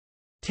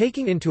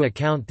 Taking into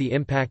account the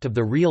impact of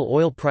the real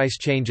oil price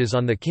changes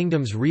on the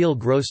kingdom's real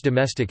gross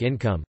domestic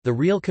income, the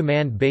real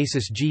command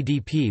basis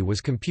GDP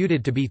was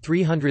computed to be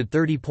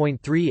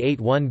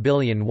 $330.381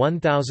 billion,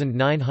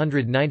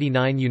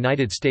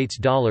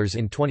 $1,999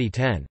 in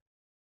 2010.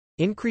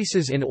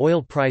 Increases in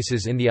oil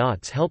prices in the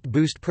aughts helped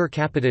boost per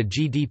capita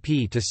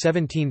GDP to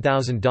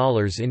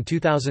 $17,000 in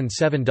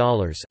 2007,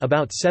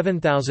 about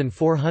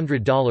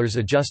 $7,400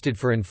 adjusted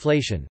for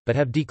inflation, but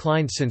have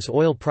declined since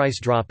oil price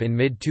drop in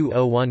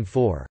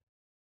mid-2014.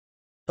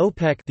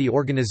 OPEC, the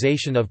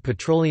Organization of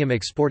Petroleum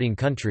Exporting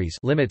Countries,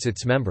 limits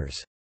its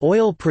members'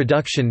 oil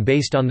production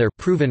based on their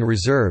proven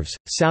reserves.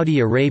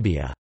 Saudi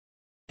Arabia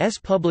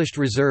published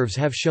reserves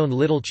have shown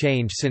little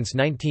change since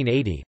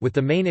 1980, with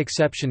the main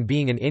exception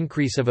being an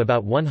increase of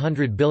about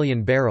 100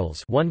 billion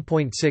barrels,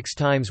 1.6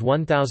 times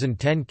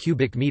 1010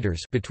 cubic meters,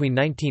 between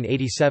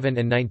 1987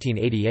 and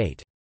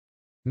 1988.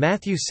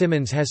 Matthew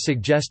Simmons has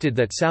suggested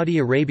that Saudi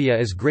Arabia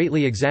is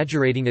greatly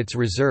exaggerating its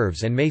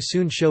reserves and may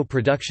soon show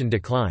production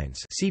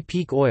declines. See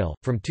peak oil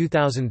from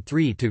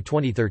 2003 to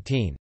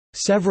 2013.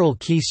 Several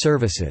key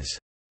services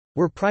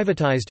were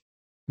privatized: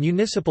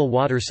 municipal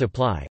water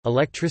supply,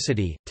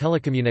 electricity,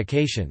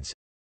 telecommunications,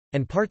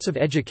 and parts of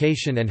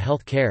education and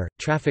health care,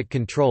 traffic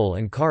control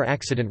and car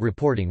accident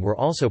reporting were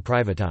also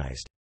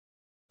privatized.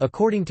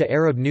 According to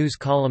Arab news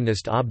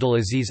columnist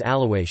Abdulaziz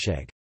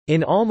Alawayshag,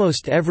 in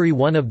almost every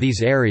one of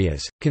these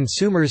areas,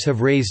 consumers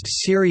have raised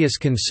serious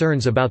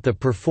concerns about the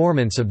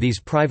performance of these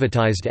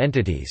privatized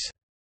entities.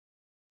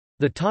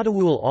 The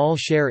Tadawul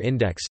All-Share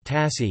Index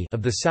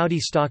of the Saudi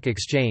Stock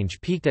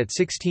Exchange peaked at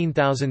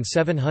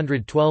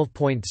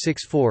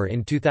 16,712.64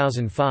 in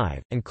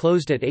 2005, and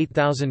closed at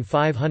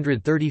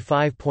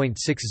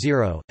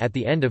 8,535.60, at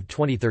the end of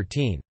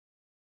 2013.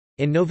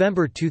 In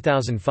November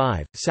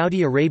 2005,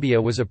 Saudi Arabia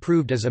was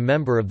approved as a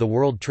member of the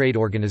World Trade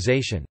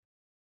Organization.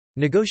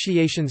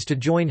 Negotiations to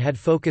join had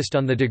focused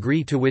on the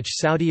degree to which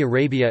Saudi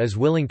Arabia is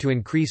willing to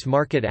increase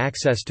market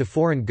access to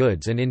foreign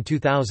goods, and in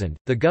 2000,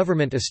 the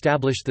government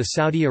established the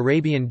Saudi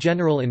Arabian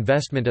General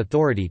Investment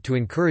Authority to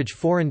encourage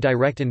foreign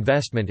direct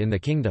investment in the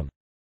kingdom.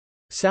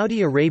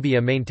 Saudi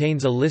Arabia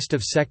maintains a list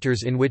of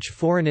sectors in which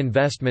foreign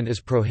investment is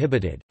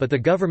prohibited, but the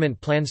government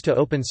plans to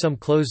open some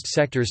closed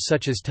sectors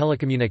such as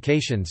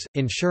telecommunications,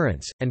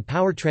 insurance, and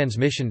power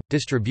transmission,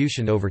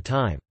 distribution over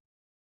time.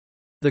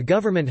 The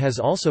government has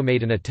also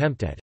made an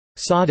attempt at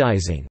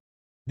Saudizing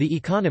the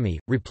economy,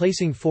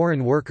 replacing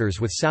foreign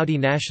workers with Saudi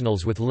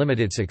nationals with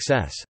limited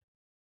success.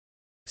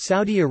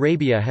 Saudi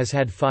Arabia has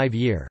had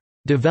 5-year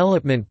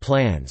development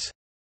plans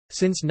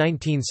since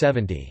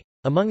 1970.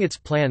 Among its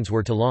plans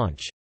were to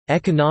launch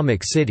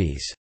economic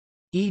cities,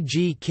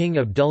 e.g. King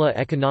Abdullah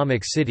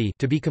Economic City,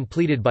 to be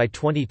completed by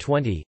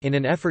 2020, in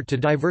an effort to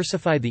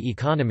diversify the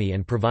economy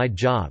and provide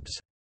jobs.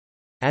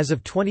 As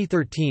of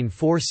 2013,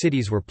 4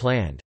 cities were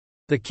planned.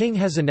 The king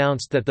has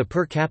announced that the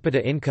per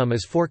capita income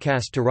is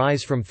forecast to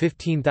rise from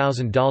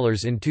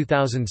 $15,000 in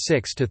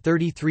 2006 to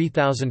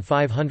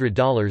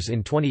 $33,500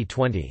 in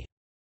 2020.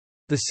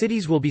 The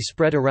cities will be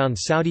spread around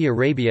Saudi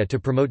Arabia to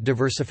promote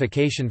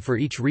diversification for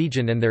each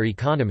region and their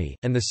economy,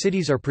 and the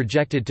cities are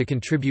projected to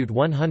contribute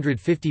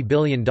 $150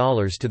 billion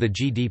to the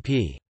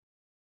GDP.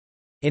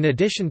 In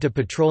addition to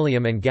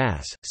petroleum and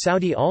gas,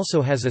 Saudi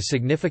also has a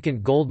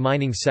significant gold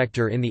mining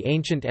sector in the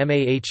ancient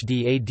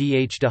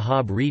Mahdadh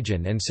Dahab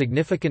region and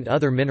significant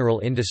other mineral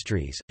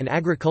industries, an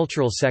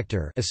agricultural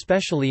sector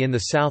especially in the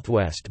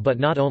southwest but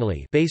not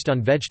only based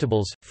on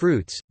vegetables,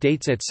 fruits,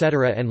 dates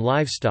etc. and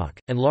livestock,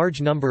 and large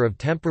number of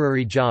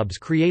temporary jobs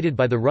created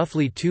by the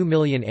roughly 2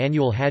 million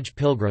annual Hajj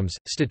pilgrims.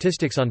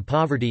 Statistics on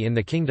poverty in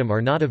the kingdom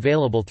are not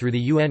available through the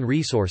UN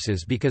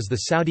resources because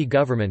the Saudi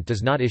government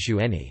does not issue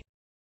any.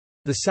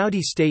 The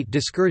Saudi state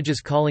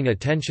discourages calling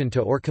attention to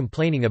or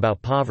complaining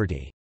about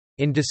poverty.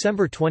 In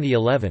December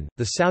 2011,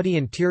 the Saudi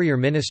Interior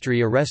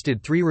Ministry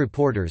arrested 3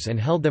 reporters and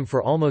held them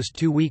for almost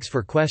 2 weeks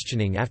for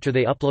questioning after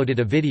they uploaded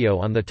a video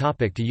on the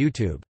topic to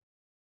YouTube.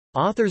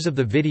 Authors of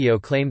the video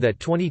claim that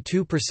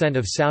 22%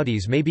 of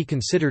Saudis may be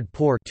considered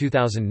poor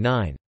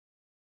 2009.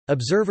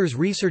 Observers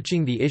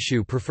researching the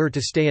issue prefer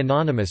to stay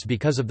anonymous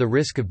because of the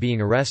risk of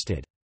being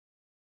arrested.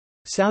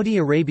 Saudi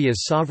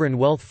Arabia's sovereign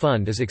wealth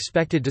fund is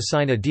expected to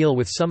sign a deal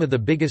with some of the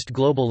biggest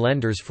global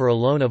lenders for a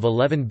loan of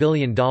 $11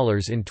 billion in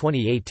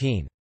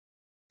 2018.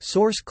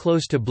 Source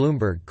close to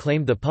Bloomberg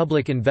claimed the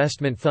Public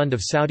Investment Fund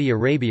of Saudi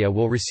Arabia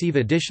will receive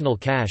additional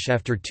cash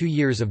after 2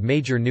 years of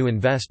major new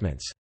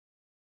investments.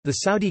 The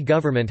Saudi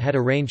government had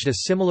arranged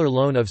a similar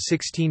loan of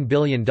 $16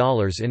 billion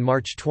in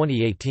March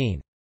 2018.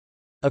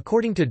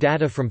 According to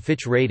data from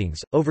Fitch Ratings,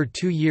 over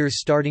 2 years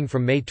starting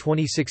from May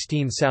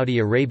 2016, Saudi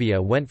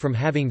Arabia went from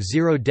having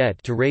zero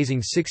debt to raising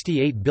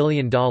 $68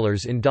 billion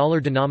in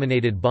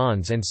dollar-denominated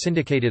bonds and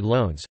syndicated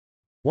loans,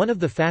 one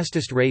of the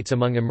fastest rates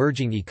among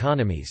emerging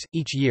economies.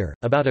 Each year,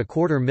 about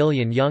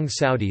 250,000 young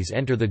Saudis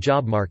enter the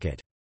job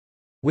market.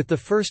 With the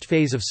first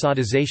phase of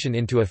Saudization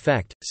into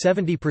effect,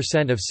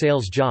 70% of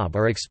sales jobs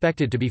are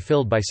expected to be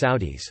filled by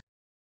Saudis.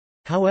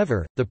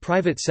 However, the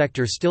private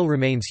sector still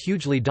remains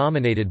hugely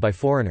dominated by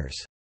foreigners.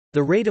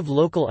 The rate of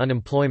local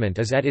unemployment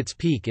is at its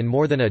peak in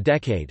more than a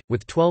decade,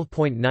 with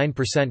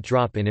 12.9%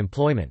 drop in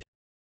employment.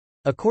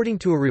 According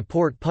to a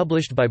report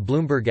published by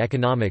Bloomberg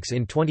Economics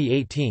in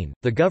 2018,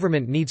 the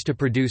government needs to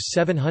produce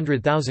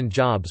 700,000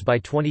 jobs by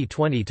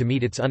 2020 to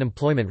meet its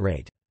unemployment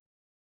rate.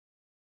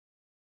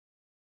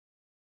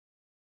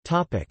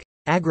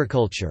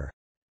 Agriculture.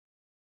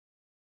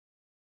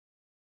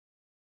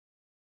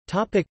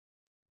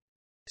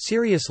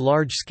 Serious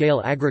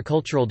large-scale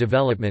agricultural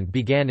development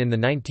began in the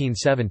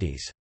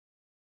 1970s.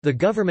 The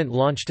government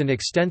launched an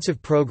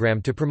extensive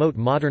program to promote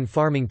modern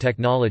farming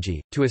technology,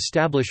 to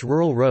establish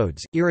rural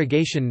roads,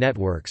 irrigation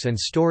networks and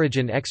storage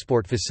and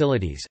export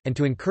facilities, and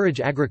to encourage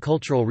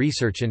agricultural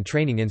research and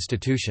training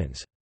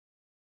institutions.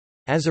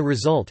 As a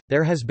result,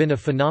 there has been a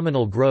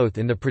phenomenal growth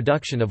in the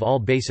production of all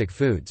basic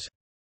foods.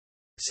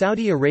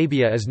 Saudi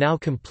Arabia is now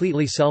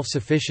completely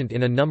self-sufficient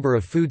in a number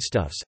of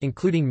foodstuffs,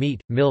 including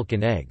meat, milk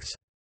and eggs.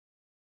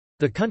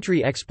 The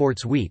country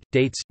exports wheat,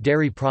 dates,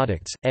 dairy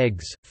products,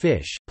 eggs,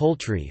 fish,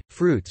 poultry,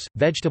 fruits,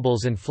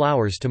 vegetables and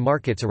flowers to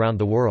markets around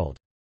the world.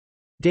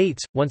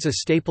 Dates, once a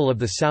staple of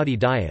the Saudi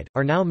diet,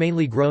 are now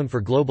mainly grown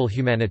for global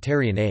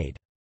humanitarian aid.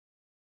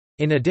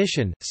 In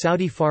addition,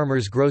 Saudi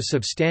farmers grow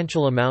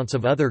substantial amounts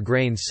of other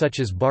grains such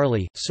as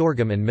barley,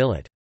 sorghum and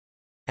millet.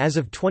 As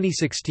of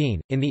 2016,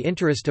 in the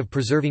interest of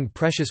preserving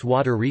precious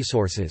water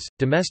resources,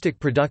 domestic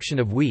production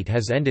of wheat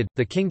has ended.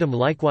 The kingdom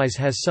likewise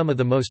has some of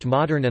the most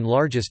modern and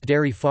largest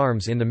dairy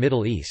farms in the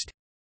Middle East.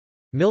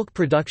 Milk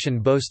production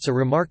boasts a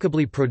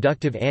remarkably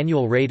productive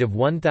annual rate of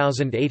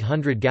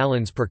 1,800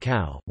 gallons per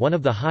cow, one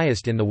of the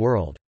highest in the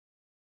world.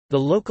 The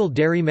local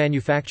dairy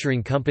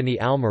manufacturing company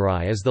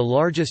Almarai is the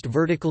largest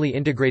vertically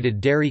integrated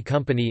dairy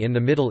company in the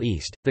Middle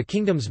East. The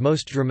kingdom's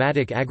most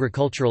dramatic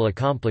agricultural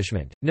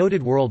accomplishment,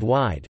 noted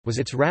worldwide, was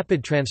its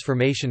rapid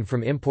transformation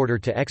from importer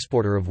to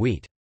exporter of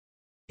wheat.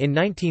 In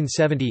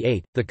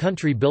 1978, the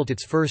country built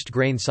its first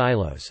grain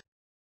silos.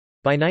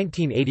 By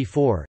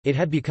 1984, it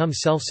had become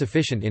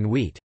self-sufficient in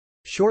wheat.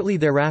 Shortly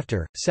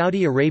thereafter,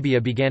 Saudi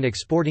Arabia began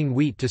exporting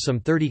wheat to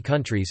some 30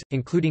 countries,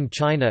 including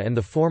China and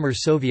the former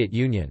Soviet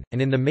Union,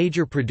 and in the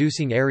major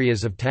producing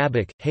areas of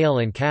Tabuk, Hale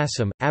and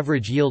Qasim,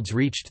 average yields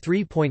reached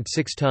 3.6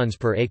 tons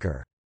per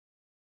acre.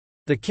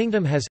 The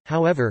kingdom has,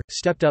 however,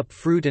 stepped up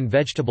fruit and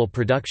vegetable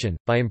production,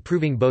 by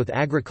improving both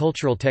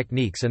agricultural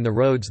techniques and the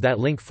roads that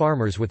link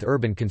farmers with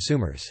urban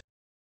consumers.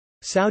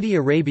 Saudi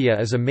Arabia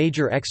is a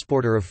major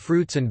exporter of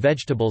fruits and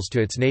vegetables to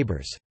its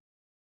neighbors.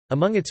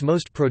 Among its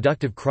most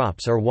productive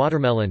crops are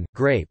watermelon,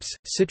 grapes,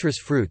 citrus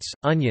fruits,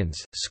 onions,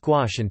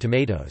 squash and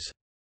tomatoes.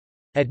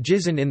 At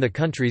Jizan in the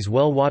country's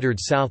well-watered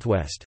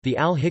southwest, the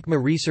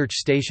Al-Hikma research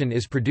station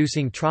is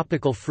producing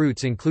tropical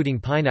fruits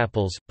including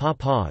pineapples,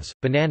 pawpaws,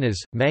 bananas,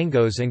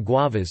 mangoes and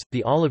guavas.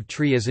 The olive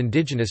tree is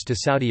indigenous to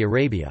Saudi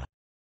Arabia.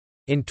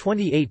 In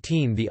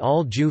 2018, the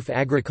Al Juf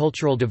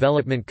Agricultural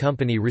Development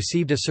Company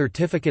received a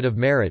certificate of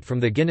merit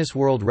from the Guinness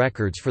World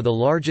Records for the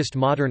largest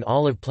modern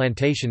olive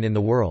plantation in the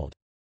world.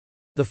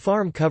 The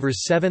farm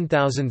covers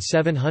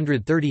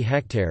 7,730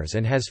 hectares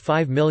and has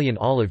 5 million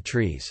olive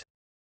trees.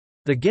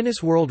 The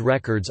Guinness World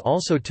Records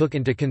also took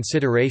into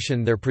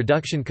consideration their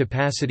production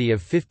capacity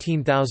of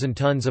 15,000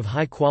 tons of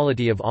high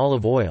quality of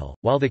olive oil,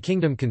 while the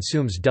kingdom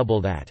consumes double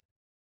that.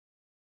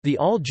 The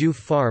Al Juf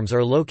farms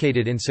are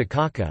located in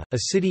Sakaka, a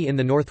city in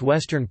the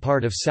northwestern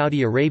part of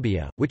Saudi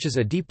Arabia, which is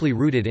deeply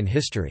rooted in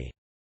history.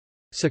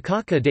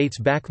 Sakaka dates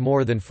back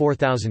more than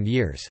 4,000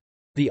 years.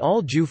 The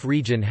Al Juf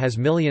region has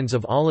millions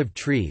of olive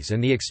trees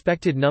and the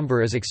expected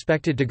number is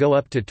expected to go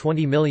up to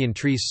 20 million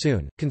trees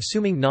soon.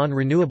 Consuming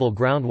non-renewable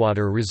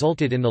groundwater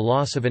resulted in the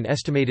loss of an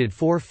estimated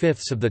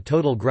 4/5 of the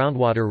total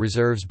groundwater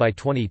reserves by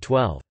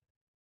 2012.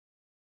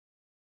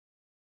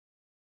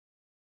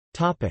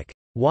 Topic: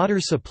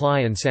 Water supply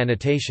and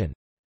sanitation.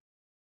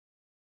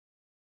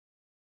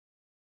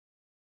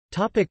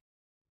 Topic: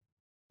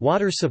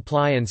 Water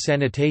supply and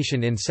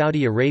sanitation in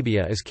Saudi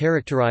Arabia is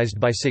characterized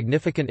by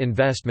significant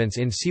investments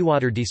in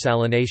seawater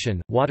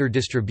desalination, water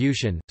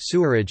distribution,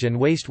 sewerage and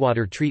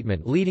wastewater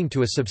treatment, leading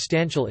to a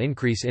substantial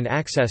increase in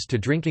access to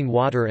drinking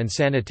water and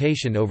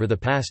sanitation over the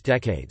past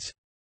decades.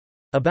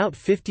 About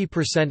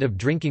 50% of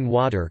drinking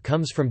water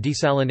comes from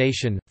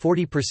desalination,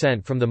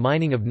 40% from the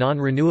mining of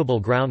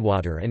non-renewable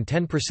groundwater and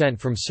 10%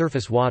 from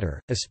surface water,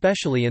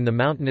 especially in the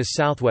mountainous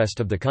southwest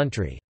of the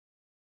country.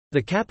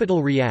 The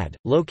capital Riyadh,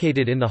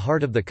 located in the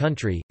heart of the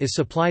country, is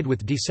supplied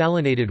with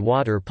desalinated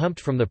water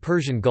pumped from the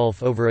Persian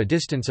Gulf over a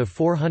distance of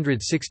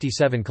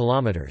 467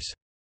 kilometers.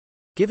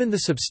 Given the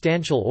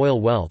substantial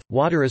oil wealth,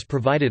 water is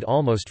provided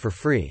almost for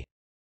free.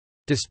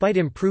 Despite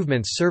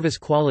improvements, service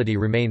quality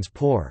remains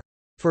poor.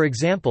 For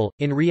example,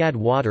 in Riyadh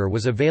water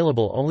was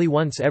available only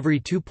once every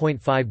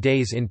 2.5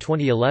 days in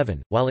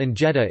 2011, while in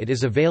Jeddah it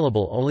is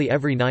available only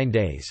every 9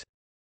 days.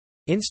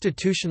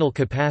 Institutional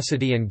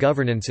capacity and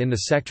governance in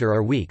the sector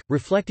are weak,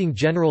 reflecting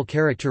general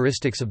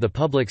characteristics of the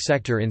public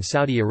sector in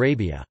Saudi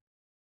Arabia.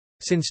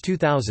 Since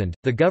 2000,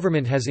 the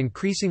government has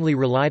increasingly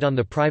relied on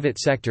the private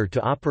sector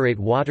to operate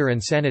water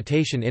and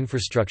sanitation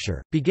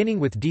infrastructure, beginning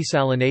with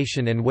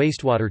desalination and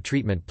wastewater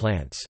treatment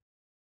plants.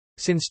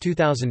 Since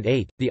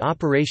 2008, the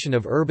operation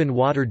of urban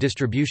water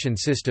distribution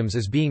systems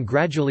is being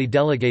gradually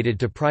delegated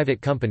to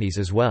private companies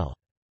as well.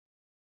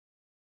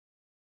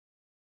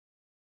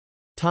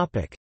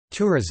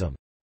 Tourism.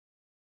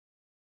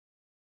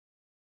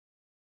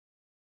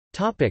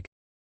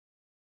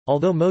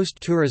 Although most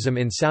tourism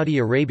in Saudi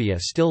Arabia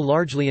still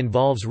largely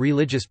involves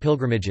religious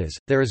pilgrimages,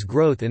 there is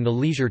growth in the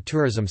leisure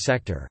tourism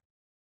sector.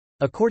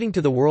 According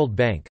to the World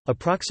Bank,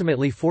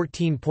 approximately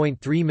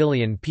 14.3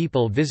 million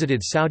people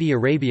visited Saudi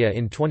Arabia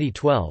in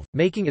 2012,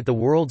 making it the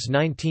world's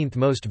 19th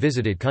most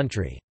visited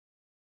country.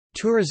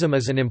 Tourism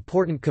is an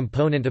important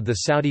component of the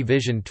Saudi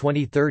Vision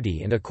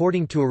 2030, and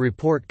according to a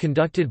report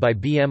conducted by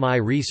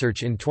BMI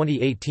Research in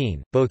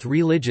 2018, both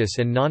religious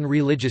and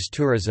non-religious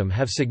tourism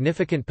have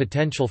significant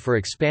potential for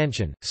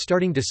expansion.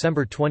 Starting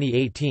December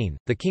 2018,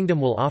 the kingdom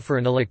will offer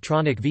an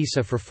electronic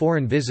visa for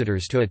foreign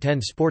visitors to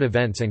attend sport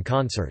events and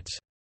concerts.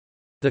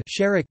 The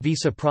Sharik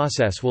visa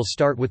process will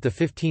start with the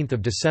 15th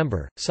of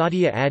December,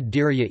 Sadia Ad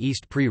Diriyah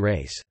East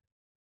pre-race.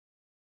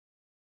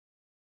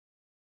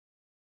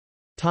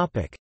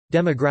 Topic: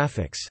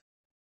 Demographics.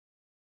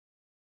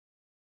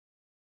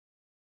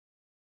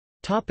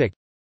 Topic: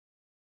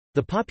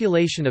 The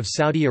population of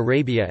Saudi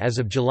Arabia as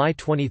of July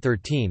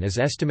 2013 is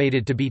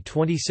estimated to be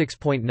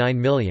 26.9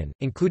 million,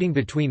 including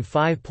between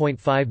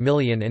 5.5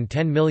 million and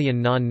 10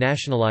 million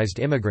non-nationalized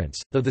immigrants,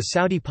 though the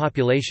Saudi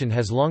population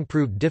has long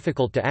proved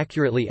difficult to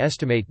accurately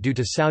estimate due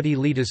to Saudi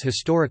leaders'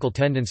 historical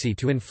tendency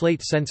to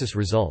inflate census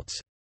results.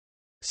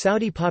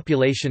 Saudi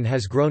population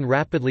has grown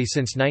rapidly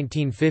since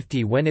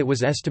 1950, when it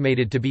was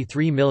estimated to be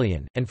 3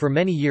 million, and for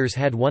many years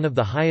had one of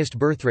the highest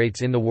birth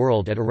rates in the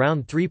world at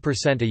around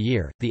 3% a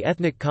year. The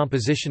ethnic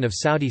composition of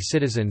Saudi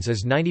citizens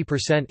is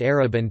 90%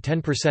 Arab and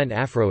 10%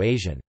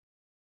 Afro-Asian.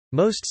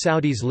 Most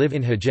Saudis live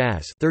in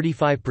Hejaz,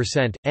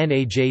 35%,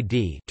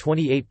 Najd,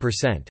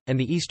 28%, and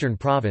the Eastern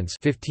Province,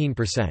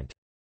 15%.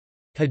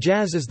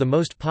 Hejaz is the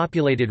most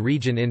populated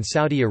region in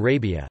Saudi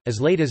Arabia. As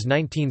late as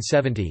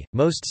 1970,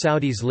 most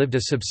Saudis lived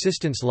a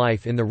subsistence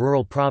life in the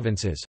rural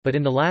provinces, but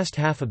in the last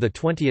half of the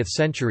 20th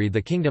century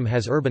the kingdom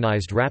has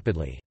urbanized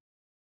rapidly.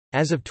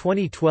 As of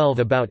 2012,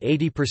 about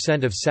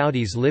 80% of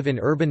Saudis live in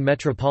urban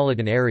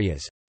metropolitan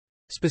areas,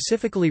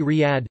 specifically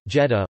Riyadh,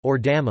 Jeddah, or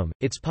Dammam.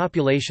 Its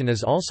population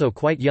is also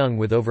quite young,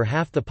 with over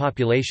half the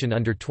population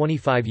under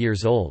 25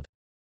 years old.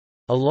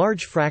 A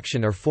large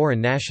fraction are foreign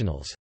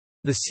nationals.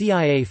 The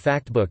CIA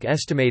Factbook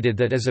estimated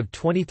that as of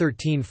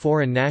 2013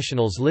 foreign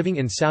nationals living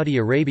in Saudi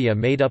Arabia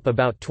made up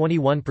about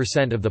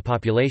 21% of the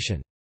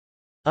population.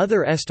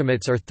 Other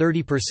estimates are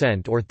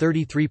 30% or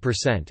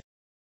 33%.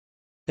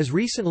 As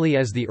recently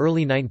as the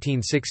early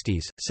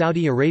 1960s,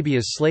 Saudi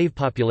Arabia's slave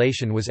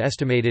population was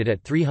estimated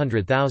at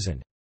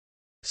 300,000.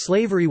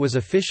 Slavery was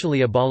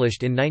officially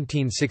abolished in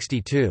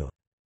 1962.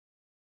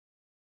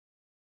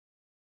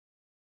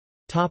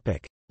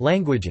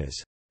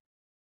 Languages.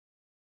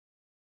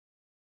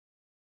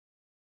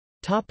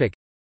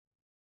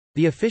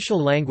 The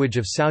official language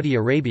of Saudi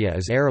Arabia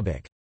is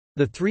Arabic.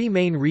 The three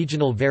main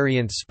regional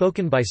variants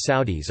spoken by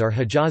Saudis are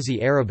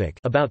Hijazi Arabic,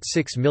 about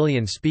 6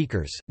 million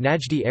speakers,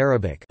 Najdi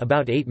Arabic,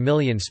 about 8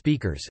 million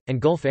speakers, and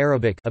Gulf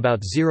Arabic,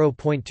 about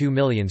 0.2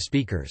 million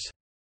speakers.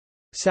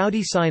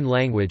 Saudi Sign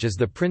Language is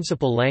the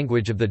principal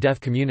language of the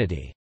deaf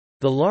community.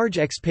 The large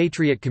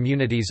expatriate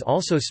communities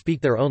also speak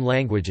their own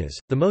languages,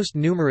 the most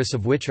numerous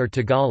of which are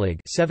Tagalog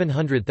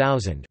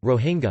 700,000,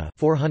 Rohingya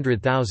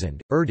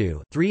 400,000,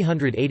 Urdu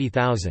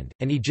 380,000,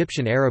 and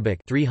Egyptian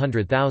Arabic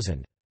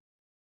 300,000.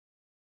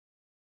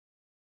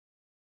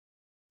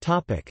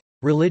 Topic: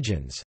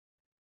 Religions.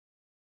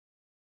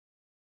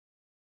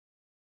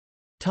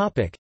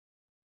 Topic: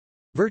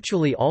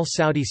 Virtually all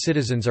Saudi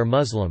citizens are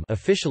Muslim,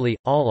 officially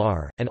all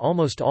are, and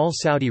almost all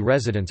Saudi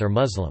residents are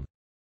Muslim.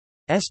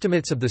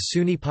 Estimates of the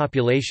Sunni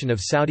population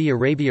of Saudi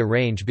Arabia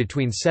range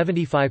between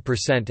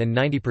 75% and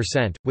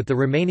 90%, with the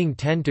remaining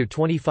 10 to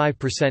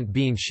 25%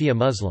 being Shia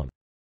Muslim.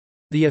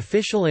 The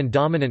official and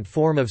dominant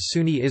form of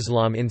Sunni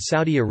Islam in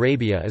Saudi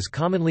Arabia is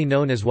commonly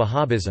known as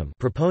Wahhabism.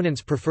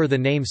 Proponents prefer the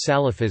name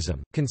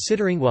Salafism,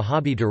 considering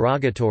Wahhabi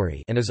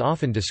derogatory, and is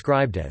often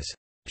described as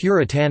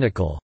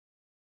puritanical,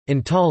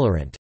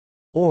 intolerant,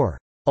 or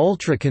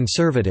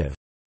ultra-conservative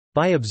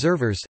by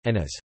observers, and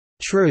as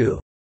true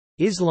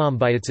Islam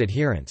by its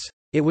adherents.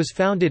 It was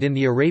founded in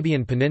the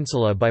Arabian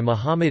Peninsula by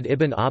Muhammad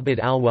ibn Abd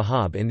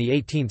al-Wahhab in the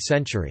 18th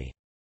century.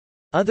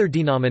 Other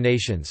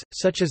denominations,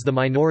 such as the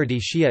minority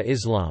Shia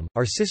Islam,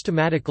 are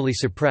systematically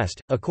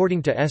suppressed.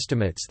 According to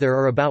estimates, there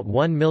are about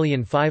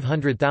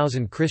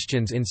 1,500,000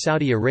 Christians in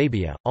Saudi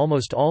Arabia,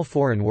 almost all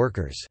foreign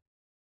workers.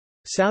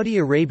 Saudi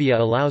Arabia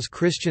allows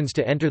Christians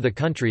to enter the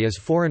country as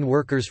foreign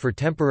workers for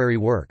temporary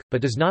work,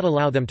 but does not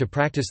allow them to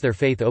practice their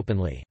faith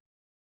openly.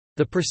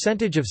 The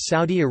percentage of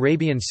Saudi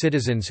Arabian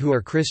citizens who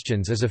are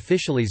Christians is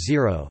officially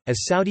zero,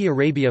 as Saudi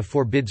Arabia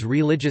forbids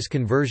religious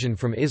conversion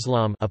from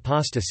Islam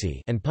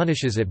apostasy and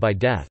punishes it by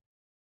death.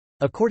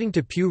 According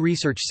to Pew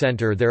Research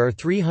Center, there are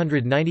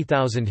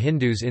 390,000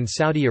 Hindus in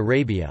Saudi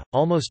Arabia,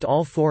 almost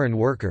all foreign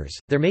workers.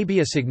 There may be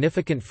a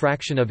significant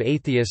fraction of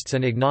atheists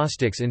and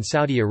agnostics in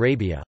Saudi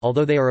Arabia,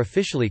 although they are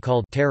officially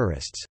called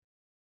terrorists.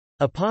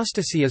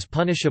 Apostasy is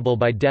punishable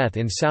by death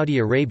in Saudi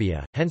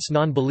Arabia, hence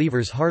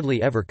non-believers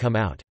hardly ever come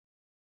out.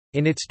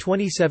 In its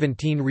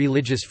 2017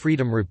 Religious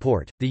Freedom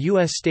Report, the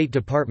U.S. State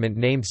Department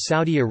named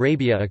Saudi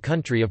Arabia a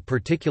country of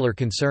particular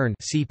concern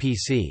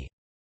 (CPC).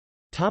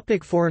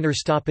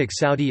 Foreigners.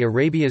 Saudi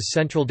Arabia's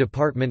Central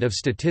Department of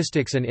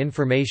Statistics and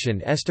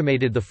Information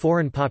estimated the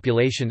foreign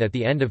population at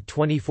the end of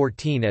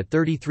 2014 at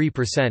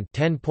 33%,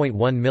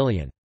 10.1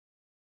 million.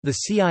 The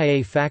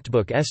CIA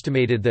Factbook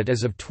estimated that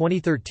as of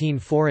 2013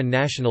 foreign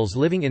nationals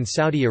living in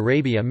Saudi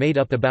Arabia made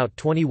up about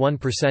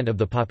 21% of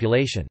the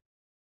population.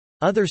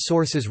 Other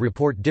sources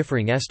report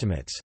differing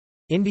estimates.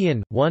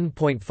 Indian,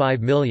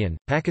 1.5 million,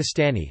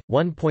 Pakistani,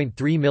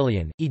 1.3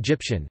 million,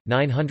 Egyptian,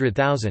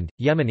 900,000,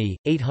 Yemeni,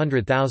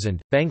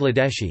 800,000,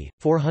 Bangladeshi,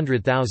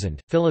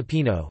 400,000,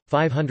 Filipino,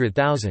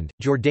 500,000,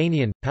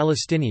 Jordanian,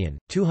 Palestinian,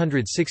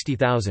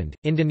 260,000,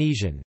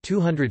 Indonesian,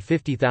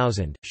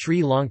 250,000,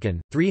 Sri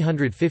Lankan,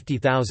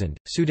 350,000,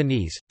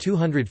 Sudanese,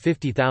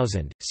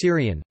 250,000,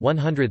 Syrian,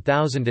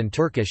 100,000 and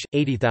Turkish,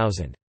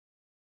 80,000.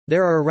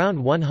 There are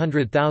around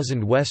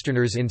 100,000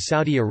 Westerners in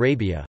Saudi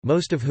Arabia,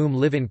 most of whom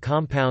live in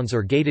compounds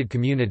or gated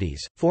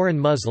communities. Foreign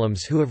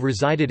Muslims who have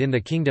resided in the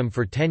kingdom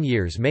for 10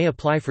 years may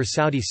apply for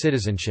Saudi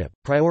citizenship.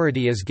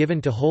 Priority is given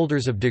to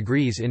holders of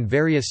degrees in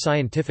various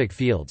scientific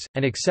fields,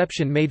 an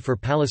exception made for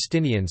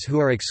Palestinians who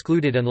are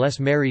excluded unless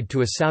married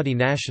to a Saudi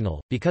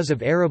national, because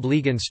of Arab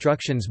League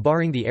instructions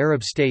barring the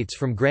Arab states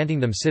from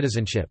granting them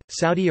citizenship.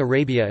 Saudi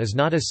Arabia is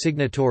not a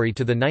signatory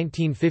to the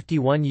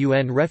 1951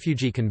 UN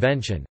Refugee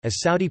Convention,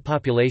 as Saudi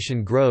population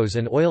grows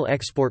and oil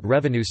export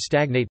revenues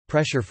stagnate.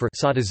 Pressure for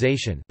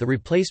Saudization, the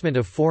replacement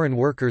of foreign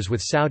workers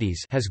with Saudis,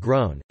 has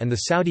grown, and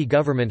the Saudi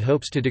government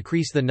hopes to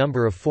decrease the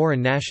number of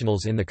foreign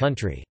nationals in the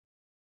country.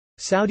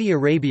 Saudi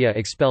Arabia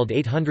expelled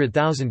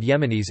 800,000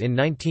 Yemenis in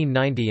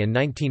 1990 and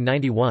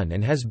 1991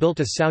 and has built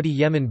a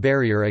Saudi-Yemen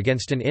barrier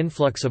against an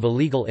influx of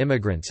illegal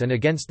immigrants and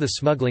against the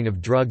smuggling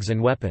of drugs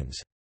and weapons.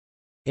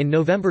 In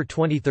November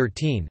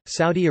 2013,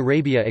 Saudi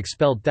Arabia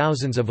expelled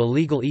thousands of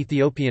illegal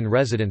Ethiopian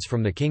residents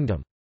from the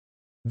kingdom.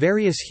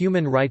 Various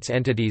human rights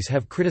entities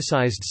have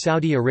criticized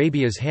Saudi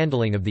Arabia's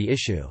handling of the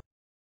issue.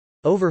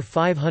 Over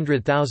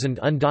 500,000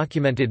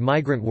 undocumented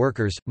migrant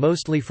workers,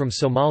 mostly from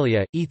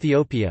Somalia,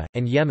 Ethiopia,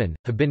 and Yemen,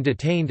 have been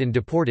detained and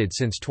deported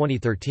since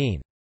 2013.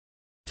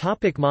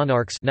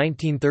 Monarchs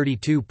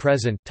 1932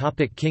 present.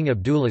 King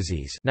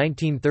Abdulaziz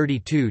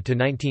 1932 to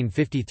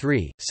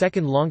 1953,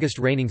 second longest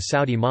reigning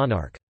Saudi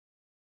monarch.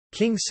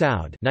 King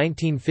Saud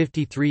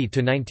 1953 to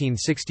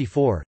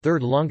 1964,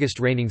 third longest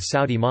reigning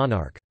Saudi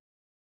monarch.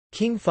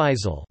 King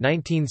Faisal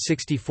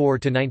 1964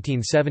 to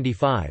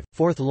 1975,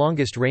 fourth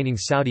longest reigning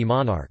Saudi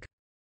monarch.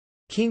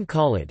 King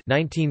Khalid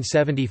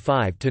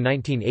 1975 to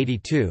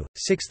 1982,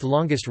 sixth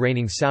longest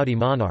reigning Saudi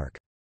monarch.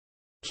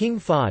 King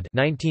Fahd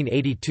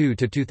 1982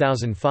 to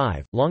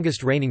 2005,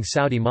 longest reigning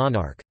Saudi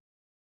monarch.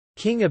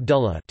 King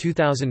Abdullah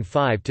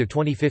 2005 to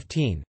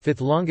 2015,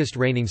 fifth longest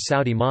reigning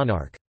Saudi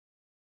monarch.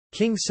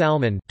 King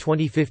Salman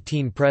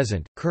 2015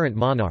 present, current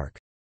monarch.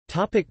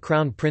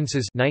 Crown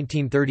Princes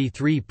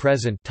 1933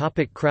 present.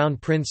 Crown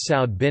Prince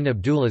Saud bin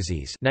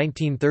Abdulaziz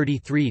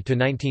 1933 to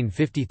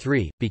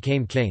 1953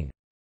 became king.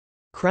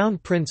 Crown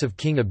Prince of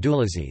King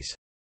Abdulaziz.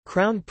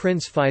 Crown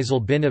Prince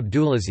Faisal bin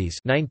Abdulaziz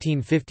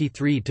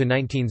 1953 to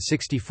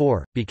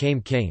 1964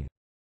 became king.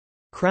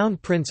 Crown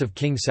Prince of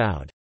King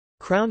Saud.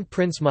 Crown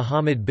Prince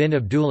Muhammad bin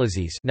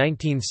Abdulaziz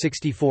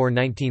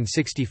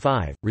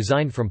 1964–1965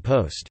 resigned from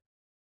post.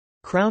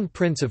 Crown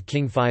Prince of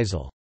King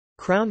Faisal.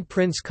 Crown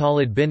Prince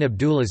Khalid bin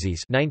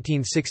Abdulaziz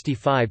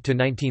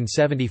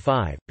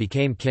 (1965–1975)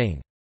 became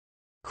king.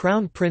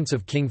 Crown Prince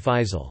of King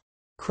Faisal.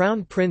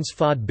 Crown Prince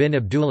Fahd bin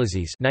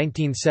Abdulaziz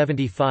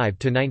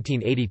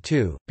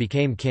 (1975–1982)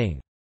 became king.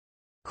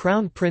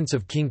 Crown Prince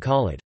of King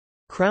Khalid.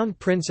 Crown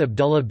Prince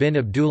Abdullah bin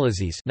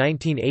Abdulaziz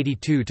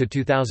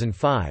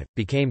 (1982–2005)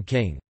 became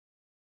king.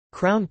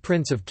 Crown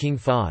Prince of King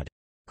Fahd.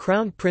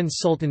 Crown Prince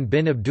Sultan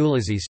bin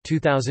Abdulaziz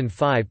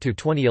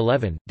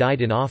 (2005–2011)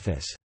 died in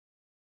office.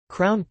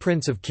 Crown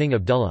Prince of King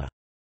Abdullah.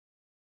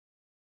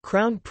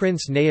 Crown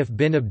Prince Nayef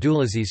bin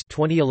Abdulaziz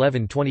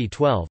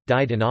 (2011–2012)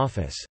 died in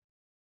office.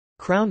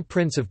 Crown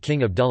Prince of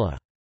King Abdullah.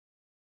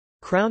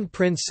 Crown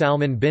Prince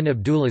Salman bin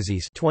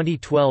Abdulaziz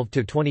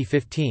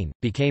 (2012–2015)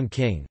 became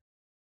king.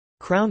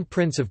 Crown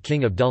Prince of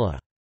King Abdullah.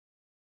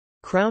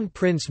 Crown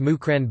Prince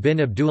Mukran bin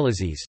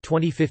Abdulaziz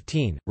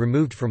 (2015)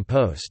 removed from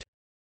post.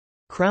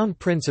 Crown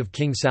Prince of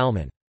King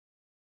Salman.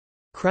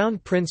 Crown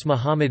Prince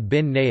Muhammad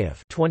bin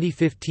Nayef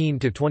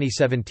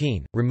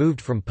 (2015–2017) removed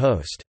from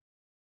post.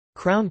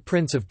 Crown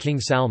Prince of King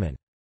Salman.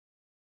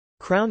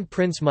 Crown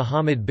Prince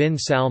Muhammad bin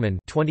Salman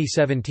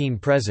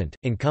 (2017–present),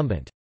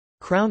 incumbent.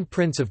 Crown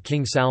Prince of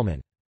King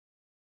Salman.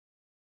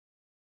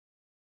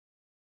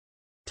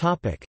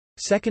 Topic: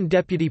 Second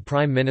Deputy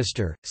Prime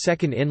Minister,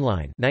 second in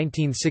line,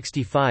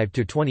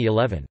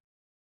 1965–2011.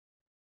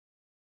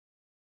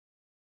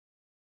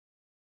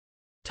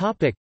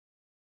 Topic: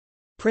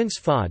 Prince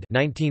Fahd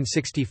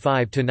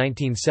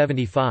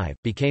 (1965–1975)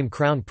 became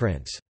Crown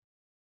Prince.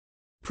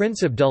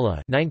 Prince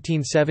Abdullah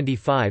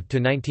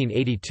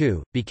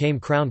 (1975–1982) became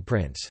Crown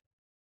Prince.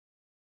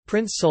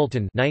 Prince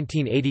Sultan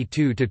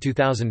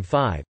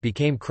 (1982–2005)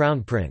 became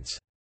Crown Prince.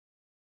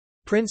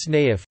 Prince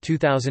Nayef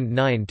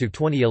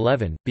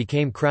 (2009–2011)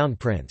 became Crown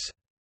Prince.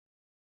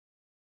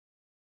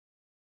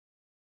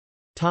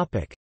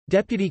 Topic: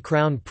 Deputy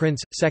Crown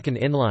Prince, second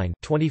in line,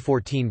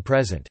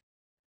 2014–present.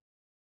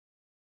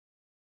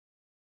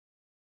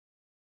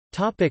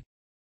 Topic: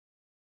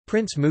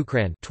 Prince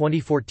Mukran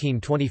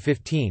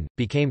 (2014–2015)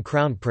 became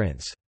Crown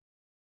Prince.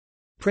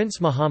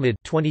 Prince Muhammad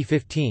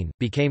 (2015)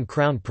 became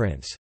Crown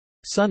Prince,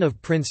 son of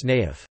Prince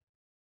Nayef.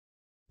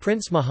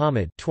 Prince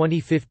Muhammad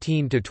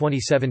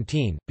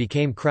 (2015–2017)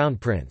 became Crown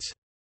Prince.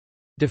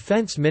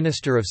 Defense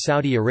Minister of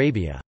Saudi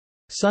Arabia,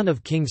 son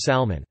of King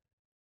Salman.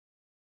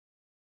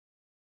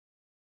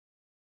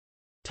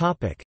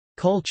 Topic: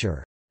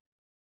 Culture.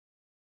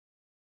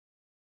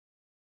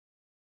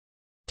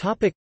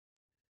 Topic: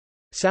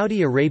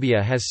 Saudi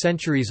Arabia has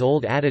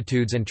centuries-old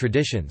attitudes and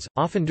traditions,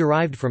 often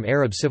derived from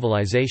Arab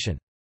civilization.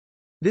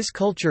 This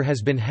culture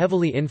has been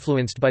heavily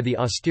influenced by the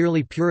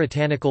austerely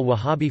puritanical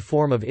Wahhabi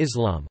form of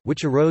Islam,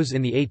 which arose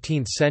in the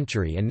 18th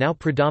century and now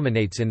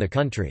predominates in the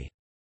country.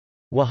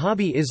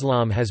 Wahhabi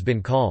Islam has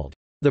been called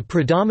the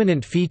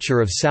predominant feature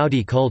of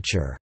Saudi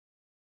culture.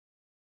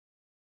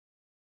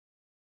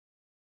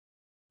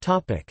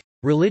 Topic: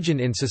 Religion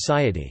in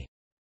society.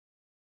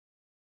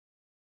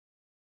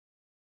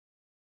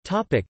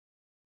 Topic: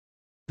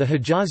 The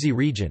Hijazi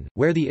region,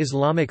 where the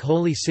Islamic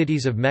holy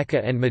cities of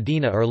Mecca and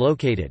Medina are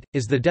located,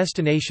 is the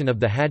destination of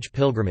the Hajj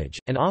pilgrimage,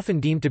 and often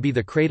deemed to be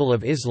the cradle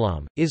of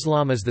Islam.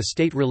 Islam is the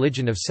state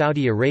religion of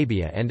Saudi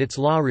Arabia and its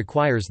law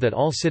requires that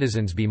all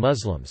citizens be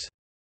Muslims.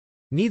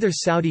 Neither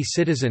Saudi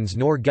citizens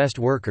nor guest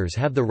workers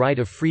have the right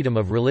of freedom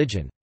of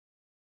religion.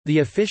 The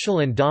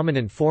official and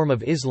dominant form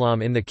of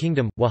Islam in the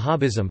kingdom,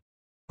 Wahhabism,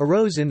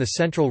 arose in the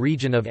central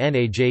region of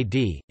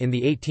Najd, in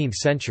the 18th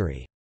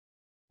century.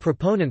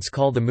 Proponents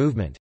call the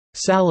movement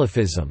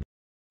Salafism,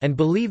 and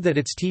believe that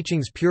its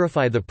teachings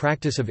purify the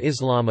practice of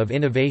Islam of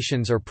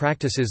innovations or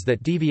practices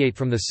that deviate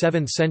from the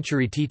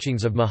 7th-century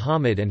teachings of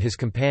Muhammad and his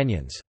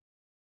companions.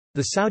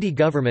 The Saudi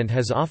government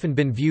has often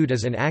been viewed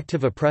as an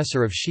active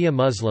oppressor of Shia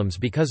Muslims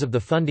because of the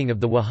funding of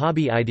the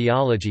Wahhabi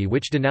ideology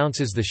which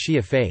denounces the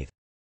Shia faith.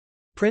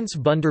 Prince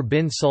Bandar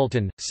bin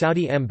Sultan,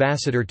 Saudi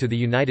ambassador to the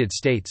United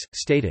States,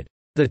 stated,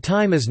 "The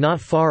time is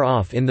not far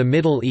off in the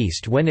Middle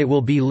East when it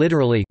will be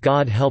literally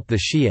God help the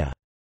Shia.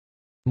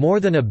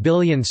 More than 1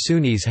 billion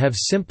Sunnis have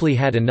simply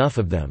had enough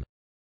of them."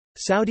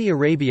 Saudi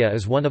Arabia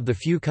is one of the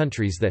few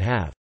countries that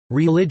have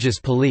religious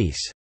police,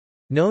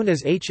 known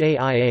as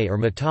Haia or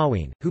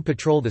Mataween, who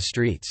patrol the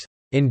streets,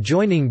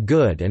 enjoining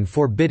good and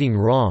forbidding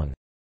wrong,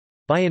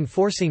 by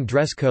enforcing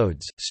dress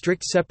codes,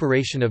 strict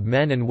separation of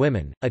men and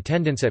women,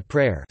 attendance at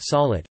prayer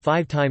salat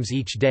 5 times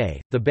each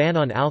day, the ban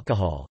on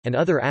alcohol, and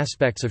other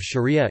aspects of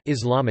Sharia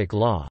Islamic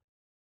law.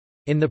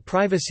 In the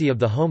privacy of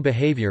the home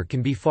behavior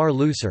can be far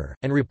looser,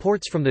 and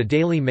reports from the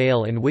Daily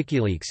Mail and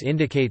WikiLeaks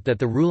indicate that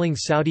the ruling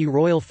Saudi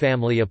royal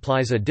family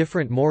applies a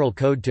different moral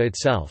code to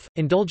itself,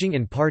 indulging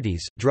in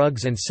parties,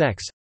 drugs and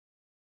sex.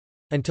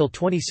 Until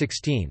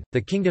 2016, the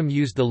kingdom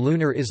used the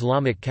lunar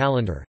Islamic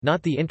calendar,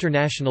 not the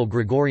international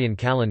Gregorian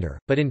calendar,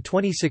 but in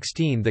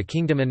 2016 the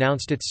kingdom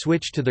announced its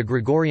switch to the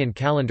Gregorian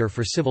calendar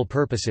for civil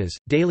purposes.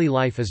 Daily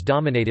life is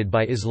dominated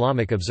by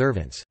Islamic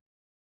observance.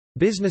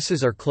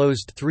 Businesses are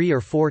closed 3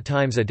 or 4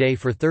 times a day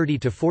for 30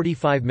 to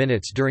 45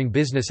 minutes during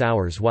business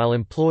hours while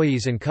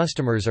employees and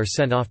customers are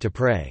sent off to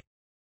pray.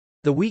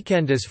 The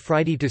weekend is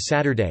Friday to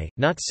Saturday,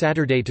 not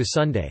Saturday to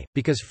Sunday,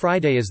 because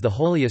Friday is the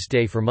holiest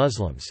day for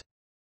Muslims.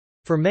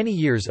 For many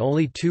years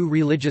only two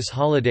religious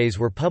holidays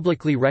were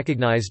publicly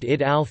recognized: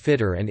 Eid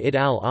al-Fitr and Eid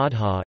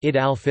al-Adha. Eid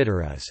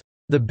al-Fitr is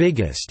the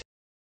biggest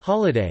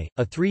holiday,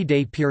 a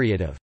 3-day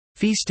period of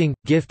feasting,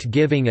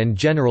 gift-giving and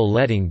general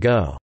letting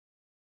go.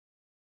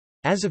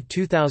 As of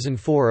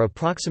 2004,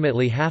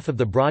 approximately half of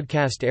the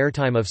broadcast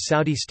airtime of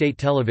Saudi state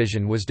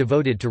television was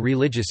devoted to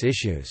religious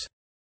issues.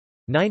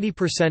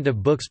 90%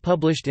 of books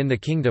published in the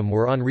kingdom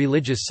were on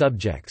religious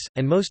subjects,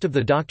 and most of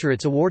the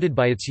doctorates awarded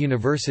by its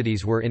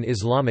universities were in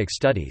Islamic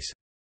studies.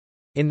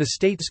 In the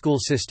state school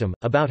system,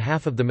 about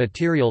half of the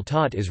material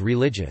taught is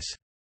religious.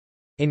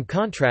 In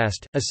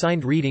contrast,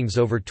 assigned readings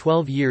over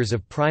 12 years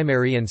of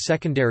primary and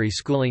secondary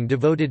schooling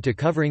devoted to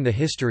covering the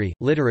history,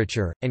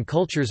 literature, and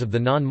cultures of the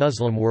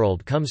non-Muslim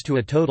world comes to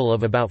a total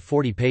of about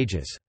 40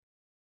 pages.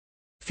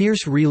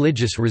 Fierce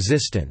religious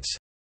resistance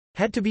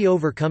had to be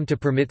overcome to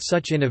permit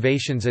such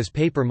innovations as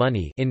paper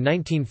money in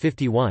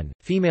 1951,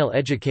 female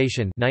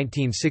education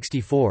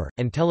 1964,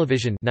 and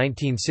television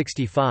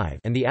 1965,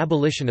 and the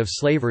abolition of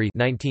slavery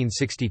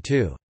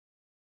 1962.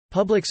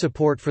 Public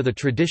support for the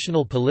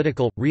traditional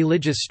political,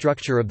 religious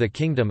structure of the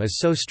kingdom is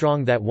so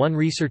strong that one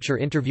researcher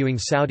interviewing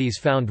Saudis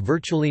found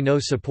virtually no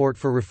support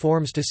for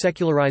reforms to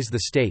secularize the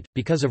state.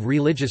 Because of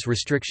religious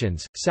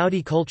restrictions,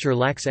 Saudi culture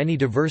lacks any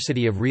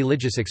diversity of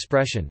religious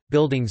expression,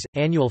 buildings,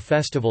 annual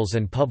festivals,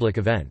 and public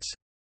events.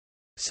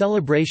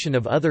 Celebration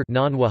of other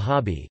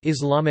non-Wahhabi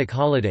Islamic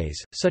holidays,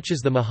 such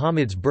as the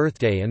Muhammad's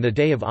birthday and the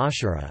day of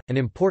Ashura, an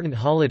important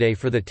holiday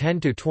for the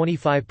 10 to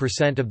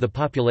 25% of the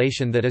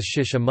population that is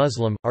Shia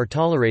Muslim, are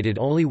tolerated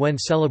only when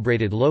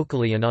celebrated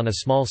locally and on a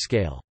small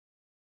scale.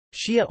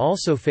 Shia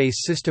also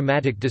face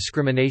systematic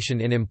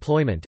discrimination in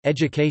employment,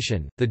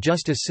 education, the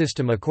justice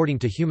system according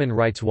to Human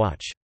Rights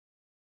Watch.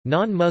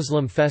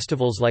 Non-Muslim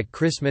festivals like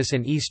Christmas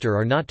and Easter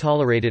are not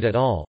tolerated at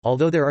all,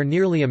 although there are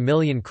nearly 1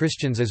 million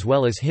Christians as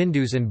well as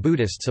Hindus and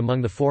Buddhists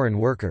among the foreign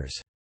workers.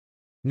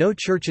 No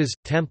churches,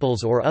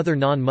 temples or other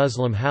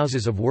non-Muslim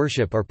houses of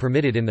worship are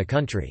permitted in the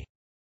country.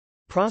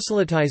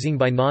 Proselytizing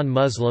by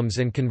non-Muslims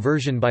and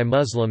conversion by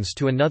Muslims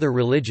to another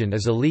religion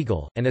is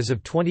illegal, and as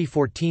of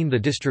 2014 the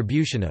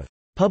distribution of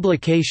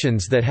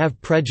publications that have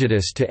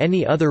prejudice to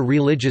any other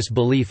religious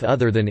belief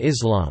other than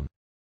Islam,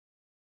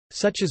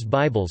 such as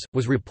Bibles,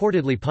 was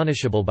reportedly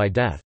punishable by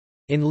death.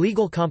 In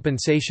legal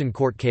compensation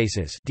court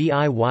cases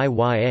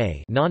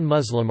 (DIYYA),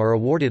 non-Muslim are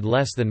awarded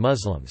less than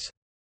Muslims.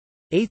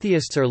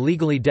 Atheists are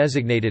legally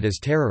designated as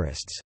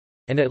terrorists.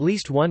 And at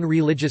least one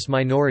religious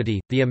minority,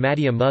 the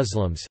Ahmadiyya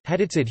Muslims, had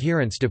its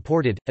adherents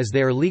deported, as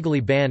they are legally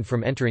banned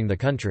from entering the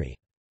country.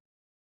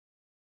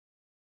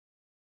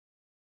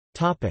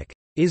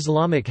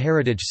 Islamic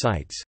heritage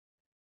sites.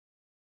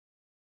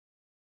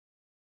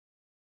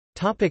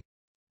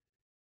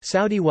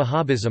 Saudi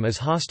Wahhabism is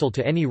hostile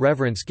to any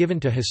reverence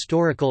given to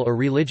historical or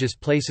religious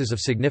places of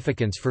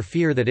significance for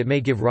fear that it may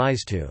give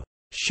rise to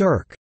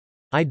shirk,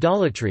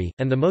 idolatry,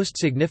 and the most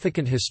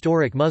significant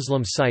historic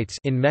Muslim sites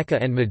in Mecca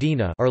and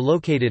Medina are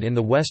located in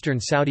the western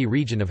Saudi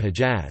region of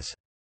Hejaz.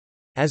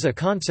 As a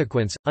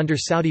consequence, under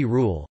Saudi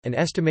rule, an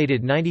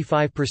estimated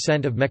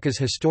 95% of Mecca's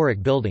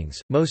historic buildings,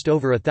 most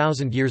over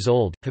 1,000 years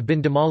old, have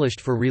been demolished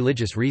for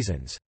religious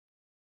reasons.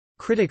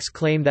 Critics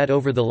claim that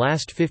over the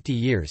last 50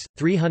 years,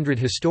 300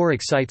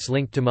 historic sites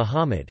linked to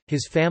Muhammad,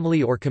 his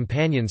family or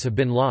companions have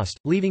been lost,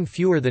 leaving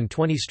fewer than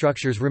 20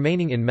 structures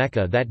remaining in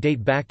Mecca that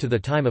date back to the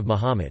time of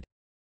Muhammad.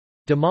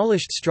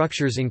 Demolished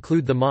structures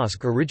include the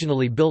mosque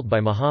originally built by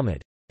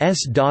Muhammad's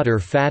daughter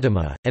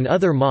Fatima, and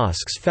other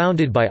mosques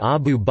founded by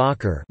Abu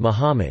Bakr,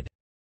 Muhammad's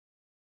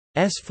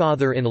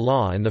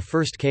father-in-law and the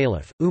first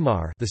caliph,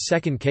 Umar, the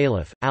second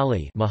caliph,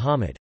 Ali,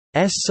 Muhammad's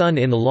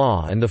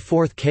son-in-law and the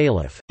fourth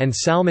caliph, and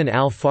Salman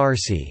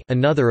al-Farsi,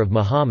 another of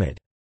Muhammad's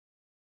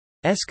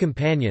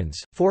companions.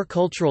 4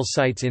 cultural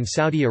sites in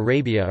Saudi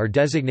Arabia are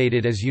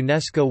designated as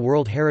UNESCO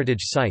World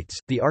Heritage Sites: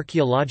 the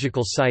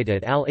archaeological site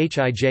at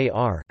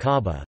Al-Hijr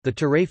Kaaba, the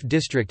Tarif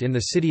district in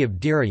the city of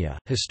Diriyah,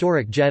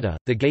 historic Jeddah,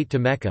 the gate to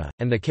Mecca,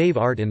 and the cave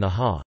art in the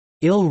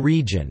Ha-Il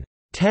region.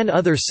 10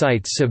 other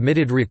sites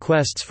submitted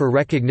requests for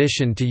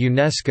recognition to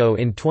UNESCO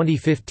in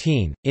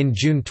 2015. In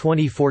June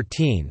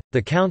 2014,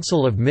 the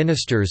Council of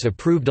Ministers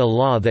approved a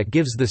law that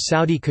gives the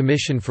Saudi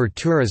Commission for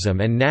Tourism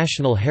and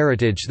National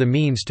Heritage the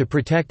means to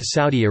protect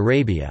Saudi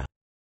Arabia's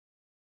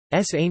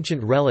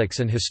ancient relics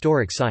and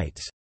historic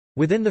sites.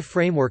 Within the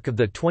framework of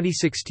the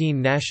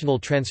 2016 National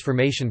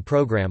Transformation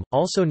Programme,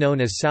 also known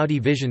as Saudi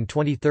Vision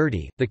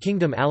 2030, the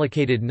kingdom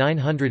allocated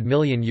 €900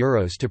 million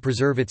to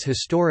preserve its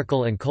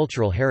historical and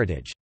cultural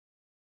heritage.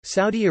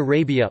 Saudi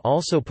Arabia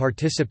also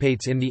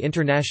participates in the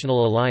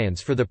International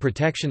Alliance for the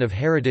Protection of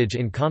Heritage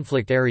in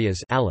Conflict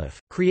Areas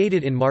 (ALIF),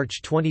 created in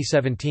March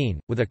 2017,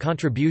 with a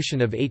contribution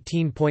of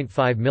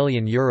 €18.5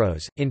 million.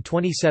 In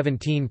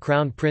 2017,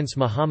 Crown Prince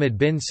Mohammed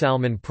bin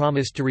Salman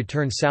promised to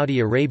return Saudi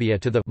Arabia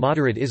to the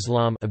moderate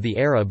Islam of the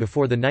era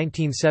before the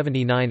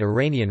 1979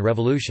 Iranian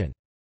Revolution.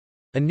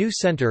 A new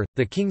center,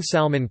 the King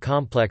Salman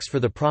Complex for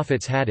the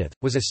Prophet's Hadith,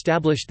 was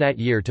established that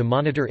year to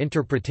monitor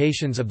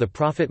interpretations of the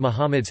Prophet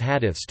Muhammad's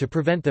hadiths to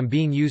prevent them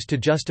being used to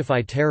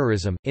justify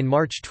terrorism. In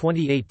March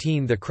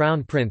 2018, the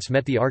Crown Prince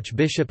met the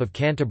Archbishop of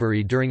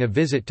Canterbury during a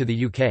visit to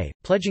the UK,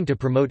 pledging to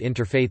promote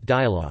interfaith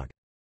dialogue.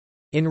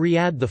 In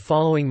Riyadh the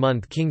following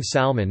month, King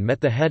Salman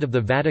met the head of the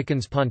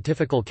Vatican's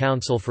Pontifical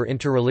Council for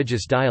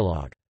Interreligious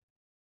Dialogue.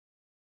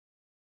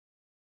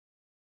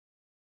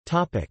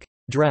 Topic: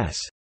 Dress.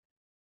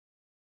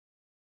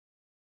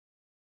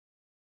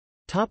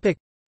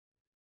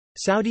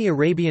 Saudi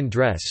Arabian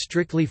dress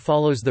strictly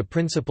follows the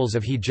principles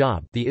of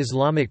hijab, the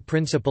Islamic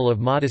principle of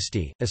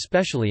modesty,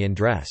 especially in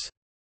dress.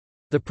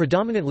 The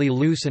predominantly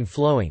loose and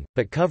flowing,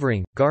 but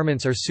covering,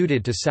 garments are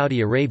suited to Saudi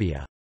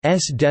Arabia's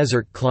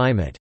desert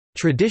climate.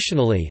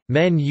 Traditionally,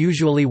 men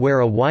usually wear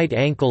a white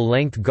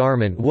ankle-length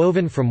garment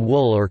woven from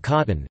wool or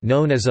cotton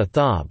known as a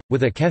thawb,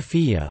 with a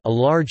keffiyya, a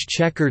large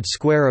checkered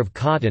square of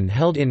cotton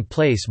held in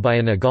place by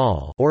an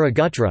agal, or a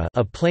gutra,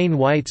 a plain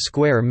white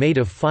square made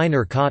of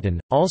finer cotton,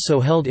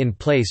 also held in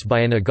place by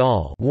an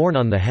agal, worn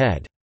on the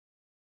head.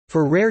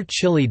 For rare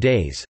chilly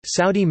days,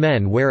 Saudi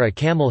men wear a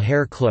camel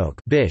hair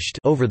cloak bisht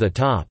over the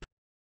top.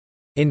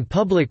 In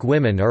public,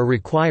 women are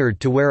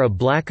required to wear a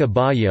black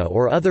abaya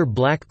or other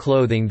black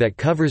clothing that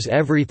covers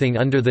everything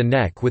under the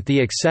neck with the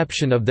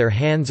exception of their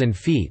hands and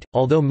feet,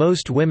 although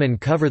most women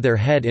cover their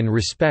head in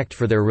respect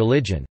for their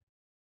religion.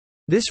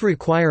 This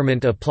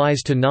requirement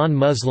applies to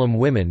non-Muslim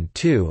women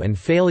too, and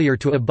failure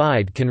to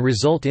abide can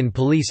result in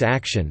police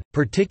action,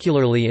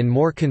 particularly in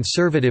more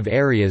conservative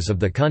areas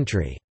of the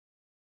country.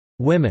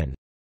 Women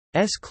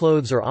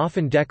clothes are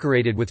often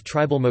decorated with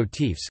tribal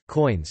motifs,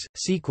 coins,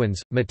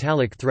 sequins,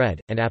 metallic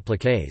thread, and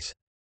appliques.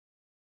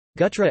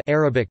 Gutra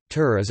Arabic,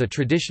 tur is a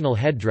traditional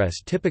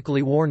headdress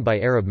typically worn by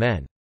Arab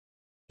men.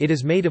 It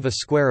is made of a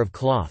square of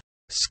cloth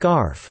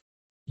scarf,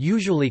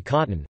 usually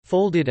cotton,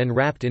 folded and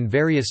wrapped in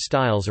various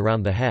styles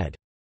around the head.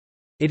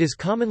 It is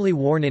commonly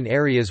worn in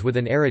areas with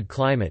an arid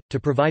climate, to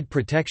provide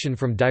protection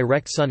from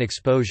direct sun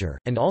exposure,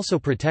 and also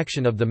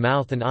protection of the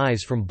mouth and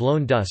eyes from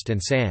blown dust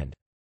and sand.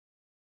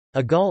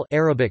 A gal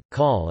Arabic,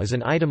 khal is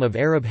an item of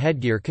Arab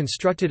headgear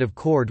constructed of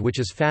cord which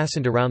is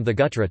fastened around the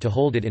gutra to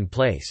hold it in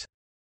place.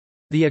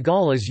 The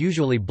agal is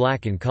usually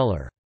black in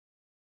color.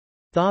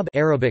 Thawb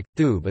Arabic,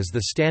 thub is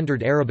the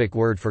standard Arabic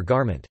word for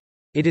garment.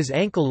 It is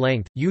ankle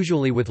length,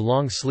 usually with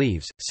long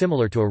sleeves,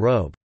 similar to a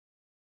robe.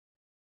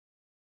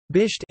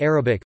 Bisht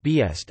Arabic,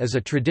 biest is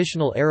a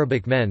traditional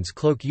Arabic men's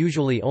cloak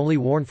usually only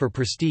worn for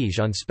prestige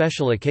on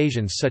special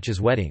occasions such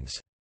as weddings.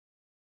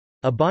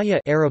 Abaya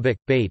Arabic,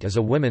 bait is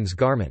a women's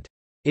garment.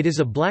 It is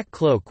a black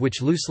cloak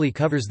which loosely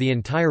covers the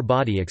entire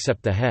body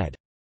except the head.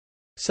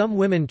 Some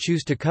women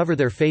choose to cover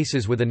their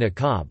faces with a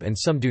niqab and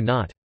some do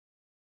not.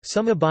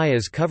 Some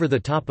abayas cover the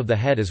top of the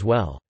head as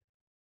well.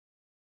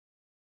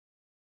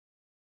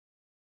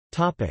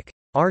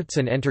 Arts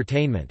and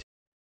entertainment.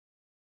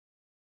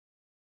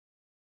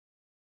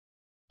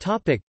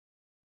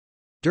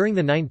 During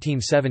the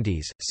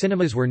 1970s,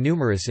 cinemas were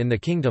numerous in the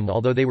kingdom,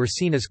 although they were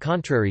seen as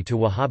contrary to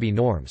Wahhabi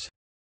norms.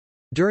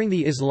 During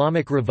the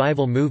Islamic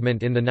revival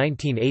movement in the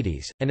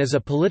 1980s, and as a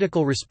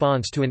political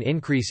response to an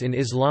increase in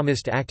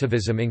Islamist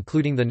activism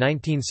including the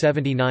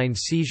 1979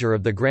 seizure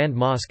of the Grand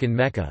Mosque in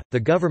Mecca, the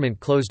government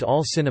closed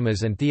all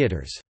cinemas and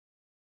theaters.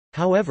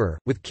 However,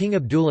 with King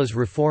Abdullah's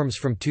reforms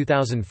from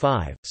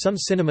 2005, some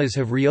cinemas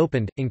have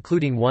reopened,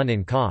 including one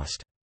in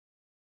Khost.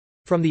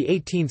 From the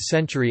 18th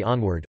century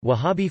onward,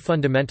 Wahhabi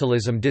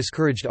fundamentalism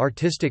discouraged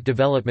artistic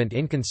development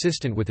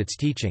inconsistent with its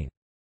teaching.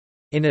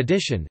 In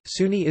addition,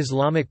 Sunni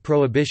Islamic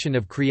prohibition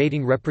of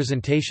creating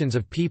representations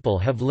of people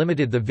have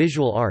limited the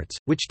visual arts,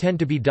 which tend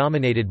to be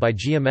dominated by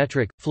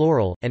geometric,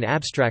 floral, and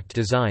abstract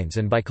designs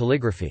and by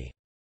calligraphy.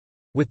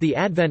 With the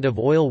advent of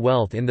oil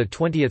wealth in the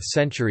 20th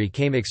century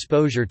came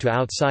exposure to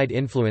outside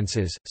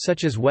influences,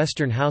 such as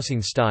Western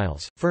housing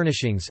styles,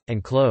 furnishings,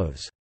 and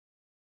clothes.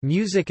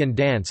 Music and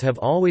dance have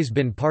always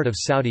been part of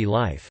Saudi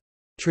life.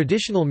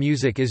 Traditional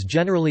music is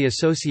generally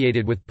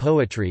associated with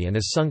poetry and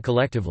is sung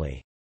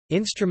collectively.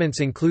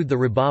 Instruments include the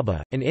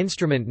rababa, an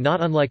instrument not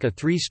unlike a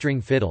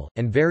three-string fiddle,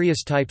 and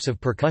various types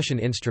of percussion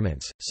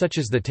instruments, such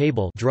as the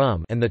tabal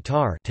drum and the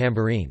tar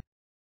tambourine.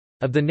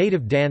 Of the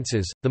native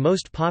dances, the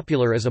most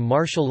popular is a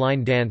martial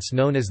line dance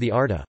known as the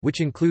arta, which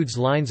includes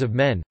lines of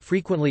men,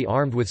 frequently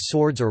armed with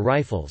swords or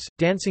rifles,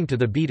 dancing to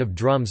the beat of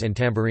drums and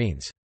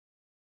tambourines.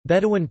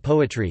 Bedouin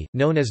poetry,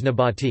 known as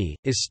Nabati,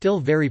 is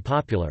still very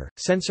popular.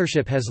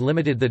 Censorship has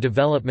limited the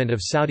development of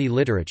Saudi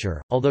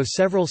literature, although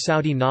several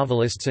Saudi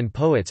novelists and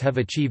poets have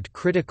achieved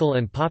critical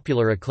and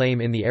popular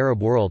acclaim in the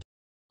Arab world,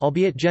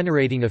 albeit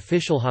generating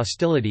official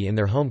hostility in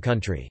their home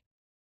country.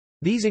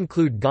 These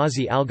include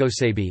Ghazi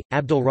al-Ghoseibi,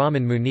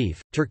 Abdulrahman Munif,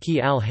 Turki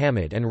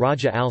al-Hamid, and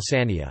Raja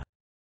al-Saniya.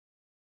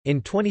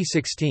 In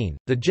 2016,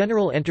 the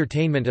General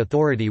Entertainment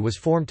Authority was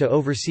formed to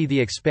oversee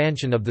the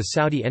expansion of the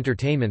Saudi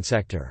entertainment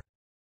sector.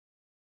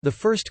 The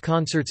first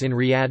concerts in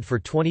Riyadh for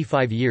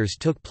 25 years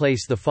took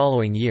place the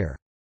following year.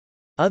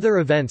 Other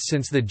events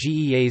since the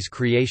GEA's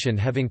creation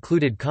have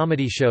included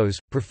comedy shows,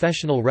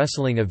 professional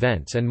wrestling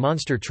events and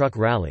monster truck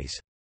rallies.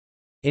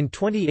 In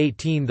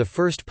 2018 the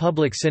first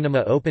public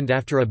cinema opened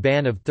after a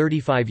ban of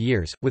 35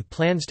 years, with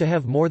plans to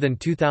have more than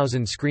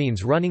 2,000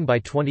 screens running by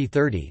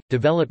 2030.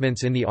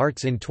 Developments in the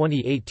arts in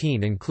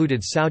 2018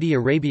 included Saudi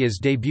Arabia's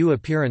debut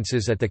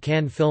appearances at the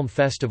Cannes Film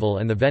Festival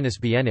and the Venice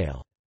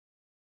Biennale.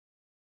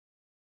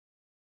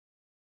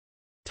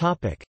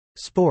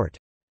 Sport.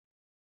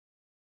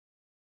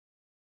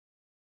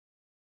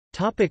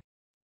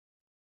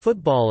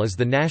 Football is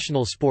the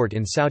national sport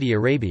in Saudi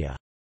Arabia.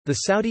 The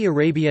Saudi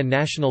Arabia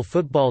national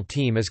football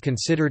team is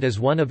considered as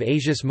one of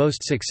Asia's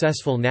most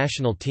successful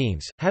national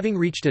teams, having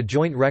reached a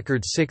joint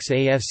record 6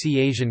 AFC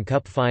Asian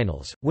Cup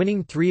finals,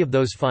 winning 3 of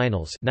those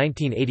finals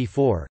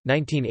 1984,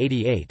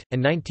 1988,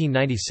 and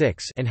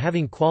 1996 and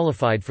having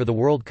qualified for the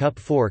World Cup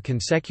 4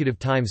 consecutive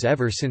times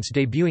ever since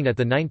debuting at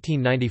the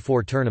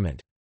 1994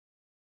 tournament.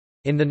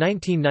 In the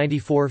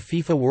 1994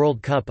 FIFA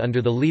World Cup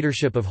under the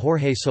leadership of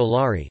Jorge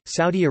Solari,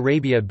 Saudi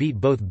Arabia beat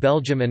both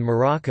Belgium and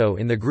Morocco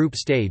in the group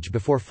stage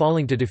before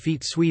falling to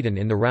defeat Sweden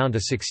in the round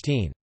of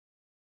 16.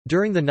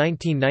 During the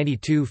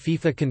 1992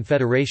 FIFA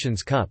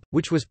Confederations Cup,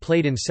 which was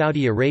played in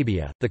Saudi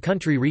Arabia, the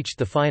country reached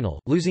the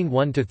final, losing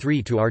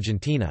 1-3 to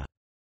Argentina.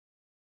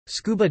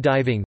 Scuba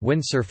diving,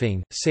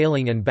 windsurfing,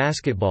 sailing and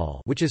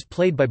basketball, which is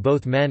played by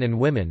both men and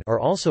women, are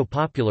also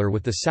popular,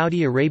 with the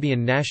Saudi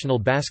Arabian national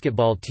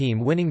basketball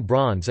team winning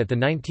bronze at the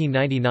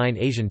 1999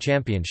 Asian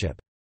Championship.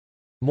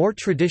 More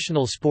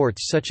traditional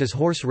sports such as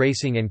horse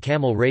racing and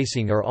camel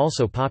racing are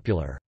also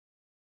popular.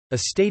 A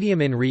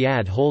stadium in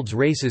Riyadh holds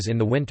races in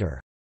the winter.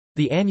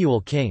 The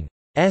annual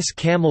King's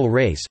Camel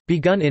Race,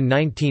 begun in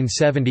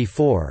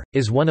 1974,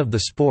 is one of the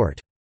sport's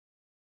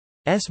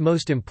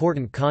most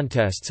important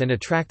contests and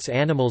attracts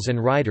animals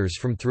and riders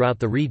from throughout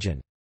the region.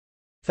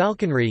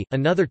 Falconry,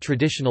 another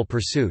traditional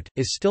pursuit,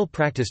 is still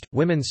practiced.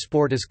 Women's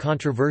sport is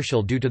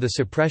controversial due to the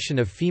suppression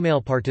of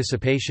female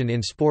participation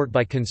in sport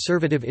by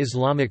conservative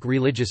Islamic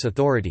religious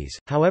authorities,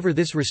 however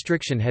this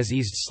restriction has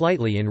eased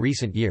slightly in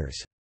recent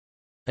years.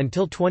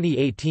 Until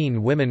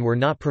 2018 women were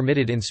not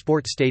permitted in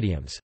sport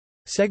stadiums.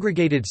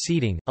 Segregated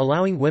seating,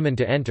 allowing women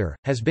to enter,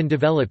 has been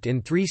developed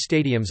in 3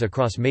 stadiums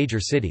across major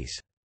cities.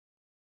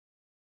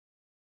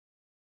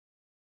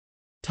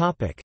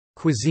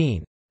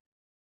 Cuisine.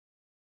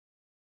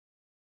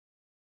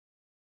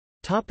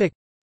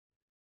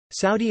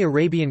 Saudi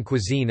Arabian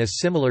cuisine is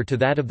similar to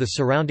that of the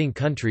surrounding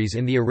countries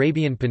in the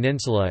Arabian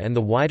Peninsula and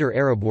the wider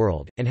Arab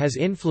world, and has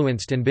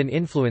influenced and been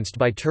influenced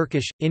by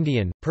Turkish,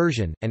 Indian,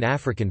 Persian, and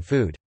African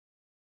food.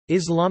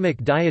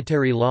 Islamic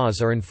dietary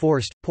laws are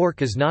enforced,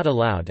 pork is not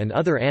allowed and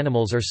other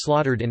animals are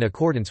slaughtered in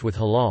accordance with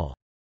halal.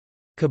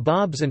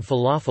 Kebabs and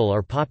falafel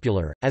are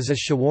popular, as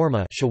is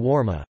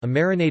shawarma, a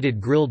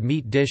marinated grilled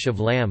meat dish of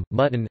lamb,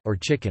 mutton, or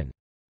chicken.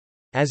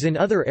 As in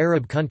other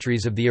Arab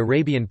countries of the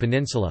Arabian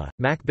Peninsula,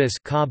 makbis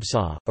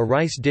kabsa, a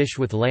rice dish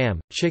with lamb,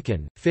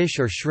 chicken, fish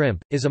or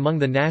shrimp, is among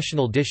the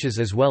national dishes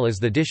as well as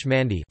the dish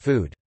mandi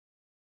food.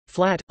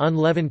 Flat,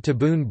 unleavened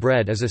taboon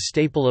bread is a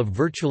staple of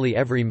virtually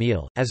every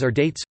meal, as are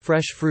dates,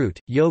 fresh fruit,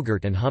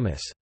 yogurt and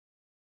hummus.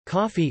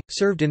 Coffee,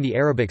 served in the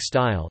Arabic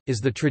style, is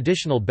the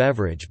traditional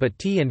beverage, but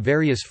tea and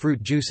various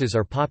fruit juices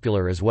are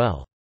popular as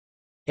well.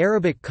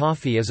 Arabic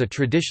coffee is a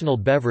traditional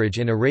beverage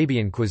in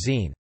Arabian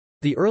cuisine.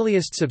 The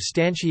earliest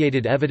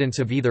substantiated evidence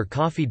of either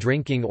coffee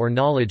drinking or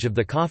knowledge of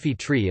the coffee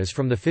tree is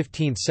from the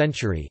 15th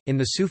century, in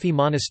the Sufi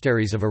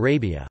monasteries of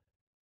Arabia.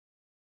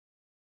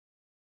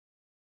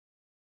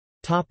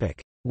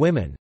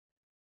 Women.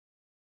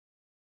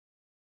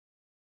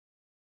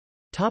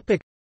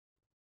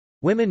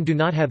 Women do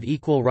not have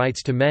equal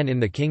rights to men in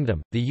the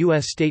kingdom. The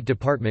U.S. State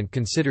Department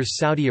considers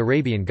Saudi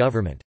Arabian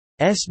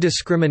government's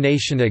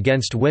discrimination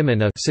against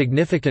women a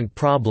significant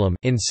problem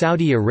in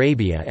Saudi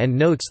Arabia and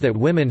notes that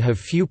women have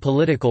few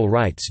political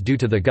rights due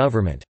to the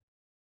government's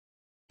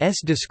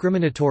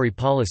discriminatory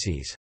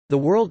policies. The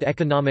World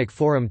Economic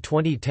Forum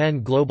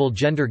 2010 Global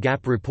Gender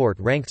Gap Report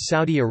ranked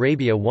Saudi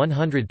Arabia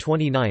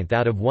 129th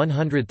out of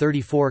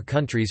 134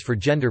 countries for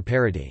gender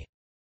parity.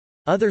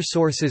 Other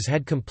sources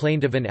had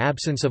complained of an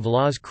absence of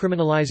laws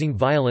criminalizing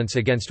violence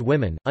against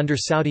women. Under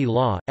Saudi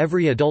law,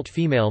 every adult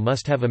female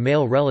must have a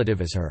male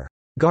relative as her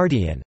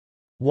guardian.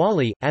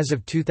 Wali. As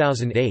of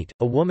 2008,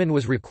 a woman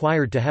was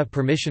required to have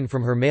permission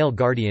from her male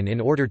guardian in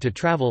order to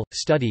travel,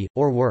 study,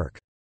 or work.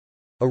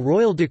 A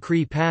royal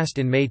decree passed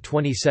in May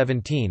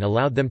 2017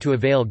 allowed them to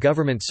avail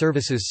government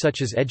services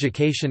such as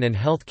education and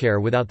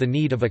healthcare without the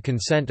need of a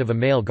consent of a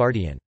male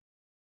guardian.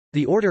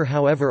 The order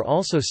however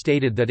also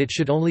stated that it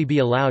should only be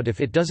allowed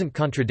if it doesn't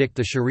contradict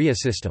the Sharia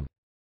system.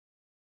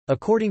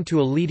 According to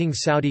a leading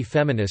Saudi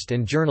feminist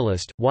and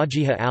journalist,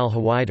 Wajiha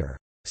al-Hawaidar,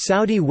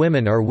 Saudi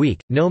women are weak,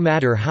 no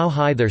matter how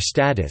high their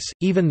status,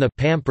 even the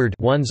pampered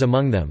ones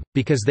among them,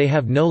 because they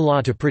have no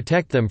law to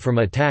protect them from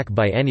attack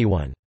by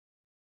anyone.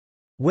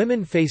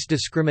 Women face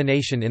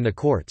discrimination in the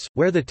courts,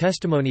 where the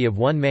testimony of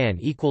one man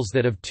equals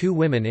that of two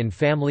women in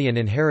family and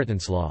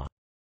inheritance law.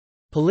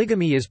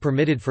 Polygamy is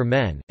permitted for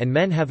men, and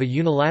men have a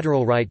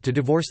unilateral right to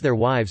divorce their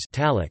wives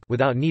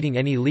without needing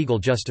any legal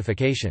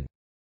justification.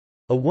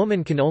 A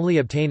woman can only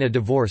obtain a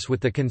divorce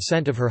with the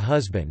consent of her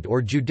husband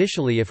or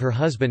judicially if her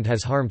husband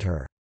has harmed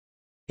her.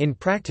 In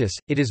practice,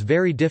 it is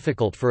very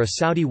difficult for a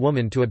Saudi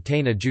woman to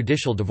obtain a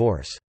judicial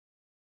divorce.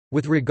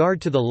 With regard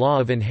to the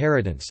law of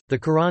inheritance, the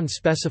Quran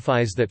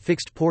specifies that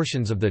fixed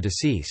portions of the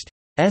deceased's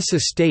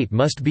estate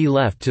must be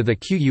left to the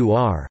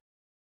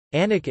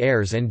Qur'anic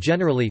heirs, and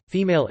generally,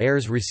 female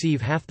heirs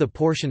receive half the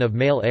portion of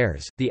male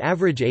heirs. The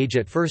average age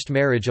at first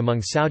marriage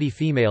among Saudi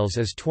females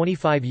is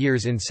 25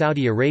 years in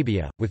Saudi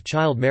Arabia, with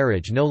child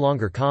marriage no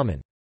longer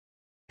common.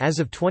 As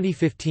of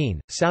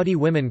 2015, Saudi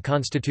women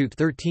constitute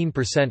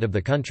 13% of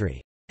the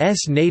country's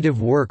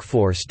native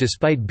workforce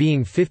despite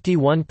being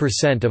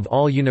 51% of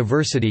all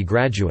university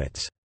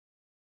graduates.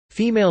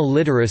 Female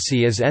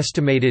literacy is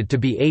estimated to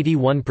be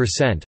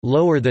 81%,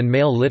 lower than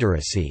male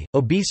literacy.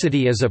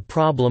 Obesity is a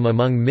problem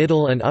among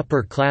middle and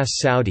upper class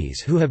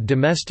Saudis who have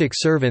domestic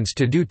servants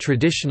to do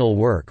traditional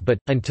work but,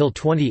 until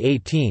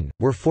 2018,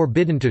 were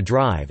forbidden to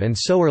drive and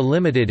so are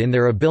limited in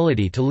their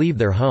ability to leave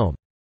their home.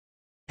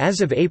 As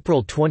of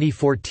April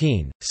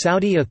 2014,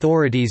 Saudi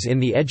authorities in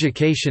the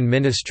Education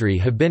Ministry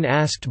have been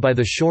asked by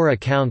the Shura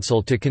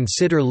Council to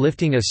consider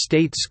lifting a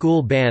state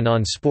school ban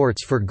on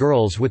sports for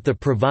girls with the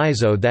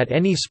proviso that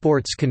any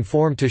sports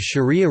conform to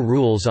Sharia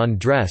rules on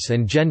dress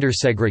and gender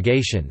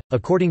segregation.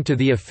 According to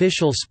the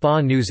official SPA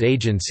news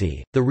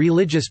agency, the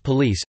religious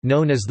police,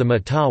 known as the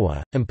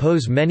Matawa,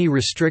 impose many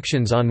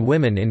restrictions on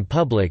women in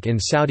public in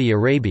Saudi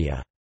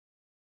Arabia.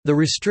 The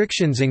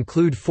restrictions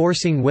include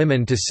forcing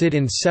women to sit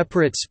in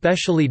separate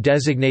specially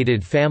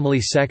designated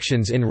family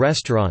sections in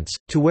restaurants,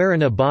 to wear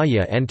an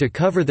abaya and to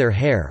cover their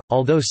hair.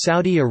 Although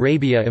Saudi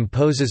Arabia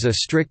imposes a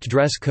strict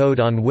dress code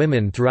on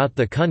women throughout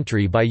the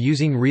country by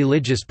using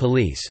religious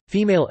police,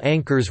 female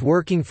anchors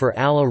working for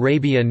Al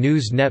Arabia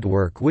News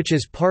Network, which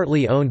is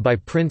partly owned by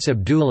Prince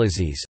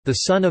Abdulaziz,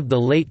 the son of the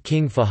late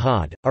King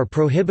Fahad, are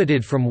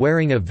prohibited from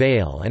wearing a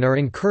veil and are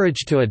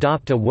encouraged to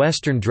adopt a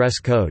Western dress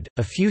code.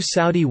 A few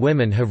Saudi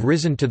women have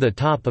risen to the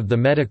top of the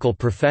medical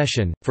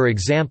profession. For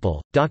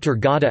example, Dr.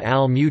 Ghada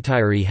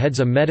al-Mutairi heads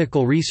a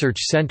medical research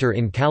center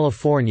in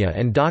California,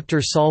 and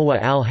Dr. Salwa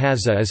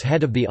al-Hazza is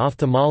head of the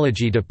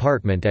ophthalmology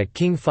department at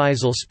King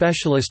Faisal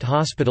Specialist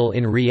Hospital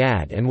in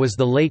Riyadh and was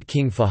the late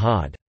King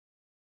Fahad's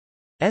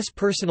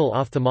personal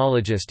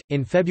ophthalmologist.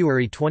 In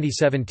February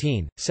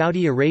 2017,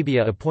 Saudi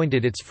Arabia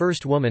appointed its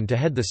first woman to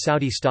head the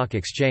Saudi Stock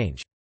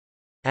Exchange.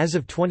 As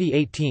of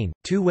 2018,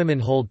 2 women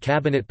hold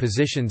cabinet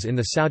positions in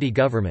the Saudi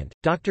government,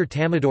 Dr.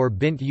 Tamador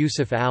bint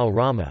Yusuf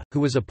al-Rahma, who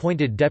was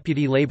appointed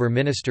Deputy Labour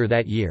Minister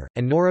that year,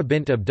 and Nora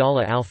bint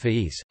Abdallah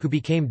al-Faiz, who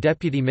became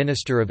Deputy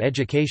Minister of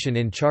Education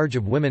in charge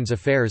of women's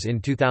affairs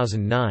in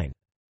 2009.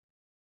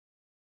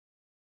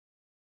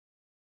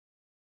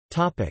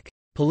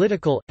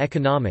 Political,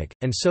 economic,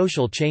 and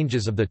social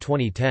changes of the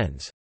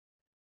 2010s.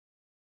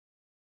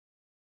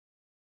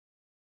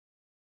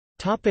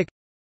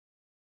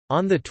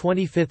 On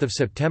 25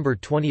 September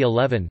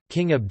 2011,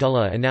 King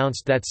Abdullah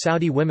announced that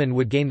Saudi women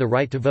would gain the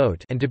right to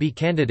vote and to be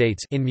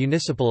candidates in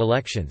municipal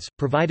elections,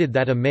 provided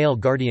that a male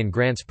guardian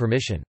grants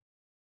permission.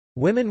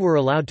 Women were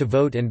allowed to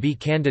vote and be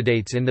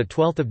candidates in the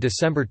 12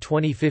 December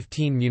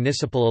 2015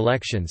 municipal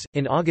elections.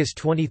 In August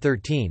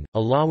 2013, a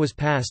law was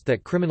passed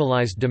that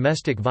criminalized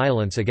domestic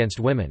violence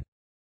against women.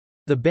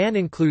 The ban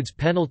includes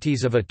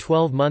penalties of a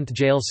 12-month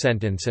jail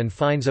sentence and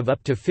fines of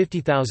up to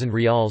 50,000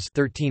 riyals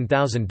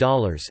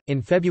 $13,000.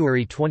 In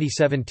February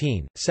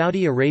 2017,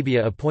 Saudi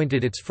Arabia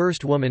appointed its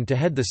first woman to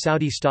head the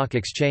Saudi Stock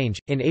Exchange.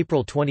 In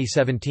April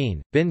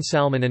 2017, bin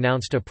Salman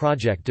announced a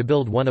project to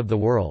build one of the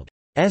world's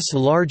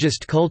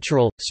largest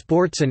cultural,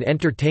 sports and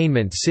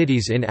entertainment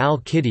cities in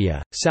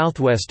Al-Qidiyah,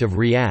 southwest of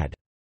Riyadh.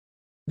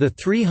 The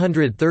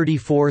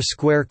 334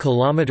 square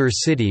kilometer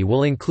city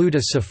will include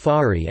a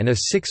safari and a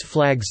Six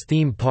Flags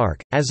theme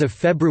park. As of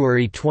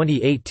February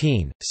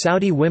 2018,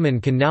 Saudi women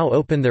can now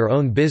open their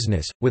own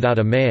business without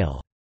a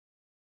male's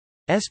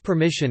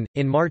permission.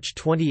 In March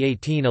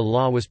 2018, a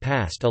law was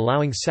passed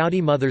allowing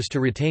Saudi mothers to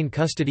retain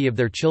custody of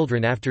their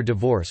children after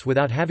divorce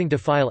without having to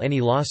file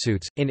any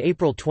lawsuits. In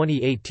April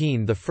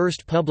 2018, the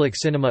first public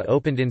cinema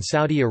opened in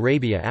Saudi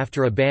Arabia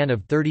after a ban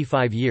of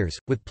 35 years,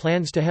 with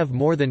plans to have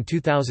more than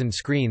 2,000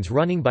 screens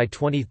running by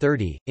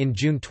 2030. In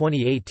June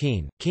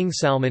 2018, King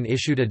Salman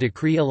issued a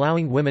decree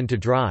allowing women to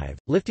drive,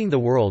 lifting the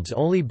world's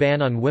only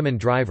ban on women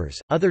drivers.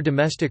 Other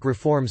domestic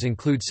reforms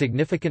include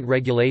significant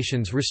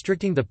regulations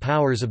restricting the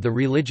powers of the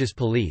religious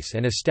police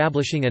and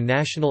establishing a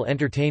national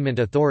entertainment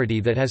authority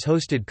that has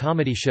hosted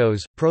comedy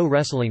shows, pro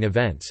wrestling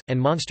events,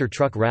 and monster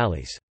truck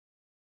rallies.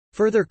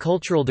 Further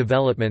cultural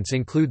developments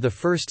include the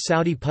first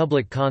Saudi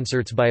public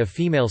concerts by a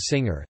female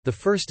singer, the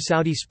first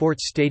Saudi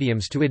sports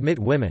stadiums to admit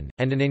women,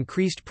 and an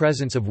increased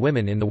presence of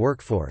women in the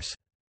workforce.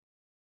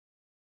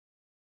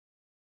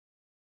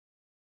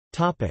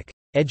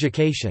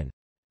 Education.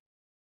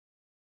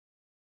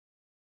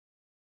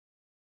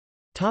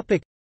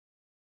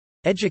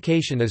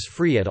 Education is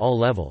free at all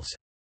levels.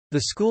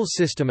 The school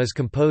system is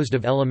composed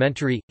of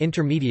elementary,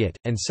 intermediate,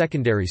 and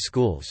secondary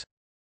schools.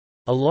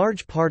 A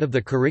large part of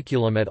the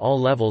curriculum at all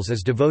levels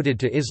is devoted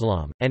to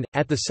Islam, and,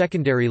 at the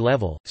secondary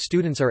level,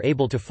 students are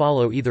able to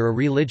follow either a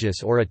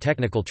religious or a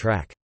technical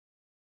track.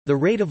 The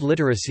rate of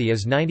literacy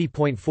is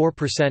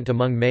 90.4%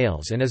 among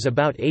males and is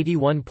about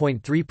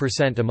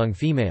 81.3% among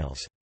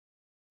females.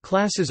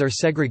 Classes are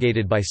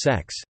segregated by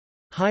sex.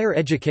 Higher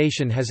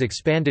education has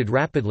expanded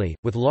rapidly,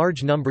 with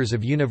large numbers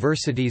of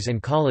universities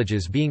and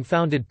colleges being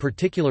founded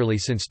particularly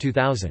since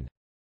 2000.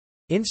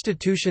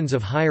 Institutions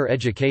of higher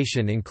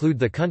education include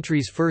the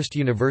country's first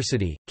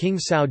university, King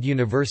Saud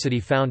University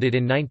founded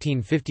in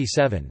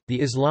 1957, the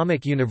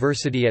Islamic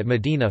University at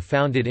Medina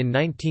founded in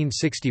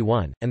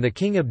 1961, and the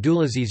King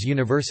Abdulaziz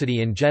University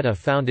in Jeddah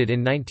founded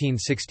in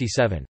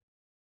 1967.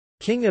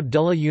 King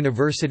Abdullah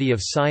University of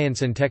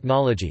Science and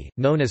Technology,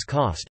 known as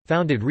KAUST,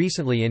 founded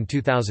recently in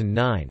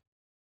 2009.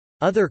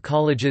 Other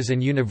colleges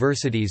and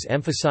universities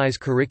emphasize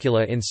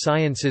curricula in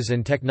sciences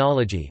and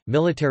technology,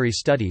 military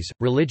studies,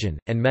 religion,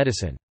 and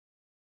medicine.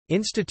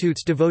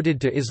 Institutes devoted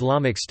to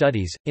Islamic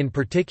studies, in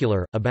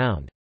particular,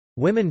 abound.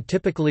 Women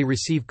typically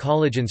receive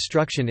college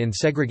instruction in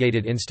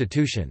segregated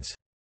institutions.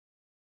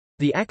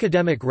 The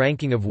academic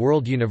ranking of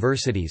world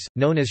universities,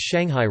 known as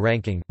Shanghai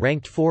Ranking,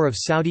 ranked 4 of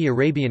Saudi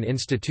Arabian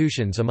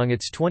institutions among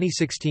its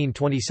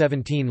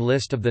 2016-2017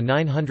 list of the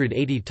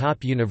 980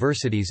 top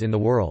universities in the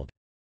world.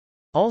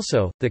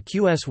 Also, the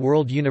QS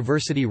World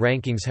University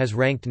Rankings has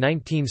ranked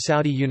 19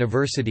 Saudi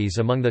universities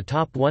among the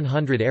top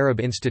 100 Arab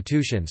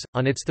institutions.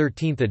 On its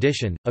 13th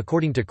edition,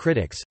 according to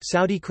critics,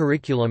 Saudi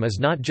curriculum is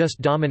not just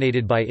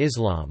dominated by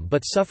Islam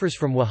but suffers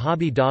from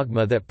Wahhabi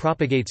dogma that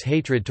propagates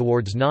hatred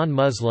towards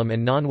non-Muslim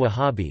and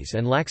non-Wahhabis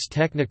and lacks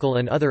technical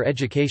and other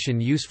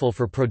education useful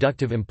for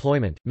productive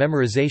employment,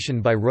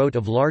 memorization by rote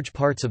of large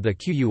parts of the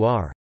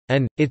Qur'an,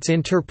 and its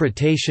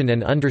interpretation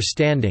and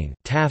understanding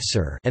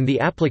and the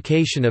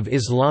application of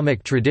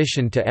Islamic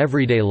tradition to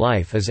everyday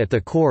life is at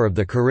the core of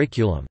the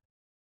curriculum.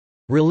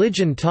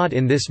 Religion taught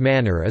in this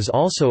manner is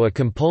also a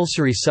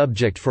compulsory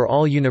subject for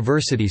all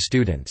university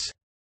students.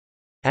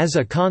 As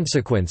a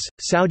consequence,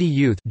 Saudi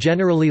youth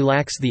generally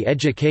lacks the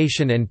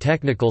education and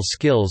technical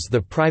skills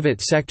the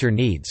private sector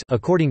needs,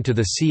 according to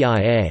the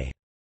CIA.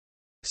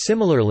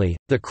 Similarly,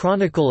 the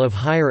Chronicle of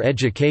Higher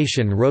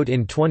Education wrote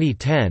in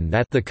 2010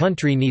 that the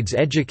country needs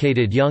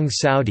educated young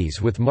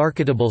Saudis with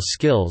marketable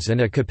skills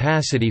and a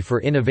capacity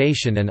for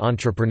innovation and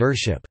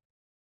entrepreneurship.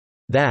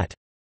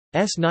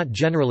 That's not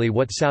generally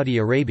what Saudi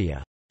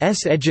Arabia's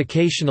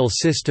educational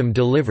system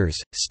delivers,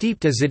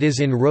 steeped as it is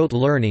in rote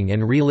learning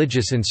and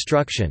religious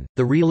instruction.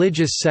 The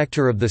religious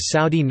sector of the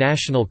Saudi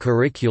national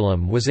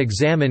curriculum was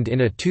examined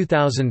in a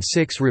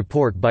 2006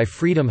 report by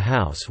Freedom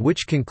House,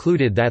 which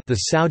concluded that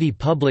the Saudi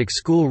public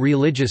school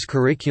religious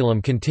curriculum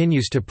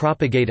continues to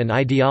propagate an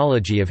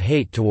ideology of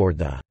hate toward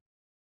the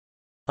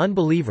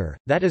unbeliever,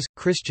 that is,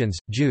 Christians,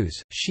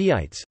 Jews,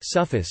 Shiites,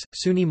 Sufis,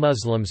 Sunni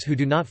Muslims who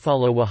do not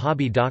follow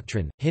Wahhabi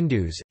doctrine,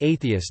 Hindus,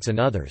 atheists and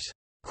others."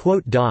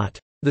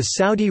 The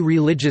Saudi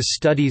religious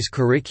studies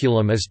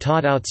curriculum is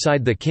taught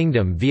outside the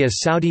kingdom via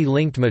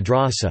Saudi-linked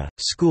madrasa,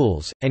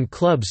 schools, and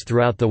clubs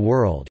throughout the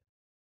world.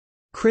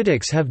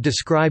 Critics have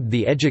described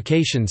the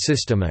education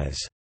system as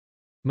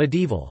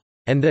medieval,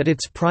 and that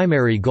its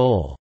primary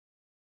goal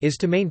is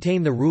to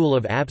maintain the rule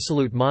of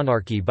absolute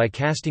monarchy by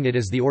casting it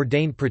as the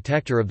ordained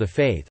protector of the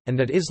faith, and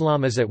that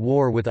Islam is at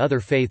war with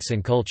other faiths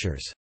and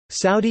cultures.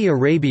 Saudi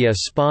Arabia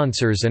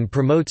sponsors and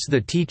promotes the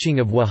teaching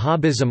of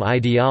Wahhabism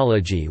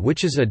ideology,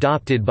 which is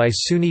adopted by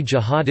Sunni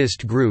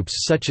jihadist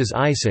groups such as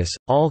ISIS,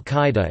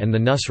 Al-Qaeda and the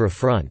Nusra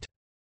Front.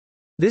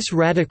 This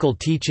radical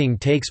teaching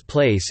takes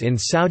place in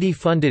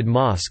Saudi-funded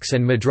mosques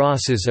and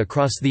madrasas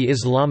across the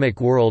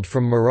Islamic world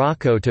from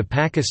Morocco to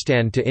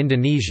Pakistan to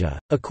Indonesia.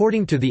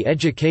 According to the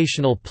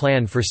Educational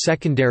Plan for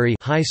Secondary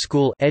High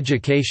School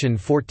Education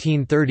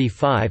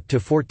 1435 to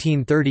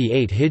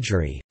 1438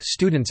 Hijri,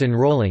 students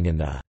enrolling in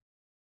the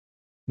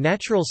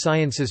Natural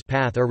Sciences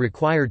path are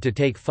required to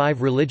take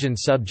 5 religion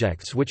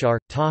subjects, which are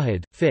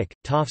Tawhid, Fiqh,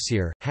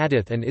 Tafsir,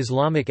 Hadith and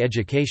Islamic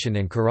education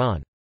and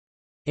Quran.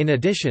 In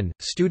addition,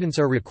 students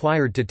are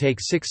required to take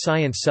 6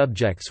 science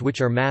subjects,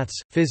 which are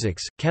maths,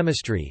 physics,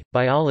 chemistry,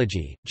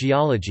 biology,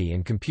 geology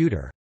and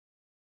computer.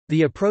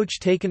 The approach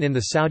taken in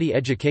the Saudi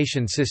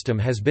education system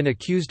has been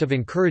accused of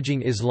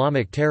encouraging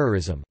Islamic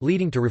terrorism,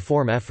 leading to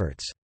reform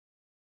efforts.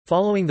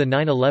 Following the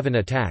 9/11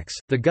 attacks,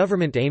 the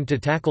government aimed to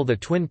tackle the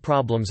twin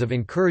problems of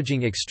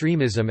encouraging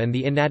extremism and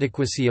the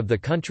inadequacy of the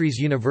country's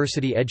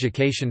university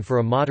education for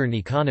a modern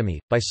economy,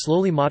 by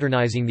slowly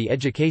modernizing the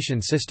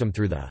education system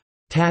through the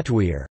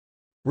Tatweer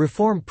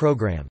reform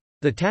program.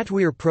 The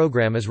Tatweer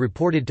program is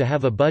reported to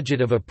have a budget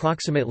of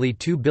approximately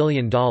 $2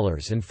 billion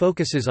and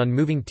focuses on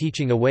moving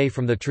teaching away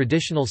from the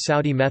traditional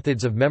Saudi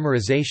methods of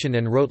memorization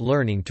and rote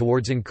learning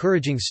towards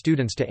encouraging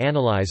students to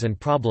analyze and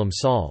problem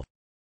solve.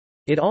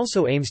 It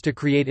also aims to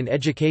create an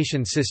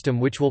education system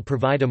which will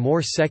provide a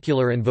more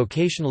secular and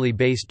vocationally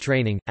based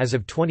training. As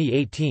of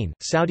 2018,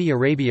 Saudi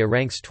Arabia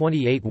ranks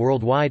 28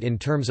 worldwide in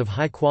terms of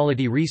high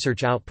quality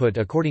research output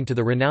according to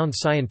the renowned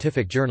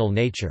scientific journal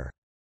Nature.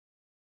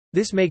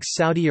 This makes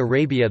Saudi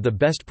Arabia the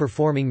best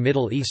performing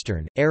Middle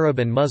Eastern, Arab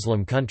and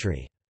Muslim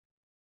country.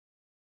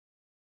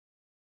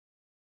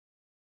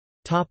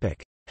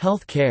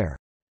 Health care.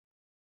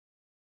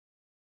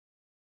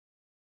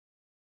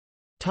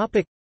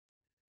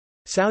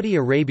 Saudi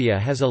Arabia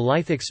has a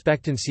life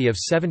expectancy of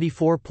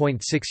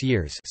 74.6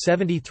 years,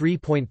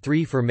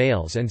 73.3 for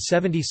males and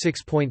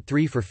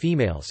 76.3 for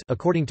females,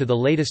 according to the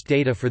latest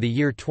data for the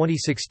year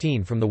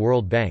 2016 from the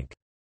World Bank.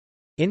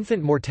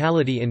 Infant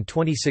mortality in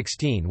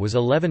 2016 was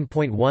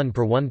 11.1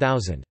 per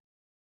 1,000.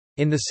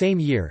 In the same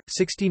year,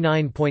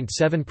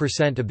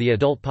 69.7% of the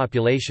adult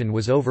population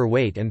was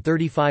overweight and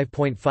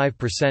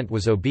 35.5%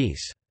 was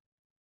obese.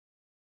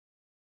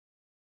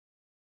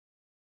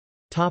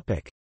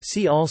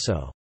 See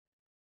also: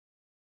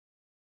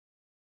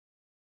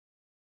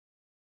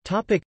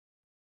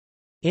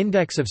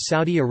 Index of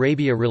Saudi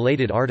Arabia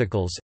related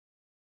articles,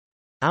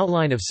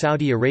 Outline of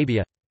Saudi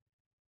Arabia.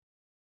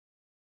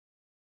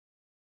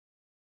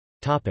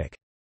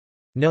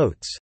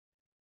 Notes.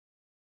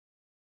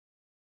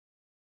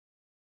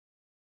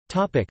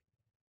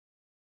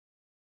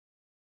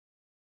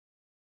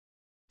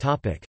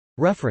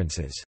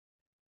 References.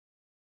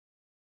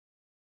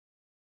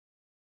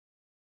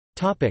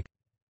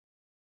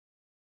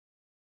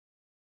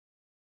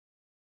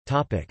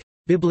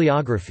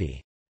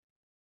 Bibliography.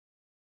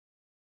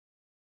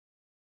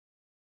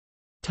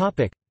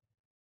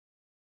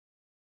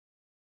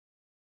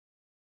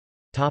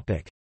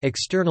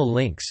 External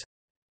links.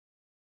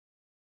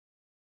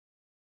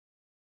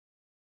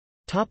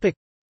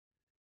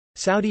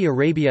 Saudi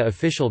Arabia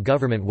official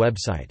government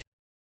website.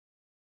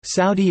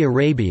 Saudi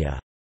Arabia,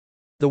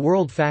 the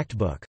World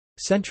Factbook.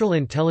 Central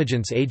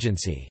Intelligence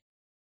Agency.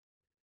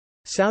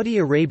 Saudi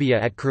Arabia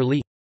at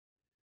Curlie.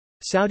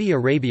 Saudi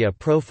Arabia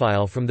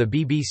profile from the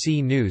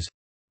BBC News.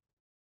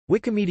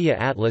 Wikimedia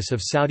Atlas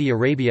of Saudi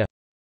Arabia.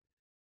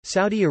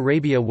 Saudi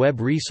Arabia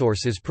web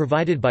resources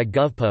provided by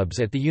GovPubs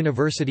at the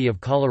University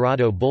of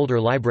Colorado Boulder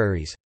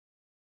Libraries.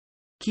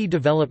 Key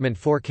development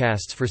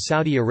forecasts for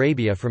Saudi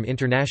Arabia from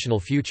International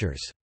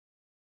Futures.